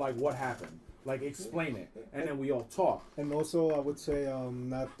go here. Like what happened? Like explain it, and then we all talk. And also, I would say,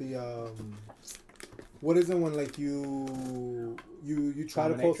 not the what is it when like you try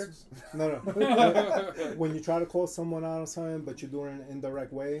to call no when you try to call someone out on something, but you do it in an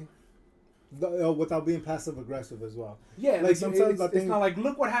indirect way. Without being passive aggressive as well. Yeah, like sometimes it's not like,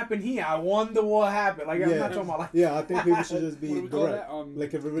 look what happened here. I wonder what happened. Like I'm not talking about like. Yeah, I think people should just be What do we call direct. that?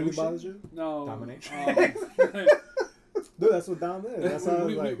 Like if it really bothers you. No. Domination. Dude, that's what Dom is. That's how I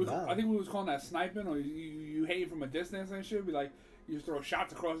was like. I think we was calling that sniping, or you hate from a distance and shit. Be like, you just throw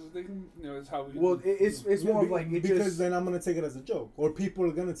shots across the thing. That's how we. Well, it's more of like it because just, then I'm gonna take it as a joke, or people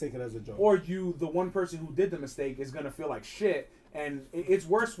are gonna take it as a joke, or the one person who did the mistake is gonna feel like shit, and it's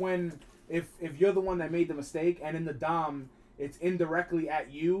worse when if you're the one that made the mistake, and in the dom it's indirectly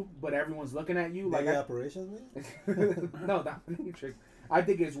at you, but everyone's looking at you. Like operations, man. No, dominatrix. I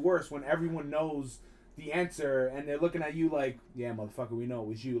think it's worse when everyone knows the answer and they're looking at you like, yeah, motherfucker, we know it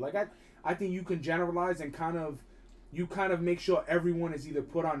was you. Like I think you can generalize and kind of make sure everyone is either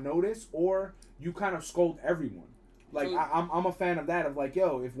put on notice or you kind of scold everyone. Like So, I'm a fan of that. Of like,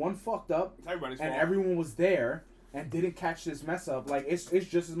 yo, if one fucked up everybody's and fault. everyone was there and didn't catch this mess up, like it's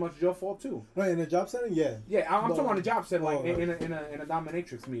just as much your fault too. Right, in a job setting, yeah. Yeah, I'm talking on a job set, like Oh, in a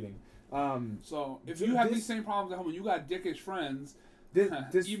dominatrix meeting. So if you have these same problems at home and you got dickish friends,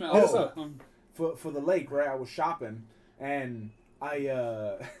 this email oh, us. For the lake, right? I was shopping and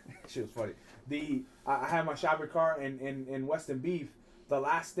I shit was funny. I had my shopping cart in Weston Beef. the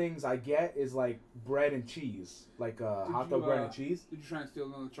last things I get is like bread and cheese, like hot dog bread and cheese. Did you try and steal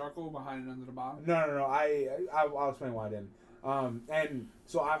another charcoal behind it under the bottom? No. I'll explain why I didn't. And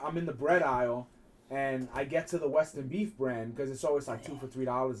so I'm in the bread aisle, and I get to the Western Beef brand because it's always like $2 for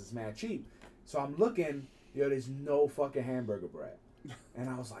 $3. It's mad cheap. So I'm looking, there's no fucking hamburger bread, and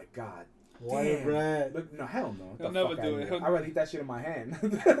I was like, God. White Damn. bread. Look, no, hell no. He'll never do it. I'd rather eat that shit in my hand.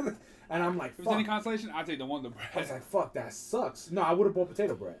 And I'm like, If fuck. there's any consolation, I'll take the Wonder I was Bread. like, fuck, that sucks. No, I would have bought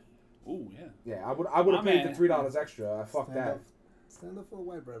potato bread. Ooh, yeah. Yeah, I would have My paid man. the $3 extra. I fuck Stand that. up. Stand up for the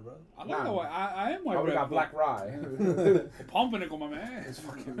white bread, bro. I like Nah. the white. I am white I would bread. have got black rye. Pumpernickel, my man. It's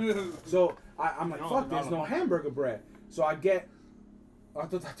fucking- So I'm like, No, fuck, not there's a no pumpkin. hamburger bread. So I get. I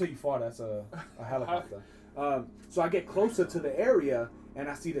thought you thought that's a helicopter. So I get closer to the area and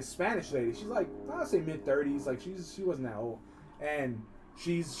I see the Spanish lady. She's like, I'd say mid-30s. Like she wasn't that old, and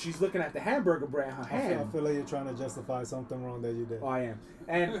she's looking at the hamburger bread in her hand. I feel like you're trying to justify something wrong that you did. Oh, I am.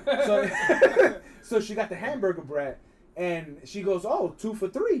 And so, so she got the hamburger bread, and she goes, "Oh, 2 for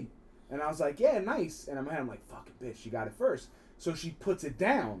 $3." And I was like, "Yeah, nice." And I'm like, "Fucking bitch, she got it first." So she puts it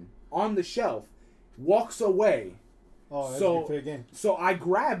down on the shelf, walks away. Oh, that's So- a fair game. So I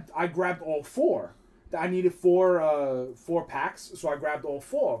grabbed all 4. I needed 4 packs, so I grabbed all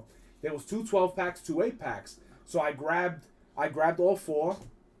 4. There was 2 12-packs, 2 8-packs. So I grabbed all 4,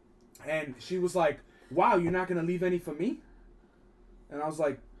 and she was like, "Wow, you're not gonna leave any for me?" And I was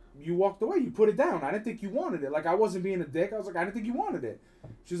like, "You walked away. You put it down. I didn't think you wanted it." Like, I wasn't being a dick. I was like, "I didn't think you wanted it."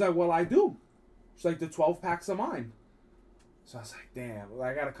 She's like, "Well, I do." She's like, "The 12 packs are mine." So I was like, "Damn, well,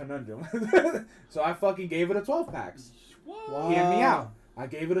 I got a conundrum." So I fucking gave her the 12 packs. What? Wow. Hear me out. I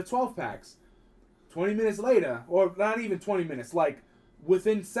gave her the 12 packs. 20 minutes later, or not even 20 minutes, like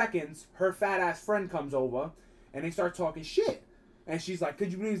within seconds, her fat ass friend comes over and they start talking shit. And she's like, "Could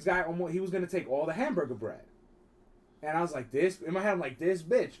you believe this guy? He was going to take all the hamburger bread." And I was like, this, in my head, I'm like, this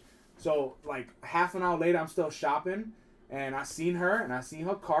bitch. So, like, half an hour later, I'm still shopping, and I seen her, and I seen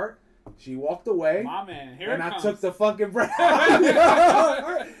her cart. She walked away. My man, here And it I comes. took the fucking bread.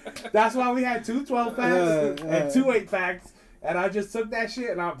 That's why we had 2 12-packs and 2 8-packs. And I just took that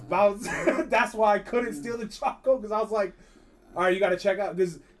shit and I bounced. That's why I couldn't steal the choco, because I was like, all right, you got to check out.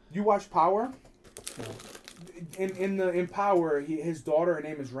 Because you watch Power. In Power, his daughter, her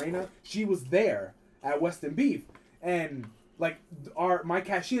name is Raina. She was there at Western Beef. And like my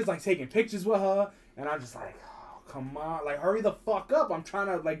cashier is like taking pictures with her. And I'm just like, oh, come on. Like, hurry the fuck up. I'm trying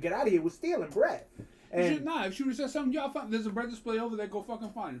to like get out of here with stealing bread. And If she would have said something, y'all find there's a bread display over there. Go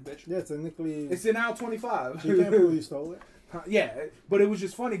fucking find it, bitch. Yeah, technically, it's in aisle 25. you can't prove you stole it. Yeah, but it was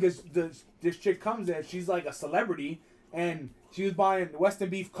just funny because this chick comes there. She's like a celebrity, and she was buying Western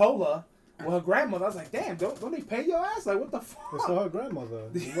Beef cola with her grandmother. I was like, damn, don't they pay your ass? Like, what the It's fuck? not her grandmother.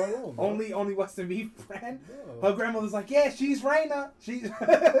 You were wrong, bro. Only Western Beef brand. Bro. Her grandmother's like, yeah, she's Raina. She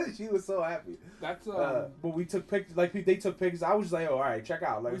she was so happy. That's But we took pictures. Like they took pictures. I was just like, oh, all right, check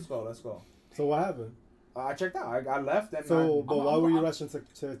out. Let's go. So what happened? I checked out. I left and So, but why were you I'm- rushing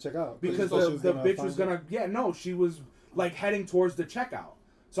to check out? because you thought she the bitch find was you? gonna. Yeah, no, she was like heading towards the checkout.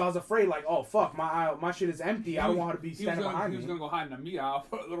 So I was afraid, like, oh fuck, my shit is empty. I don't want her to be standing behind He was me. gonna go hide in the meat aisle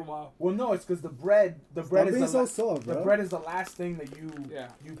for a little while. Well, no, it's because the bread Stop is being the so soft, the bro. bread is the last thing that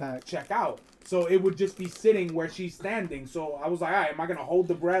you Pack. check out. So it would just be sitting where she's standing. So I was like, all right, am I gonna hold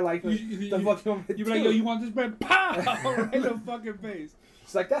the bread like the fuck you want me to You be like, do? yo, you want this bread? Pow! Right in the fucking face.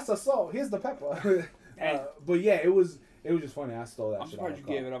 It's like, that's a salt. Here's the pepper. But yeah, it was just funny. I stole that I'm shit. surprised you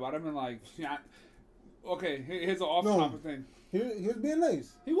gave it up. I'd have been like, yeah. Okay, here's an off No. topic thing. He was being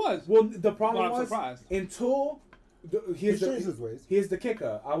nice. He was. Well, the problem Well, I'm was surprised. until He changed his ways. here's the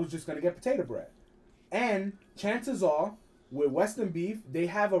kicker. I was just gonna get potato bread, and chances are with Western Beef they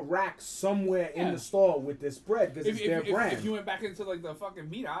have a rack somewhere in Yeah. the store with this bread because it's their brand, if you went back into like the fucking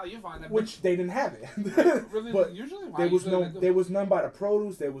meat aisle, you find that. which they didn't have it. really, but usually why there was usually no they do. there was none by the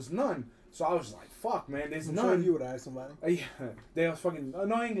produce. There was none. So I was just like, fuck, man, there's I'm none. sure you would ask somebody. Yeah, they was fucking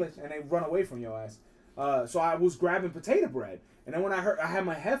no English and they run away from your ass. So I was grabbing potato bread, and then when I had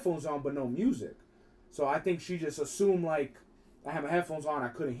my headphones on but no music, so I think she just assumed like I had my headphones on, I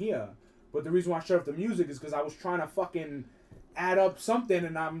couldn't hear her. But the reason why I shut off the music is because I was trying to fucking add up something,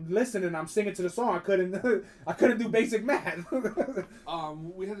 and I'm listening, I'm singing to the song. I couldn't do basic math.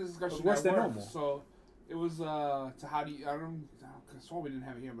 We had this discussion Worse at than work. normal. So it was to how do you, I swear we didn't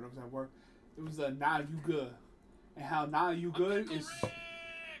have it here, but it was at work. It was Nah You Good, and how Nah You Good is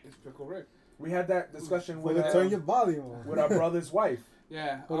Pickle Rick. We had that discussion Well, with turn your volume on. with our brother's wife.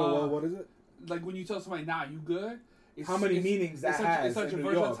 Yeah. Hold on, what is it? Like when you tell somebody Nah You Good. It's, How many meanings that has It's such in a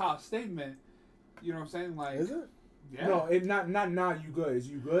New York. versatile statement. You know what I'm saying? Like, Is it? Yeah. No, it not now you good. Is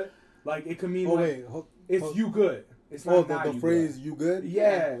you good? Like it could mean Oh like wait, it's you good. It's Oh, not nah, the you phrase good. "you good"?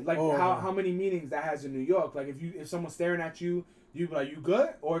 Yeah, like Oh, how okay. how many meanings that has in New York? Like if someone's staring at you, you be like, you good?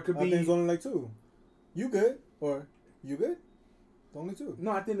 Or it could I think be it's only like two. You good or you good? It's only two.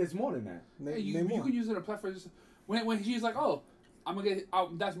 no. I think it's more than that. Yeah, you Name more. can use it in a platform. When she's like, oh, I'm gonna get,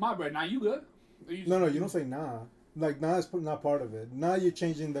 that's my bread. Now you good? Or you No, you don't say nah. Like nah is not part of it. Now you're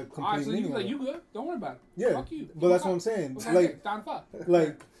changing the complete All right, so you meaning. be like, of you it. good? Don't worry about it. Yeah, Fuck you. but that's what I'm saying. What's that Like, get? Down to 5.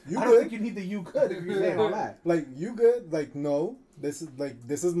 like you I don't good? think you need the you good if you're saying all that. Like you good? Like no, this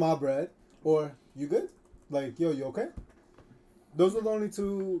is my bread. Or you good? Like yo, you okay? Those are the only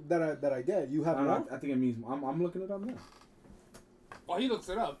two that I get. You have more? I think it means I'm looking it up now. Oh, he looks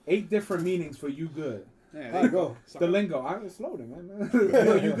it up. 8 different meanings for you good. Yeah, All right, go. The lingo. It's loading, man.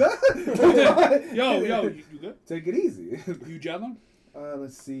 Yo, you good? Yo, you good? Take it easy. You gelling?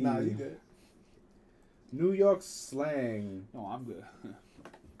 Let's see. Nah, you good. New York slang. No, I'm good.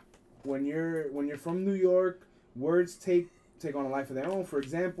 When you're from New York, words take on a life of their own. For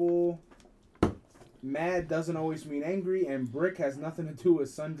example, mad doesn't always mean angry, and brick has nothing to do with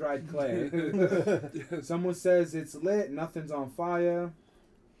sun-dried clay. Someone says it's lit, nothing's on fire.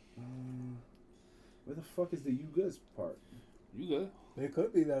 Where the fuck is the you goods part? You good? It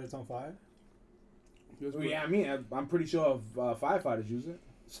could be that it's on fire. Well, yeah, I mean, I'm pretty sure if firefighters use it.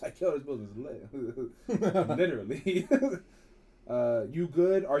 It's like, yo, this building's lit. Literally. You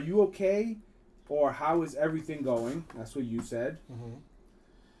good? Are you okay? Or how is everything going? That's what you said. Mm-hmm.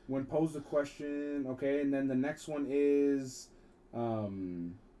 When posed a question, okay, and then the next one is, this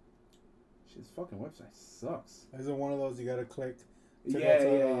fucking website sucks. Is it one of those you gotta click? To Yeah. go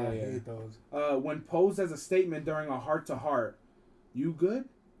to, I hate those. When posed as a statement during a heart-to-heart, you good?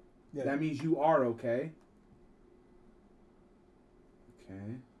 Yeah. That means you are okay.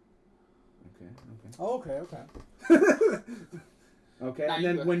 Okay. Oh, okay. Okay, Nah, and you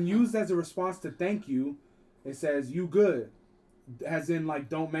then good. when used as a response to thank you, it says you good, as in like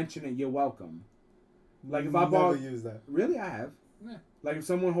don't mention it, you're welcome. Like if I never bought, use that. really I have. Yeah. Like if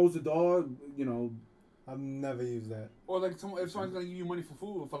someone holds the door, you know, I've never used that. Or like if someone's gonna give you money for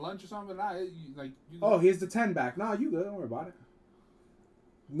food or for lunch or something, you oh here's the 10 back. Nah, you good, don't worry about it.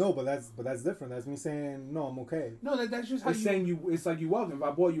 No, but that's different. That's me saying no, I'm okay. No, that's just how It's saying you, it's like you welcome. If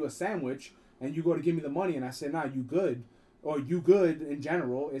I bought you a sandwich and you go to give me the money and I say nah, you good, or you good in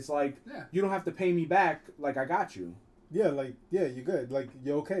general, it's like Yeah. you don't have to pay me back. Like I got you. Yeah, like yeah, you're good. Like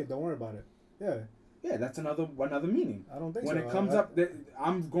you're okay. Don't worry about it. Yeah, Yeah, that's another meaning. I don't think When so. it comes up,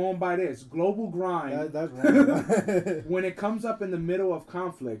 I'm going by this global grind. that's wrong. When it comes up in the middle of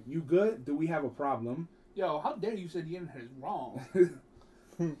conflict, you good? Do we have a problem? Yo, how dare you say the internet is wrong?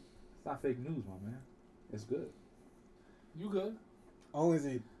 It's not fake news, my man. It's good. You good? I only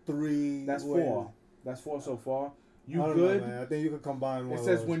see 3. That's ways. 4. That's 4 so far. You I don't good? know, man. I think you could combine one. It of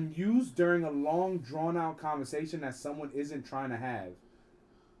says those. when used during a long, drawn-out conversation that someone isn't trying to have.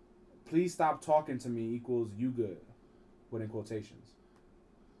 Please stop talking to me equals you good, within quotations.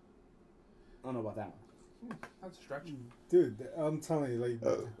 I don't know about that one. That's a stretch. Dude, I'm telling you, like,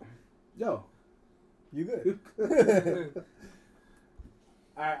 Yo, you good?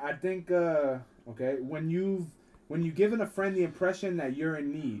 I think okay, when you've given a friend the impression that you're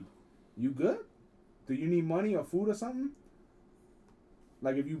in need, you good? Do you need money or food or something?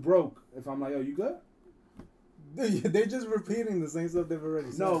 Like if you broke, if I'm like, yo, you good? Dude, they're just repeating the same stuff they've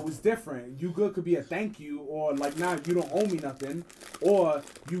already said. No, it's different. You good could be a thank you, or like, nah, you don't owe me nothing, or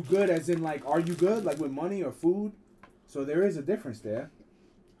you good as in like, are you good, like with money or food? So there is a difference there.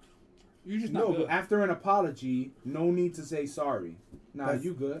 You just No, not good. but after an apology, no need to say sorry. Nah, That's-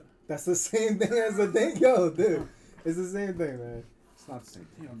 you good. That's the same thing as the thing, yo, dude. It's the same thing, man. It's not the same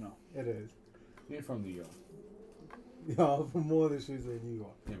thing. You don't know. It is. You're from New York. Yo, from more than streets in New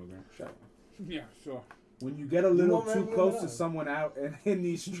York. Immigrant. Shut up. Yeah, sure. When you get a little want me too to close live it to up. someone out in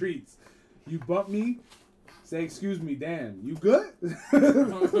these streets, you bump me, say, excuse me, damn, you good?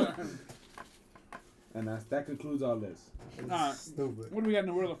 And that concludes our list. It's Nah. stupid. What do we got in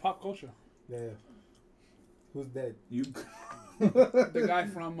the world of pop culture? Yeah. Who's dead? You The guy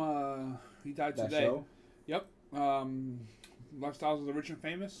from he died that today. show? Yep. Lifestyles of the Rich and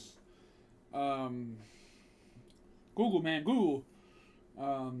Famous. Google, man, Google.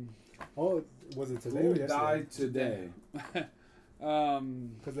 Oh, was it today Who or yesterday? died today?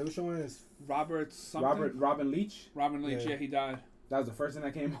 Because they were showing his. Robert something. Robin Leach? Robin Leach. Yeah. Yeah, he died. That was the first thing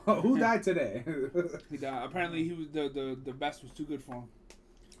that came up. Who died today? He died. Apparently, he was the best was too good for him.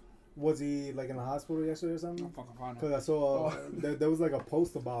 Was he like in the hospital yesterday or I something? don't fucking find Because him. I saw Oh. there was like a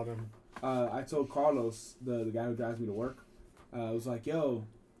post about him. I told Carlos, the guy who drives me to work, I was like, yo,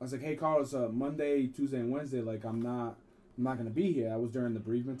 I was like, hey Carlos, Monday, Tuesday, and Wednesday, like I'm not gonna be here. I was during the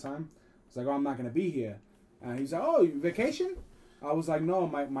bereavement time. It's like, oh, I'm not gonna be here. And he's like, "Oh, you vacation?" I was like, "No,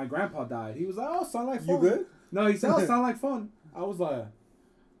 my grandpa died." He was like, "Oh, sound like fun." You good? No, he said, "Oh, sound like fun." I was like,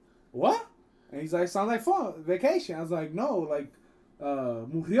 "What?" And he's like, "Sound like fun, vacation." I was like, "No, like,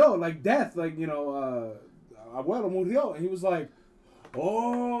 murió, like death, like abuelo murió." And he was like,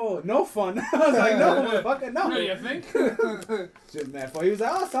 "Oh, no fun." I was like, "No, motherfucker, no." No, you think? Just mad fun. He was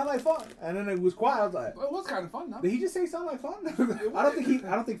like, "Oh, sound like fun," and then it was quiet. I was like, Well, it was kind of fun, though. "Did he just say sound like fun?" I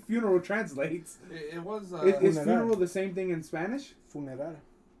don't think funeral translates. It was. Is funeral the same thing in Spanish? Funeral.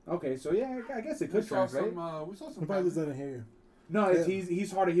 Okay, so yeah, I guess it we could saw translate. some. We saw He some. probably just doesn't hear you. No, it's, Yeah.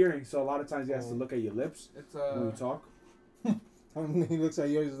 he's hard of hearing, so a lot of times he has to look at your lips It's when you talk. He looks at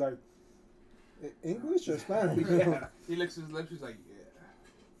you, he's like, English or Spanish? Yeah. He licks his lips. He's like,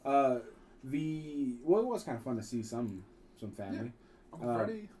 yeah. It was kind of fun to see some family. Uncle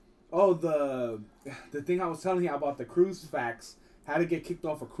Freddy. Oh, the thing I was telling you about the cruise facts, how to get kicked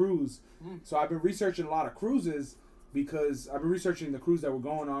off a cruise. So I've been researching a lot of cruises because I've been researching the cruise that we're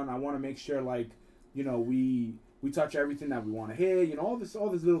going on. I want to make sure, like, you know, we touch everything that we want to hit. You know, all these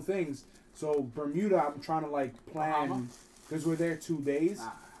little things. So Bermuda, I'm trying to like plan because we're there 2 days.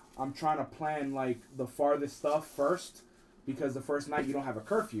 I'm trying to plan like the farthest stuff first because the first night you don't have a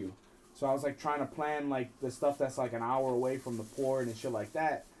curfew. So I was like trying to plan like the stuff that's like an hour away from the port and shit like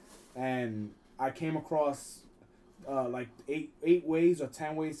that. And I came across like eight ways or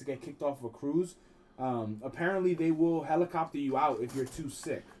 10 ways to get kicked off of a cruise. Apparently they will helicopter you out if you're too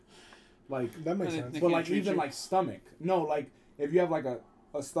sick. Like That makes They sense. can't but like treat even you. like stomach. No, like if you have like a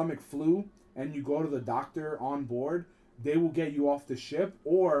stomach flu and you go to the doctor on board, they will get you off the ship,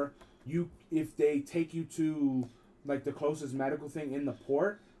 or if they take you to like the closest medical thing in the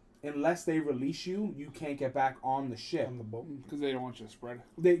port, unless they release you, you can't get back on the ship. On the boat. Because they don't want you to spread.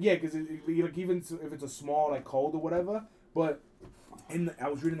 Yeah, because like even if it's a small like cold or whatever. But I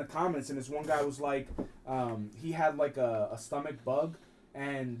was reading the comments and this one guy was like, he had like a stomach bug,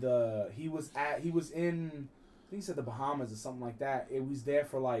 and he was in, I think he said the Bahamas or something like that. It was there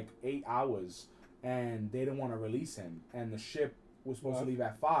for like 8 hours, and they didn't want to release him. And the ship was supposed to leave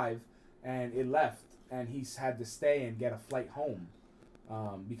at 5, and it left, and he's had to stay and get a flight home,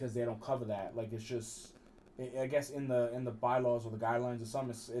 because they don't cover that. Like it's just, I guess in the bylaws or the guidelines or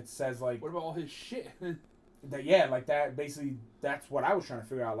something, it says like What about all his shit? that. Yeah, like that. Basically, that's what I was trying to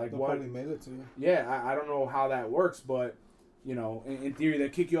figure out. Like They what? probably mail it to you. Yeah, I don't know how that works, but you know, in theory, they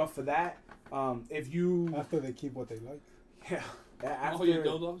kick you off for that. If you After they keep what they like. yeah, All your after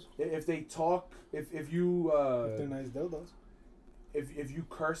dildos? if they talk, if you If they're nice dildos. if you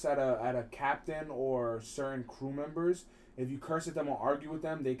curse at a captain or certain crew members, if you curse at them or argue with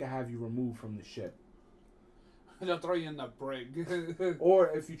them, they can have you removed from the ship. They'll throw you in the brig. Or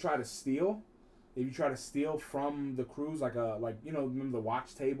if you try to steal, from the cruise, like you know, remember the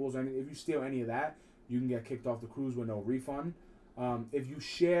watch tables, or if you steal any of that, you can get kicked off the cruise with no refund. If you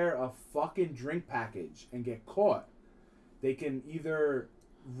share a fucking drink package and get caught, they can either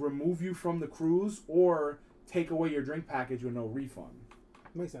remove you from the cruise or take away your drink package with no refund.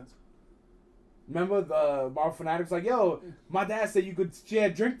 Makes sense. Remember the Marvel Fanatics like, yo, my dad said you could share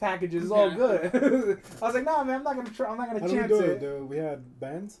drink packages, it's all good. I was like, nah, man, I'm not gonna How do we chance do it. it? We had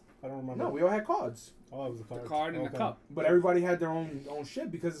bands? I don't remember. No, we all had cards. Oh, it was a The card. card and the Okay. cup. But everybody had their own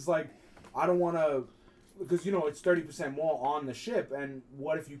ship because it's like, I don't want to, because you know it's 30% more on the ship, and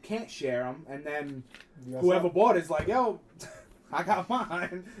what if you can't share them, and then You got whoever some? bought it's like, yo, I got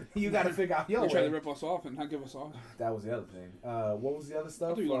mine. You got to figure out your They try to way. rip us off and not give us off. That was the other thing. What was the other I stuff?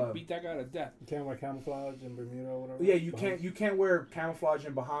 thought you were going to beat that guy to death. You can't wear camouflage in Bermuda or whatever. Yeah, you Bahamas. can't wear camouflage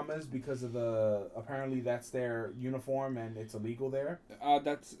in Bahamas because of apparently that's their uniform and it's illegal there.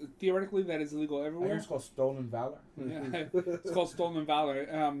 That's theoretically that is illegal I hear everywhere. it's called stolen valor. Yeah. It's called stolen valor.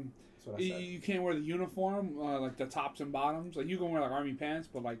 That's what I said. You can't wear the uniform, like the tops and bottoms. Like you can wear like army pants,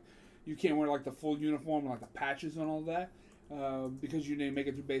 but like you can't wear like the full uniform, like the patches and all that, because you didn't make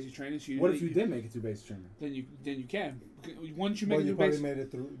it through basic training. So What if you did make it through basic training? Then you can. Once you Well, make it you through probably basic. made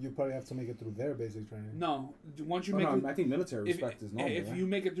it through. You probably have to make it through their basic training. No, once you Oh, make no, it, I think military if, respect is normal. if yeah? you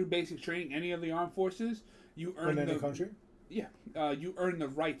make it through basic training, any of the armed forces, you earn In any the country? Yeah, you earn the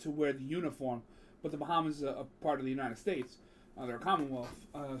right to wear the uniform, but the Bahamas is a part of the United States. They're a Commonwealth,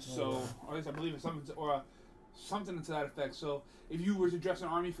 so or at least I believe it's something something to that effect. So if you were to dress in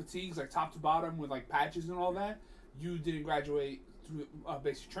army fatigues, like top to bottom with like patches and all that, you didn't graduate through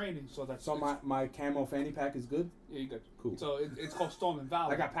basic training. So that's So my camo fanny pack is good? yeah, you good. Cool. So it's called stolen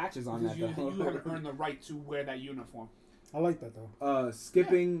valor. I got patches on because that though. you haven't earned the right to wear that uniform. I like that though.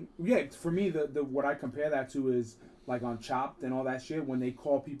 Skipping, yeah. For me, the what I compare that to is like on Chopped and all that shit. When they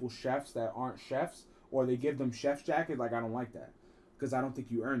call people chefs that aren't chefs, or they give them chef's jacket, like I don't like that because I don't think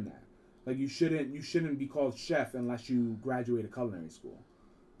you earn that. Like you shouldn't be called chef unless you graduate a culinary school.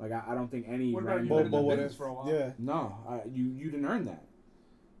 Like I don't think any. What about you random- been in the what business if? for a while? Yeah. No, you didn't earn that.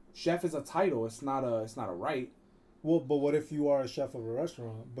 Chef is a title. It's not a right. Well, but what if you are a chef of a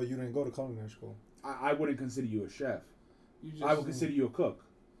restaurant, but you didn't go to culinary school? I wouldn't consider you a chef. You just, I would consider you a cook.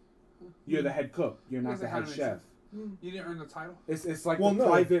 You're the head cook. You're not Doesn't the head kinda make chef. You didn't earn the title. It's like Well, the no.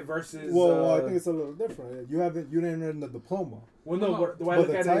 private versus. Well, I think it's a little different. You didn't earn the diploma, well, no. No, The way I but look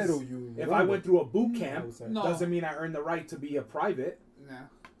the at it title is, you. if earned I it. went through a boot I camp, would say. No. doesn't mean I earned the right to be a private. Nah.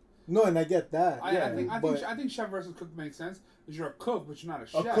 No, and I get that. I yeah, think think chef versus cook makes sense because you're a cook, but you're not a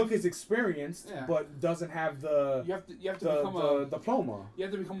A chef. cook is experienced, Yeah. but doesn't have the you have to become a diploma. you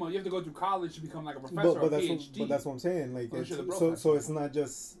have to go through college to become like a professor but or that's PhD. but that's what I'm saying. Like, Unless it's, you're the so professor.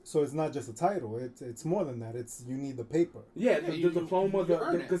 it's not just a title. It's more than that. It's you need the paper. Yeah, Yeah, the you diploma,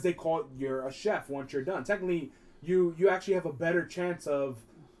 earn it. because they call it, you're a chef once you're done. Technically, you actually have a better chance of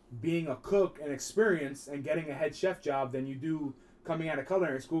being a cook and experience and getting a head chef job than you do coming out of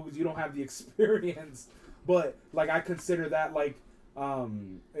culinary school because you don't have the experience. But like I consider that like,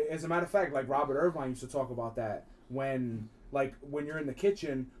 as a matter of fact, like Robert Irvine used to talk about that when you're in the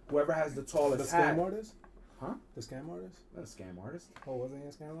kitchen, whoever has the The tallest scam hat. artist. Huh? The scam artist. Not a scam artist. Oh, wasn't he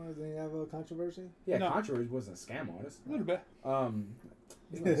a scam artist? Didn't he have a controversy? Yeah, No. Controversy wasn't a scam artist. a little bit.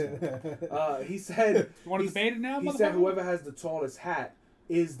 He's not a scam. He said. You want to he's- debate it now? He said motherfucker? whoever has the tallest hat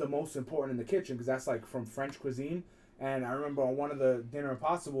is the most important in the kitchen because that's like from French cuisine. And I remember on one of the Dinner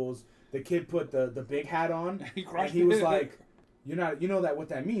Impossibles, the kid put the big hat on, He and crushed he was it. like, you know that what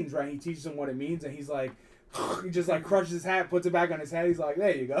that means, right? He teaches him what it means, and he's like, he just like crushes his hat, puts it back on his head. He's like,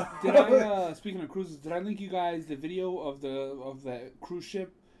 there you go. Did I speaking of cruises? Did I link you guys the video of the cruise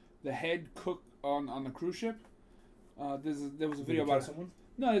ship, the head cook on the cruise ship? There was a video about someone.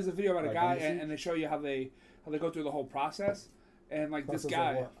 no, there's a video about a Like guy Hennessy? and they show you how they go through the whole process and like this Process of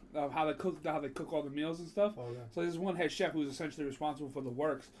guy what? of how they cook all the meals and stuff. Oh, yeah. So there's one head chef who's essentially responsible for the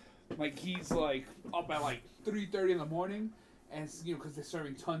works. Like he's like up at like 3:30 in the morning, and because they're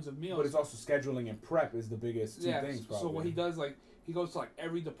serving tons of meals. But it's also scheduling and prep is the biggest two things. Probably. So what he does, like, he goes to like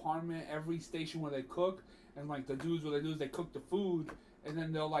every department, every station where they cook, and like the dudes, what they do is they cook the food, and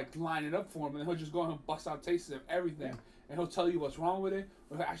then they'll like line it up for him, and he'll just go and bust out tastes of everything, and he'll tell you what's wrong with it,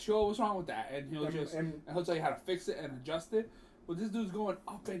 or he'll ask you, oh, what's wrong with that, and he'll and he'll tell you how to fix it and adjust it. But this dude's going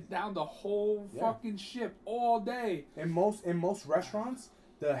up and down the whole fucking ship all day. In most restaurants,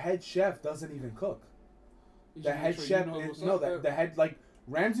 the head chef doesn't even cook. The head chef the head like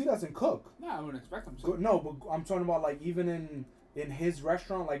Ramsay doesn't cook. No, I wouldn't expect him to. No, but I'm talking about like even in his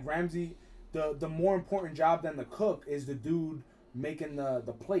restaurant, like Ramsay, the more important job than the cook is the dude making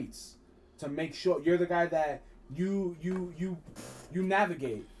the plates to make sure you're the guy that you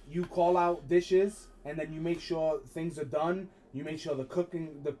navigate. You call out dishes and then you make sure things are done. You make sure the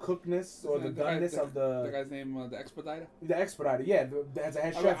cookness or the doneness of the guy's name, the expediter. The expediter, yeah. As a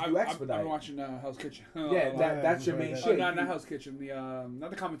head chef, you expedite. I've been watching Hell's Kitchen. Yeah, that's your main Oh, shit. Not Hell's Kitchen. The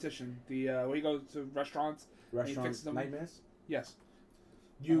not the competition. The where you go to restaurants. Restaurant fixes them. nightmares. Yes.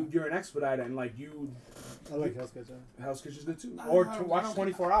 You're an expediter and like you. I like Hell's Kitchen. Hell's Kitchen's good too. No, Or I to don't- watch I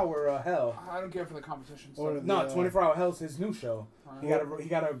don't- 24-hour Hell. I don't care for the competition Or stuff. No, The, 24-hour Hell's his new show. He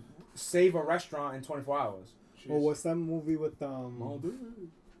gotta save a restaurant in 24 hours. Oh, what's that movie with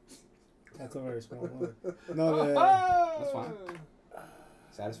That's a very small one. No, That's fine.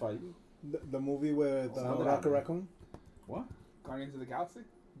 Satisfy you. the movie with Sound it out, Rocket man. Raccoon. What? Guardians of the Galaxy.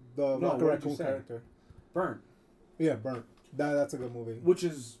 The No, Rocket what did you Raccoon say? character. Burnt. Yeah, Burnt. That's a good movie. Which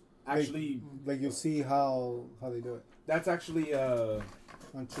is actually Like you'll see how they do it. that's actually On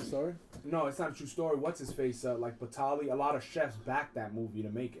True Story. no, it's not a true story. What's his face? Like Batali. A lot of chefs backed that movie to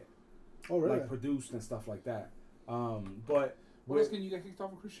make it. Oh really? Like produced and stuff like that. But What we're else can you get kicked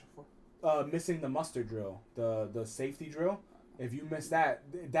off a cruise ship for? missing the muster drill, the safety drill. If you miss that,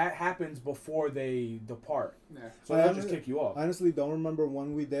 that happens before they depart. Yeah. So they'll just kick you off. I honestly don't remember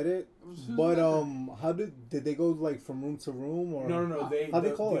when we did it, but how did they go like from room to room or No. How'd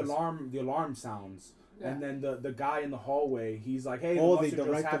they call the us? alarm sounds, Yeah. and then the guy in the hallway, he's like, "Hey, Oh, the they muster drill's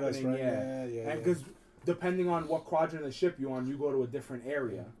directed us, happening." right? Yeah, Yeah. and because depending on what quadrant of the ship you're on, you go to a different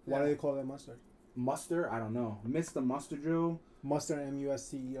area. Why do they call that mustard? Muster, I don't know. Miss the muster drill. Muster,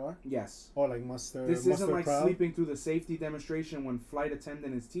 MUSTER, Yes. or like muster. This muster isn't like crowd? sleeping through the safety demonstration when flight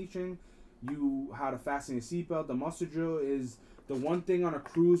attendant is teaching you how to fasten your seatbelt. The muster drill is the one thing on a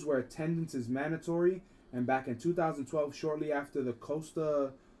cruise where attendance is mandatory. And back in 2012, shortly after the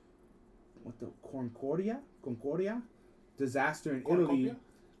Concordia disaster in Italy, Cornucopia?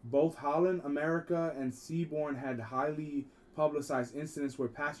 both Holland, America, and Seabourn had highly publicized incidents where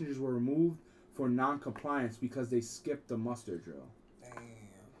passengers were removed for non-compliance because they skipped the muster drill. Damn.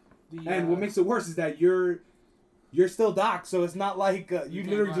 And what makes it worse is that you're still docked, so it's not like you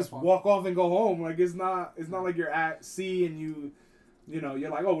literally just walk off and go home. Like it's not like you're at sea and you're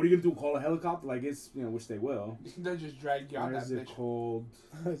like, oh, what are you gonna do? Call a helicopter? Like it's which they will. They just drag you out Why that is it bitch. called?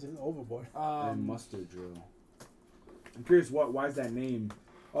 It's just overboard. And muster drill. I'm curious why is that name?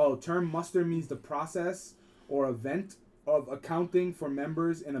 Oh, term muster means the process or event of accounting for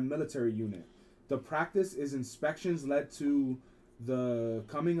members in a military unit. The practice is inspections led to the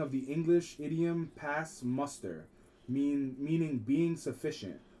coming of the English idiom pass muster, meaning being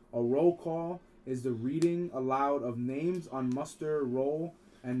sufficient. A roll call is the reading aloud of names on muster roll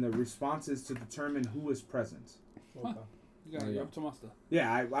and the responses to determine who is present. Okay. You're up to muster.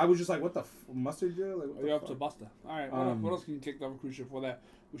 Yeah, I was just like, what the muster drill? Like, what the You're up fuck? to buster. All right. What else can you kick off a cruise ship for that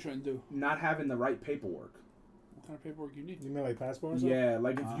we shouldn't do? Not having the right paperwork. What kind of paperwork you need? You mean like passport or something? Yeah,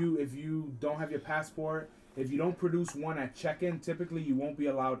 like if you don't have your passport, if you don't produce one at check-in, typically you won't be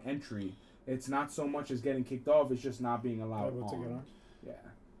allowed entry. It's not so much as getting kicked off; it's just not being allowed We'll take it on.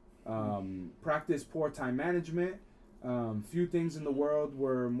 Yeah. Practice poor time management. Few things in the world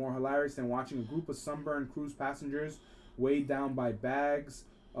were more hilarious than watching a group of sunburned cruise passengers weighed down by bags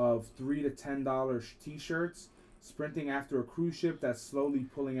of $3 to $10 t-shirts sprinting after a cruise ship that's slowly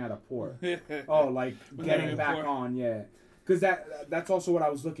pulling out of port. Oh, like getting back on, yeah. Because that's also what I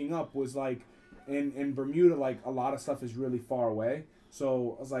was looking up was like in Bermuda, like a lot of stuff is really far away.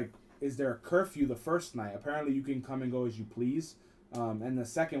 So I was like, is there a curfew the first night? Apparently you can come and go as you please. And the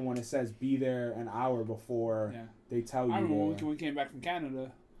second one, it says be there an hour before they tell you. I remember when we came back from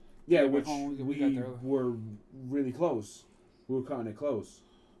Canada. Yeah, back which home, we we got there. were really close. We were cutting it close.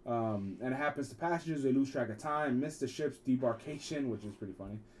 And it happens to passengers. They lose track of time, miss the ship's debarkation, which is pretty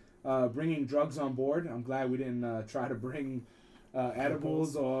funny. Bringing drugs on board. I'm glad we didn't try to bring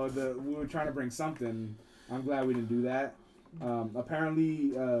edibles or we were trying to bring something. I'm glad we didn't do that.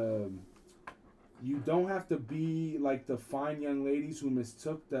 Apparently, you don't have to be like the fine young ladies who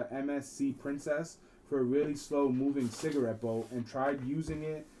mistook the MSC Princess for a really slow-moving cigarette boat and tried using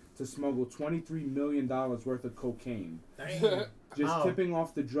it to smuggle $23 million worth of cocaine. Just tipping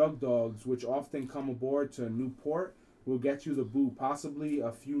off the drug dogs, which often come aboard to a new port, will get you the boo. Possibly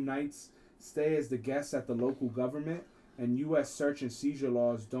a few nights stay as the guests at the local government, and U.S. search and seizure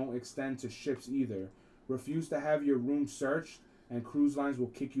laws don't extend to ships either. Refuse to have your room searched, and cruise lines will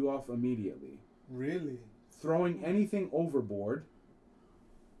kick you off immediately. Really? Throwing anything overboard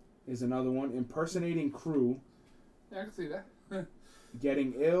is another one. Impersonating crew. Yeah, I can see that.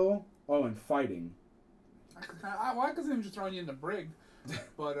 Getting ill. Oh, and fighting. I could see him just throwing you in the brig,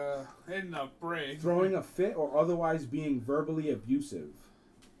 but in the brig. Throwing a fit or otherwise being verbally abusive.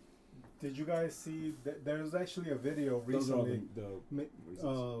 Did you guys see? There's actually a video Those are all recently, the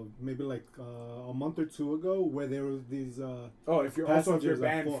reasons. maybe like a month or two ago, where there was these. If you're passengers are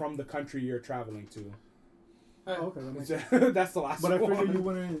banned full. from the country you're traveling to. Okay, that makes sense. That's the last But I one.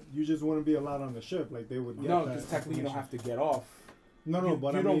 figured you just wouldn't be allowed on the ship. Like they would get No, that because technically you don't information. have to get off. No,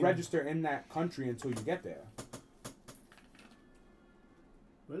 but you I don't mean, register in that country until you get there.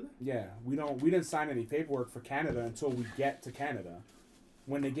 Really? Yeah, we didn't sign any paperwork for Canada until we get to Canada.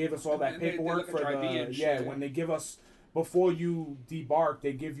 When they gave us all that And they paperwork look at for your ID the and shit, yeah. when they give us before you debark,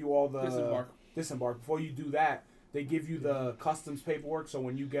 they give you all the disembark. Before you do that, they give you the customs paperwork. So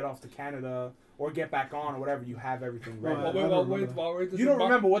when you get off to Canada or get back on or whatever, you have everything ready. Right. While we're You don't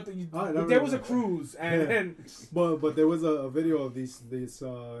remember what there was a remember. cruise and But there was a video of these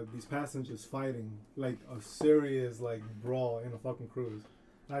passengers fighting, like a serious like brawl in a fucking cruise.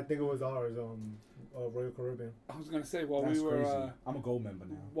 I think it was ours on Royal Caribbean. I was gonna say while that's we were crazy. I'm a gold member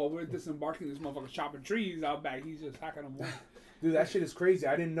now. while we were disembarking, this motherfucker chopping trees out back. He's just hacking them. Dude, that shit is crazy.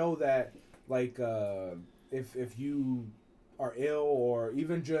 I didn't know that. Like, if you are ill or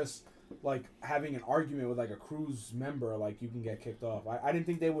even just like having an argument with like a cruise member, like you can get kicked off. I didn't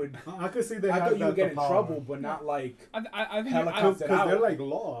think they would. I could see they. I had thought you that would get in power. trouble, but not like. I think Helicopter. Because they're like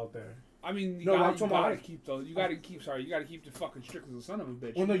law out there. I mean, you No, I'm gotta talking about- keep those. You gotta keep the fucking strict as a son of a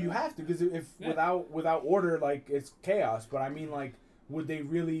bitch. Well, no, you have to because if without order, like it's chaos. But I mean, like, would they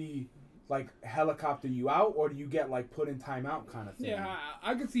really like helicopter you out, or do you get like put in timeout kind of thing? Yeah,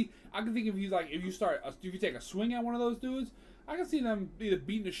 I can see. I can think if you if you take a swing at one of those dudes, I can see them either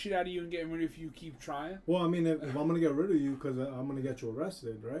beating the shit out of you and getting rid of you. Keep trying. Well, I mean, if I'm gonna get rid of you because I'm gonna get you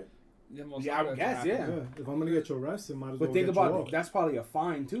arrested, right? Then most Yeah, I would likely that's guess, what yeah. happens. If I'm gonna get you arrested, might as well. But think get you about off. it, that's probably a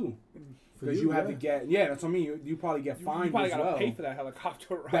fine too, For because you have to yeah. get. Yeah, that's what I mean. You probably get You fined probably as gotta well. pay for that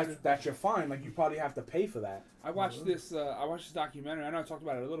helicopter ride. That's your fine. Like you probably have to pay for that. I watched this. I watched this documentary. I know I talked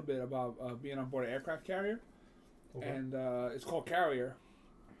about it a little bit about being on board an aircraft carrier, Okay. and it's called Carrier.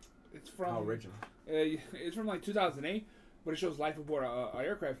 It's from How original. It's from like 2008. but it shows life aboard a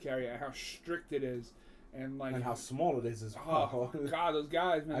aircraft carrier and how strict it is, and like And how small it is as oh well. god, those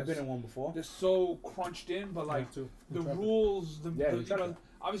guys, man, I've been in one before. they're so crunched in, but like too. the In traffic. rules, Yeah, in you traffic. know,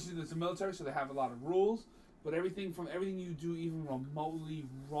 obviously there's the military, so they have a lot of rules, but everything you do even remotely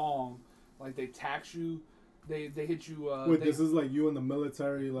wrong, like they tax you, they hit you. Wait, they, this is like you in the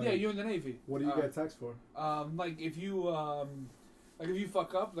military. Like, yeah, you're in the Navy. what do you get taxed for? Like if you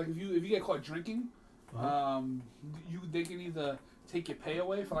fuck up, like if you get caught drinking, Uh-huh. they can either take your pay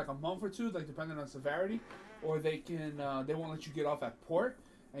away for like a month or two, like depending on severity, or they can they won't let you get off at port,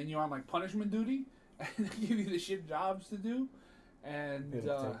 and you're on like punishment duty, and they give you the shit jobs to do, and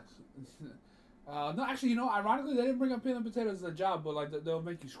no, actually, ironically, they didn't bring up peeling potatoes as a job, but like they'll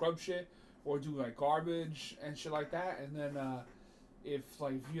make you scrub shit or do like garbage and shit like that, and then if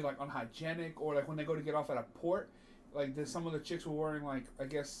you're like unhygienic or like when they go to get off at a port, like there's some of the chicks were wearing like I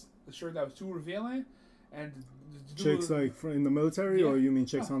guess the shirt that was too revealing, and the dude Chicks like in the military, Yeah. or you mean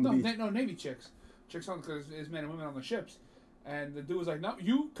chicks on the beach? No, Navy chicks, because it's men and women on the ships, and the dude was like, no,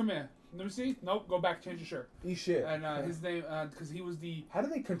 you come here, let me see, nope, go back, change your shirt, Eat shit. and his name because he was the How do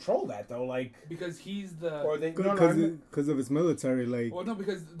they control that though? Like, because he's the or they no, no, I mean, Because of its military, like well no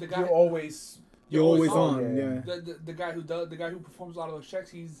because the guy you're always you're always on. on. yeah. Yeah. the guy who performs a lot of those checks,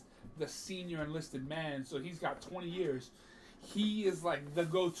 he's the senior enlisted man, so he's got 20 years. He is like the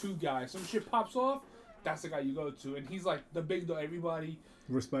go-to guy. Some shit pops off, that's the guy you go to, and he's like the big dog. Everybody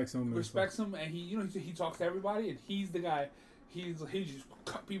Respects him. respects him, and he talks to everybody, and he's the guy. He just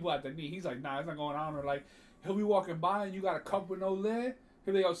cut people at the knee. He's like, nah, it's not going on. Or like he'll be walking by and you got a cup with no lid.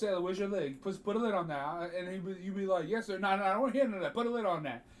 He'll be like, oh, sailor, where's your lid? Put a lid on that. And you be like, yes sir. No, I don't want to hear none of that. Put a lid on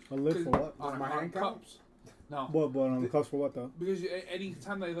that. A lid for what? Does my hand count? cups. No. But on the cups for what though? Because any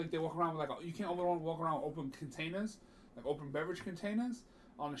time they walk around with you can't walk around with open containers, like open beverage containers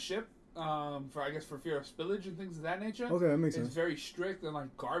on a ship, for fear of spillage and things of that nature. Okay, that makes It's sense. very strict and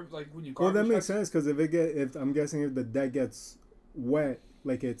like garbage. Like when you Well, garbage. that makes sense because if I'm guessing if the deck gets wet,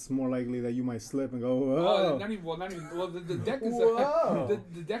 like it's more likely that you might slip and go. Well, Oh. not even. Well, the deck is Whoa.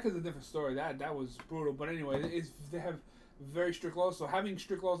 the deck is a different story. That was brutal. But anyway, they have very strict laws. So having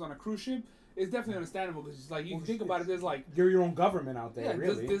strict laws on a cruise ship is definitely understandable because it's like you think about it. There's like You're your own government out there, yeah,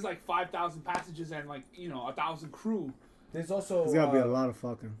 really. there's like 5,000 passengers and like 1,000 crew. There's also There's gotta be a lot of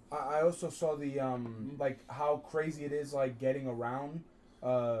fucking. I also saw the like how crazy it is like getting around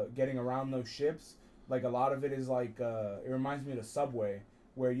those ships. Like a lot of it is like it reminds me of the subway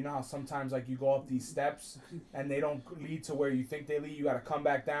where you know how sometimes like you go up these steps and they don't lead to where you think they lead. You got to come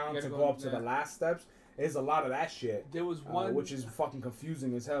back down You to gotta go go- up to yeah. the last steps. There's a lot of that shit. There was one which is fucking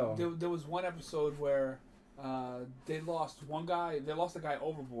confusing as hell. There was one episode where they lost one guy. They lost a guy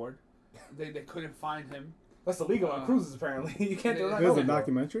overboard. They couldn't find him. That's illegal on cruises apparently. You can't do that. There's a overboard.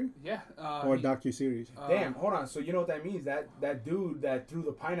 documentary Yeah. or a docu-series. Damn, hold on. So you know what that means? That dude that threw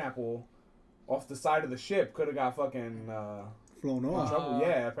the pineapple off the side of the ship could have got fucking Flown in off. trouble.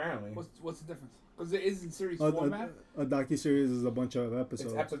 Yeah, apparently. What's the difference? Because it is in series A format. docu-series is a bunch of It's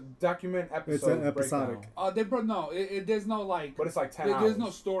episodes. document episode. It's an episodic. breakdown. There's no like. But it's like 10 There's no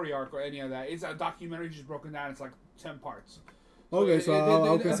hours. story arc or any of that. It's a documentary just broken down. It's like 10 parts. Okay, so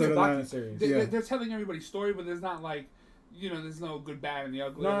I'll That's a consider that. docuseries. Yeah. They're telling everybody's story, but there's not like, there's no good, bad, and the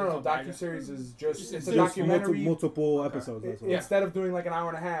ugly. No, There's bad. docuseries is just it's a Just documentary. multiple episodes. That's all. Instead of doing like an hour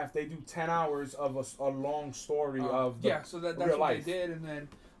and a half, they do 10 hours of a long story of the yeah, so that's real what life. they did, and then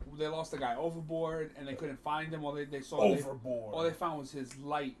they lost a guy overboard, and they couldn't find him. All they saw Overboard. all they found was his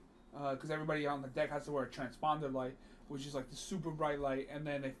light, because everybody on the deck has to wear a transponder light, which is like the super bright light. And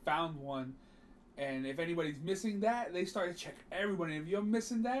then they found one, and if anybody's missing that, they started to check everybody. If you're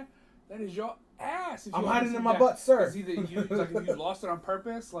missing that is your ass. If I'm you're hiding missing in my that. butt, sir. 'Cause either if you lost it on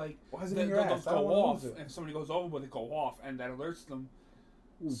purpose, like Why is it in your they'll ass? I go don't wanna off, lose it. and if somebody goes overboard, they go off, and that alerts them.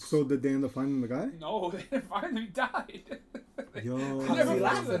 So did they end up finding the guy? No, they didn't find him. He died. Yo. They How's never he found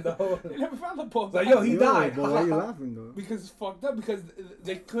laughing him. though? They never found the poor Like, guy. yo, he died. But why are you laughing though? Because it's fucked up. Because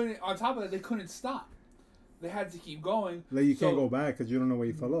they couldn't. On top of that, they couldn't stop. They had to keep going. Like you can't So- go back because you don't know where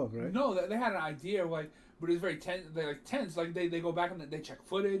you fell off, right? No, they had an idea, like, but it was very tense. They're like tense. Like they go back and they check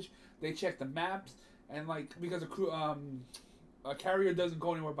footage. They check the maps, and like because a carrier doesn't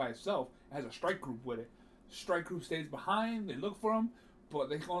go anywhere by itself. It has a strike group with it. Strike group stays behind. They look for them, but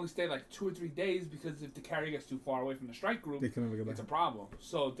they can only stay like 2 or 3 days because if the carrier gets too far away from the strike group, They can never get back. it's a problem.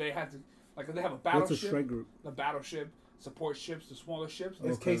 So they had to, like, they have a What's battleship. a strike group? The battleship, support ships, the smaller ships.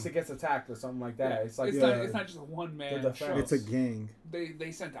 In Okay. case it gets attacked or something like that. Yeah. It's like it's not just a one man the show. defense. It's a gang.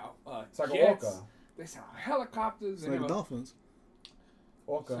 They sent out It's like jets. a orca. They sent out helicopters. It's and like they were- dolphins.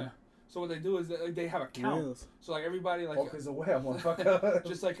 Orca. So what they do is they have a count. Whales. So like everybody like Fuck is a whale, motherfucker.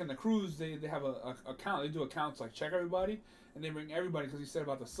 just like in the cruise, they have a count. They do accounts like check everybody, and they bring everybody because he said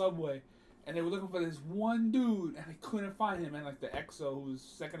about the subway, and they were looking for this one dude, and they couldn't find him. And like the XO, who was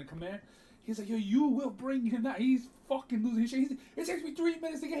second in command, he's like, yo, you will bring him out. He's fucking losing his shit. It takes me 3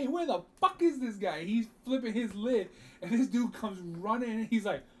 minutes to get here. Where the fuck is this guy? He's flipping his lid, and this dude comes running, and he's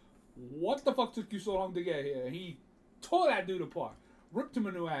like, what the fuck took you so long to get here? And he tore that dude apart. Ripped him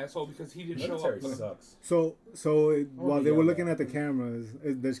a new asshole because he didn't show up. Military sucks. So while they were yeah, looking man. at the cameras,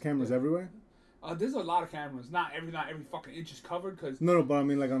 there's cameras everywhere. There's a lot of cameras. Not every fucking inch is covered because No, but I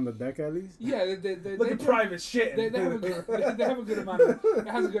mean like on the deck at least. yeah, Look at private shit. they have a good, they have a good amount of it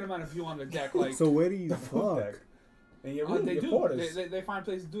has a good amount of view on the deck. Like So where do you Fuck. fuck? And your room, they your do. quarters. They find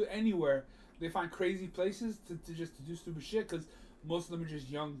places to do it anywhere. They find crazy places to do stupid shit because most of them are just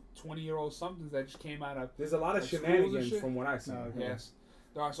young 20-year-old somethings that just came out of There's a lot of like schools and shenanigans shit. from what I see. No, okay. yes.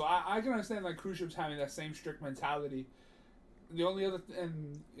 There are. So I can understand like cruise ships having that same strict mentality. The only other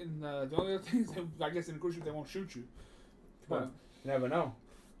the only other things I guess in a cruise ship they won't shoot you. But You never know.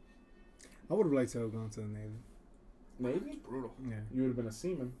 I would have liked to have gone to the Navy. Maybe brutal. Yeah. you would have been a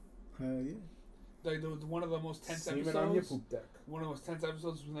seaman. Hell yeah. Like one of the most tense Seaman on your episodes. poop deck. One of the most tense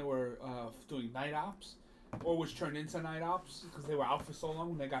episodes was when they were doing night ops, or which turned into night ops because they were out for so long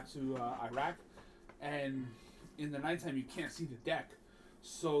when they got to Iraq, and in the nighttime you can't see the deck,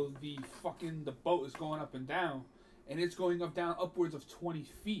 so the boat is going up and down, and it's going down upwards of 20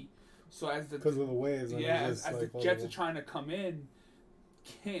 feet. So as the Because of the waves. And yeah, it's as just, the like, jets all- are trying to come in,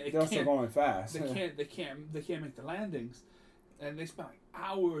 They're also going fast. they can't make the landings, and they spent like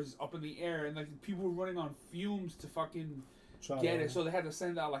hours up in the air, and like people were running on fumes to fucking try get to- it. So they had to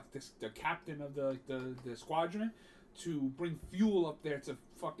send out like the captain of the squadron to bring fuel up there to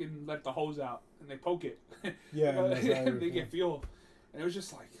fucking let the hose out, and they poke it. Yeah, and that's and they everything. get fuel, and it was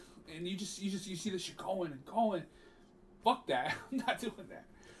just like, and you see this shit going and going. Fuck that! I'm not doing that.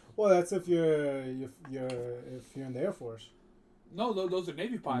 Well, that's if you're in the Air Force. No, those are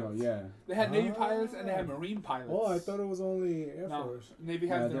Navy pilots. No, yeah. They had Navy pilots and they had Marine pilots. Oh, I thought it was only Air no, Force. Navy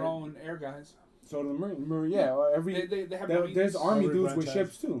Yeah, has their they're- own air guys. So the Marine, yeah. Or every They have Marines. there's army Every dudes with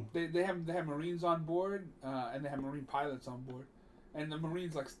franchise. ships too. They have Marines on board, and they have Marine pilots on board, and the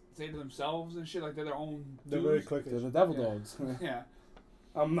Marines like say to themselves and shit like they're their own. They're very dudes. They're cliquish. the devil Yeah. dogs. Yeah,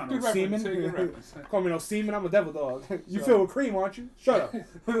 I'm not good no seaman. reference. Good reference. Call me no seaman. I'm a devil dog. You So- filled with cream, aren't you? Shut up.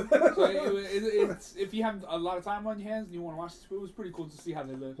 So it's if you have a lot of time on your hands and you want to watch this, it was pretty cool to see how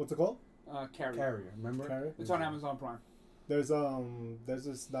they live. What's it called? Carrier. Carrier, remember? Carrier? It's on Amazon Prime. There's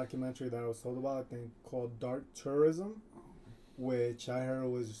this documentary that I was told about, I think, called Dark Tourism, which I heard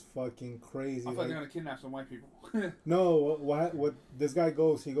was fucking crazy. I feel like Like, they're gonna kidnap some white people. no, what this guy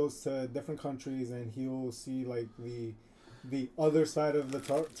goes, he goes to different countries and he'll see like the other side of the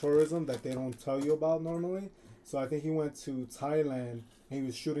tourism that they don't tell you about normally. So I think he went to Thailand and he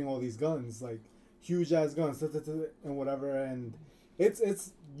was shooting all these guns, like huge ass guns, and whatever. And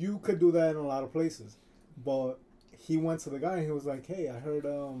it's you could do that in a lot of places, but he went to the guy and he was like, "Hey, I heard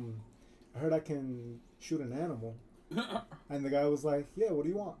I can shoot an animal." And the guy was like, "Yeah, what do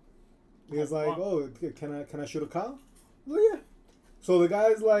you want?" He was like, "Oh, can I shoot a cow?" I was like, "Yeah." So the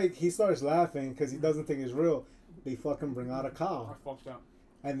guy's like, he starts laughing because he doesn't think it's real. They fucking bring out a I cow fucked up.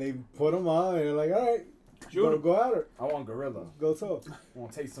 and they put him on and they're like, "All right, Shoot him. go at her, I want gorilla. go talk." I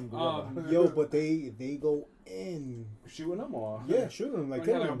want to taste some gorilla. Yo, but they go in, Shooting them or? yeah, shoot him, like Like,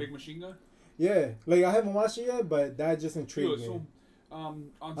 had kill like a him. big machine gun. Yeah, like I haven't watched it yet, but that just You intrigued me. assume. On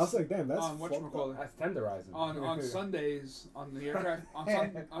I was like, damn, that's on fucked up. whatchamacallit. That's tenderizing. On Sundays on the aircraft on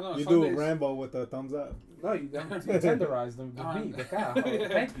You Sundays, do Rambo with the thumbs up. No, you tenderize the meat, the cow.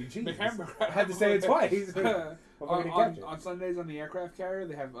 Thank you, Jesus. The hamburger. I had to say it twice. on Sundays on the aircraft carrier,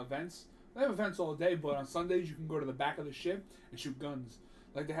 they have events. They have events all day, but on Sundays you can go to the back of the ship and shoot guns.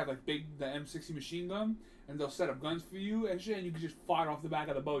 Like they have like the M60 machine gun, and they'll set up guns for you and shit, and you can just fire off the back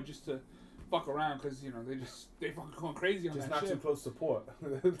of the boat just to fuck around because you know they fucking going crazy on Just that not too ship. close to port.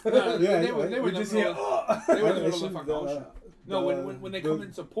 No, Yeah, they were We in the just middle hear, of- they were in the It middle of should- the fucking ocean. No, when they come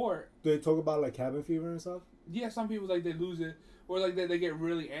in support, Do they talk about like cabin fever and stuff? yeah, some people like they lose it or like they get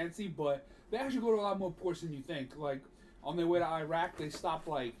really antsy, but they actually go to a lot more ports than you think. Like on their way to Iraq, they stopped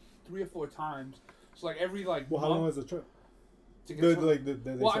like 3 or 4 times. So like every like Well, how month long was the trip? to get Did, some- like, did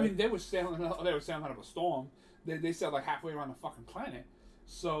they well, I say? mean, they were sailing out of a storm. They sailed like halfway around the fucking planet.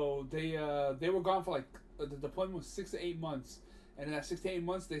 So they were gone for like the deployment was 6 to 8 months, and in that 6 to 8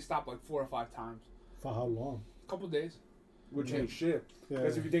 months they stopped like 4 or 5 times. For how long? A couple of days. Which ain't shit. Yeah.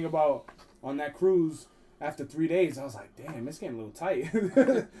 Because if you think about on that cruise, after 3 days, I was like, damn, it's getting a little tight.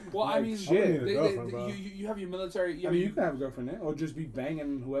 Well, I Like, mean, shit. you have your military. I mean, you can have a girlfriend there, or just be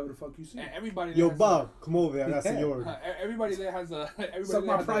banging whoever the fuck you see. Everybody. Yo, has Bob, come over there. I got Yeah. seniority. Everybody there has a. Everybody Suck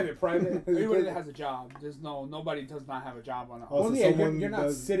there my has private. Everybody that has a job. There's nobody does not have a job on it. Oh, Well, so yeah, someone you're not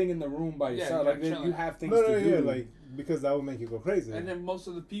does- sitting in the room by Yeah, yourself. you're Like, chilling. you have things No, to do. yeah, like because that would make you go crazy. And then most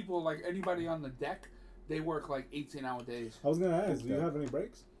of the people, like anybody on the deck, they work like 18-hour days. I was gonna ask, do you have any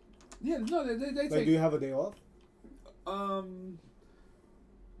breaks? Yeah, no, they Like, take. do you have a day off?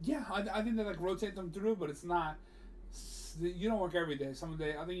 Yeah, I think they like rotate them through, but it's not. You don't work every day. Some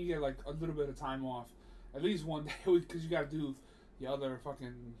day, I think you get like a little bit of time off, at least one day, because you got to do the other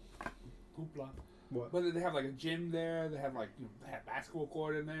fucking hoopla. What? But they have like a gym there. They have like they have basketball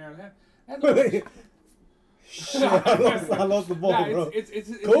court in there. They have Shit, I lost the ball, Nah, bro. it's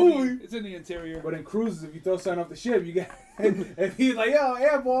Kobe. it's in the interior. But in cruises, if you throw something off the ship, you get. If he's like, yo,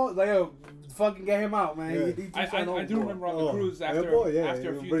 airball, like, yo, fucking get him out, man. Yeah. He threw something I do overboard. remember on the cruise after airboy, yeah, after you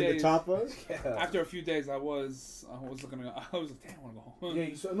a few bring days. the chopper. Yeah. After a few days, I was looking. I was like, damn, I want to go home.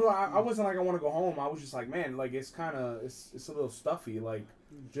 Yeah, so no, I wasn't like I want to go home. I was just like, man, like it's kind of it's a little stuffy, like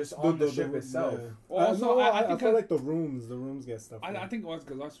just on the ship itself. Yeah. Well, also, no, I I think feel like the rooms get stuffy. I think it was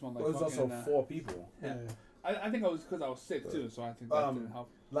because I smelled like It was fucking. also 4 people. Yeah. I think it was because I was sick too, so I think that didn't help.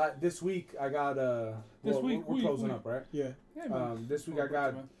 Like this week, I got This well, week, we're closing up, right? Yeah, Yeah, man. This week I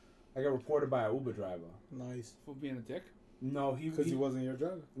got reported by an Uber driver. nice. For being a dick. No, Because he wasn't your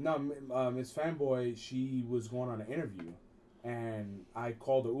driver. No, Miss Fanboy, she was going on an interview, and I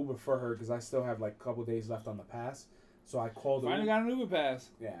called the Uber for her because I still have like a couple days left on the pass. So I called the Finally Uber. got an Uber pass.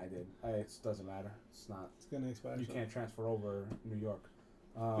 Yeah, I did. It doesn't matter. It's not. It's gonna expire. You so. can't transfer over New York.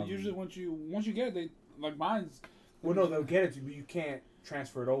 But usually once you get it, they like mine's. Well, no, they'll get it to you, but you can't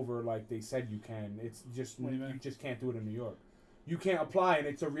transfer it over like they said you can. It's just What do you you mean? just can't do it in New York. You can't apply, and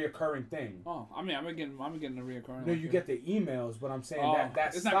it's a reoccurring thing. Oh, I mean, I'm getting a reoccurring. No, like you it. get the emails, but I'm saying Oh,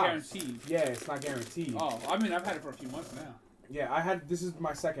 that it's stops. not guaranteed. Yeah, it's not guaranteed. Oh, I mean, I've had it for a few months now. Yeah, this is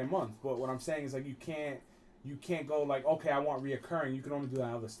my 2nd month, but what I'm saying is like you can't go like, okay, I want reoccurring. You can only do that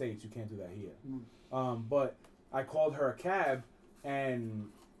in other states. You can't do that here. But I called her a cab, and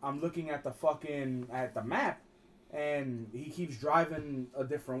I'm looking at the map, and he keeps driving a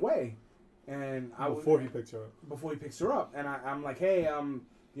different way, and Before he picks her up. before he picks her up, and I'm like, hey, are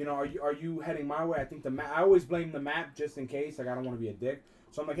you heading my way? I think the map. I always blame the map just in case. Like I don't want to be a dick.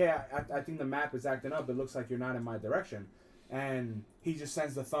 So I'm like, hey, I think the map is acting up. It looks like you're not in my direction, and he just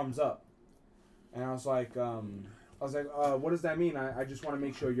sends the thumbs up, and I was like, what does that mean? I just want to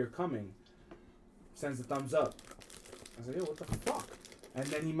make sure you're coming. Sends the thumbs up. I was like, yo, what the fuck? And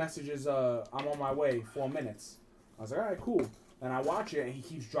then he messages, I'm on my way, 4 minutes. I was like, all right, cool. And I watch it, and he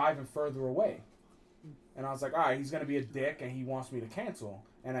keeps driving further away. And I was like, all right, he's going to be a dick, and he wants me to cancel.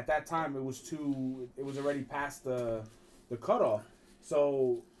 And at that time, it was already past the cutoff.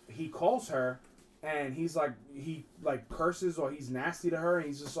 So he calls her, and he curses or he's nasty to her, and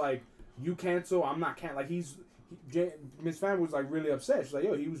he's just like, you cancel, I'm not cancel. Like, Miss Fan was like really upset. She's like,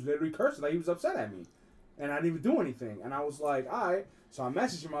 yo, he was literally cursing. Like, he was upset at me. And I didn't even do anything. And I was like, all right. So I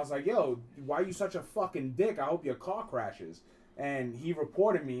messaged him. I was like, yo, why are you such a fucking dick? I hope your car crashes. And he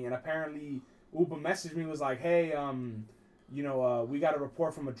reported me. And apparently Uber messaged me, was like, hey, we got a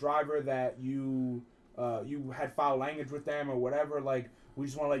report from a driver that you had foul language with them or whatever. Like, we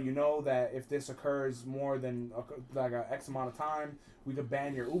just want to let you know that if this occurs more than like a X amount of time, we could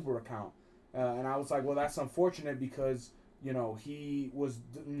ban your Uber account. And I was like, well, that's unfortunate because, he was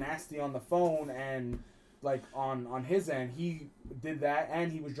nasty on the phone and like on his end, he did that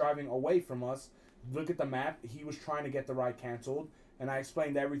and he was driving away from us. Look at the map. He was trying to get the ride canceled. And I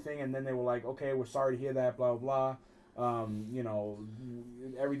explained everything, and then they were like, okay, we're sorry to hear that, blah, blah, blah.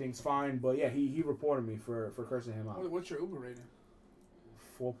 Everything's fine. But yeah, he reported me for cursing him out. What's your Uber rating?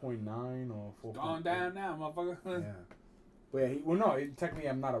 4.9 or 4.8. Going down now, motherfucker. Yeah. But yeah, technically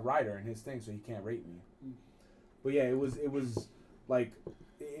I'm not a rider in his thing, so he can't rate me. But yeah, it was like,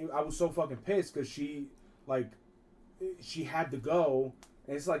 I was so fucking pissed because she had to go,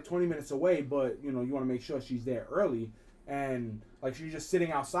 and it's like 20 minutes away, but you want to make sure she's there early, and like she's just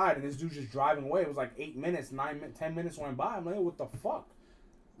sitting outside, and this dude's just driving away. It was like 8 minutes, 10 minutes went by. I'm like, what the fuck?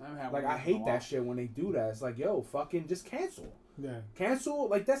 Like, I hate that shit when they do that. It's like, yo, fucking just cancel. Yeah. Cancel,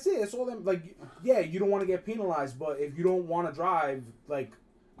 like, that's it. It's all them, like, yeah, you don't want to get penalized, but if you don't want to drive, like...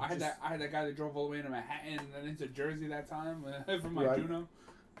 I had that guy that drove all the way into Manhattan and then into Jersey that time from my Right. Juno.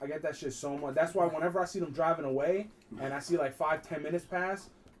 I get that shit so much. That's why whenever I see them driving away, and I see, like, 5-10 minutes pass,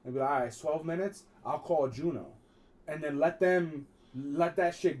 and be like, all right, it's 12 minutes, I'll call Juno. And then let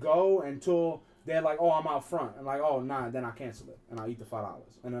that shit go until they're like, oh, I'm out front. I'm like, oh, nah, then I cancel it. And I'll eat the $5.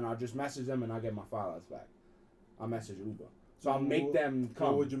 And then I'll just message them and I'll get my $5 back. I'll message Uber. So I'll make them come.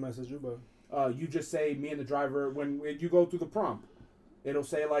 What would you message Uber? You just say, me and the driver, when you go through the prompt, it'll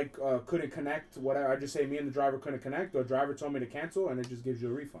say, like, couldn't connect, whatever. I just say, me and the driver couldn't connect, or driver told me to cancel, and it just gives you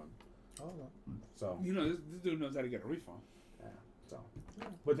a refund. Oh, no. So, You know, this dude knows how to get a refund. yeah. So,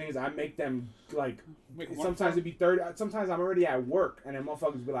 but the thing is, I make them, like, Make one sometimes phone- it'd be 30. Sometimes I'm already at work, and then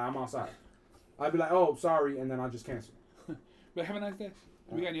motherfuckers be like, I'm outside. I'd be like, oh, sorry, and then I'll just cancel. But have a nice day.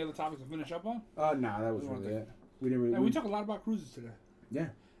 Do we got any other topics to finish up on? Nah, that was really it. We didn't really. And we talk a lot about cruises today. Yeah. And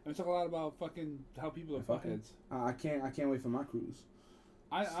we talk a lot about fucking how people are Fucking- fuckheads. I can't wait for my cruise.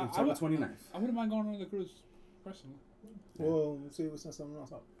 I September 29th. I wouldn't mind going on the cruise, personally. Well, let's see what's something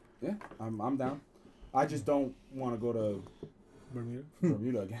else up. Yeah, I'm down. I just don't want to go to Bermuda.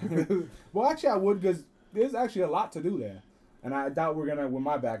 Bermuda again. Well, actually, I would, because there's actually a lot to do there, and I doubt we're gonna. With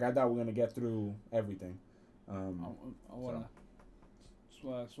my back, I doubt we're gonna get through everything. I want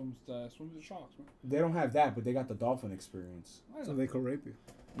to swim with the sharks, man. They don't have that, but they got the dolphin experience. So they could rape you.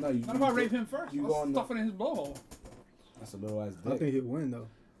 No, you. Not about rape him first. You You go on the- stuff it in his blowhole. That's a little ass I dick. think he'll win though.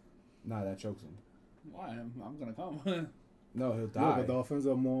 Nah, that chokes him. Why? I'm gonna come. No, he'll No, die. but dolphins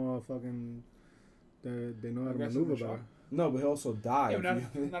are more fucking. They know how to Aggressive maneuver than better. shark. No, but he'll also die. Yeah,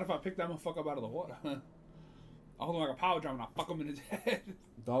 if but you- not if I pick that motherfucker up out of the water. I'll hold him like a power drum and I'll fuck him in his head.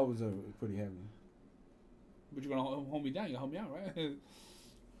 Dolphins are pretty heavy. But you're gonna hold me down. You hold me out, right? You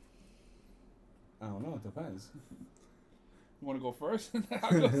I don't know. It depends. want to go first?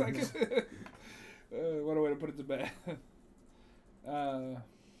 I'll go second. What a way to put it to bed.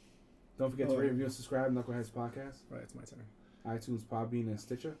 Don't forget to rate, review, and subscribe. Knuckleheads Podcast. Right, it's my turn. iTunes, Podbean, and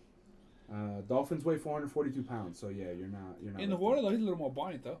Stitcher. Dolphins weigh 442 pounds, so yeah, you're not. In the water, though, he's a little more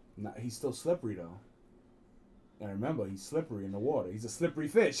buoyant, though. Nah, he's still slippery though. And remember, he's slippery in the water. He's a slippery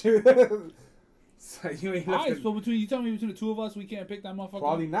fish. So you ain't Alright, lifting. so you tell me between the two of us, we can't pick that motherfucker?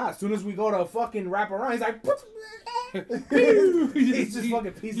 Probably not. As soon as we go to fucking wrap around, he's like, he he's just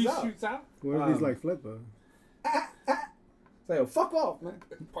fucking pieces he out. shoots out, What if he's Um, like Flipper? Say, yo, fuck off, man.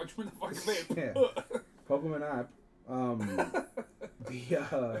 punch him in the fucking face. Yeah. Poke him in the eye. Am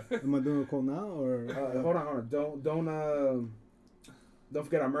I doing a call now or? Hold on. Don't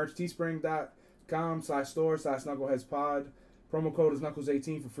forget our merch, teespring.com/store/knuckleheadspod. Promo code is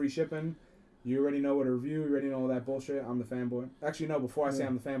Knuckles18 for free shipping. You already know what a review. You already know all that bullshit. I'm the fanboy. Actually, no. Before I say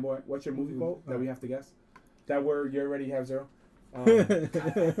I'm the fanboy, what's your movie quote that we have to guess? That word you already have zero.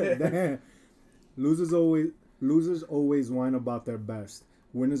 Damn. Losers always whine about their best.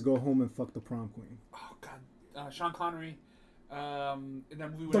 Winners go home and fuck the prom queen. Oh, God. Sean Connery. In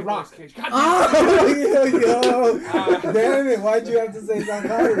that movie with The Nicolas Rock. Cage. God Yo, damn it! Why'd you have to say Sean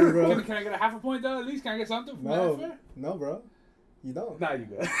Connery, bro? Can I get a half a point, though, at least? Can I get something from that fair? No, bro. You don't. Nah, you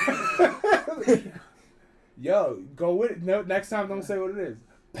good. Yo, go with it. No, next time, don't say what it is.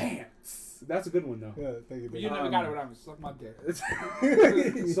 Bam. That's a good one though. Yeah, thank you. But you never got it without me. Suck my dick.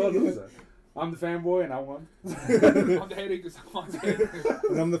 So loser. I'm the fanboy and I won. I'm the headache to suck my dick.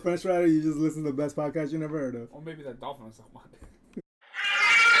 And I'm the French rider. You just listen to the best podcast you never heard of. Or maybe that dolphin will suck my dick.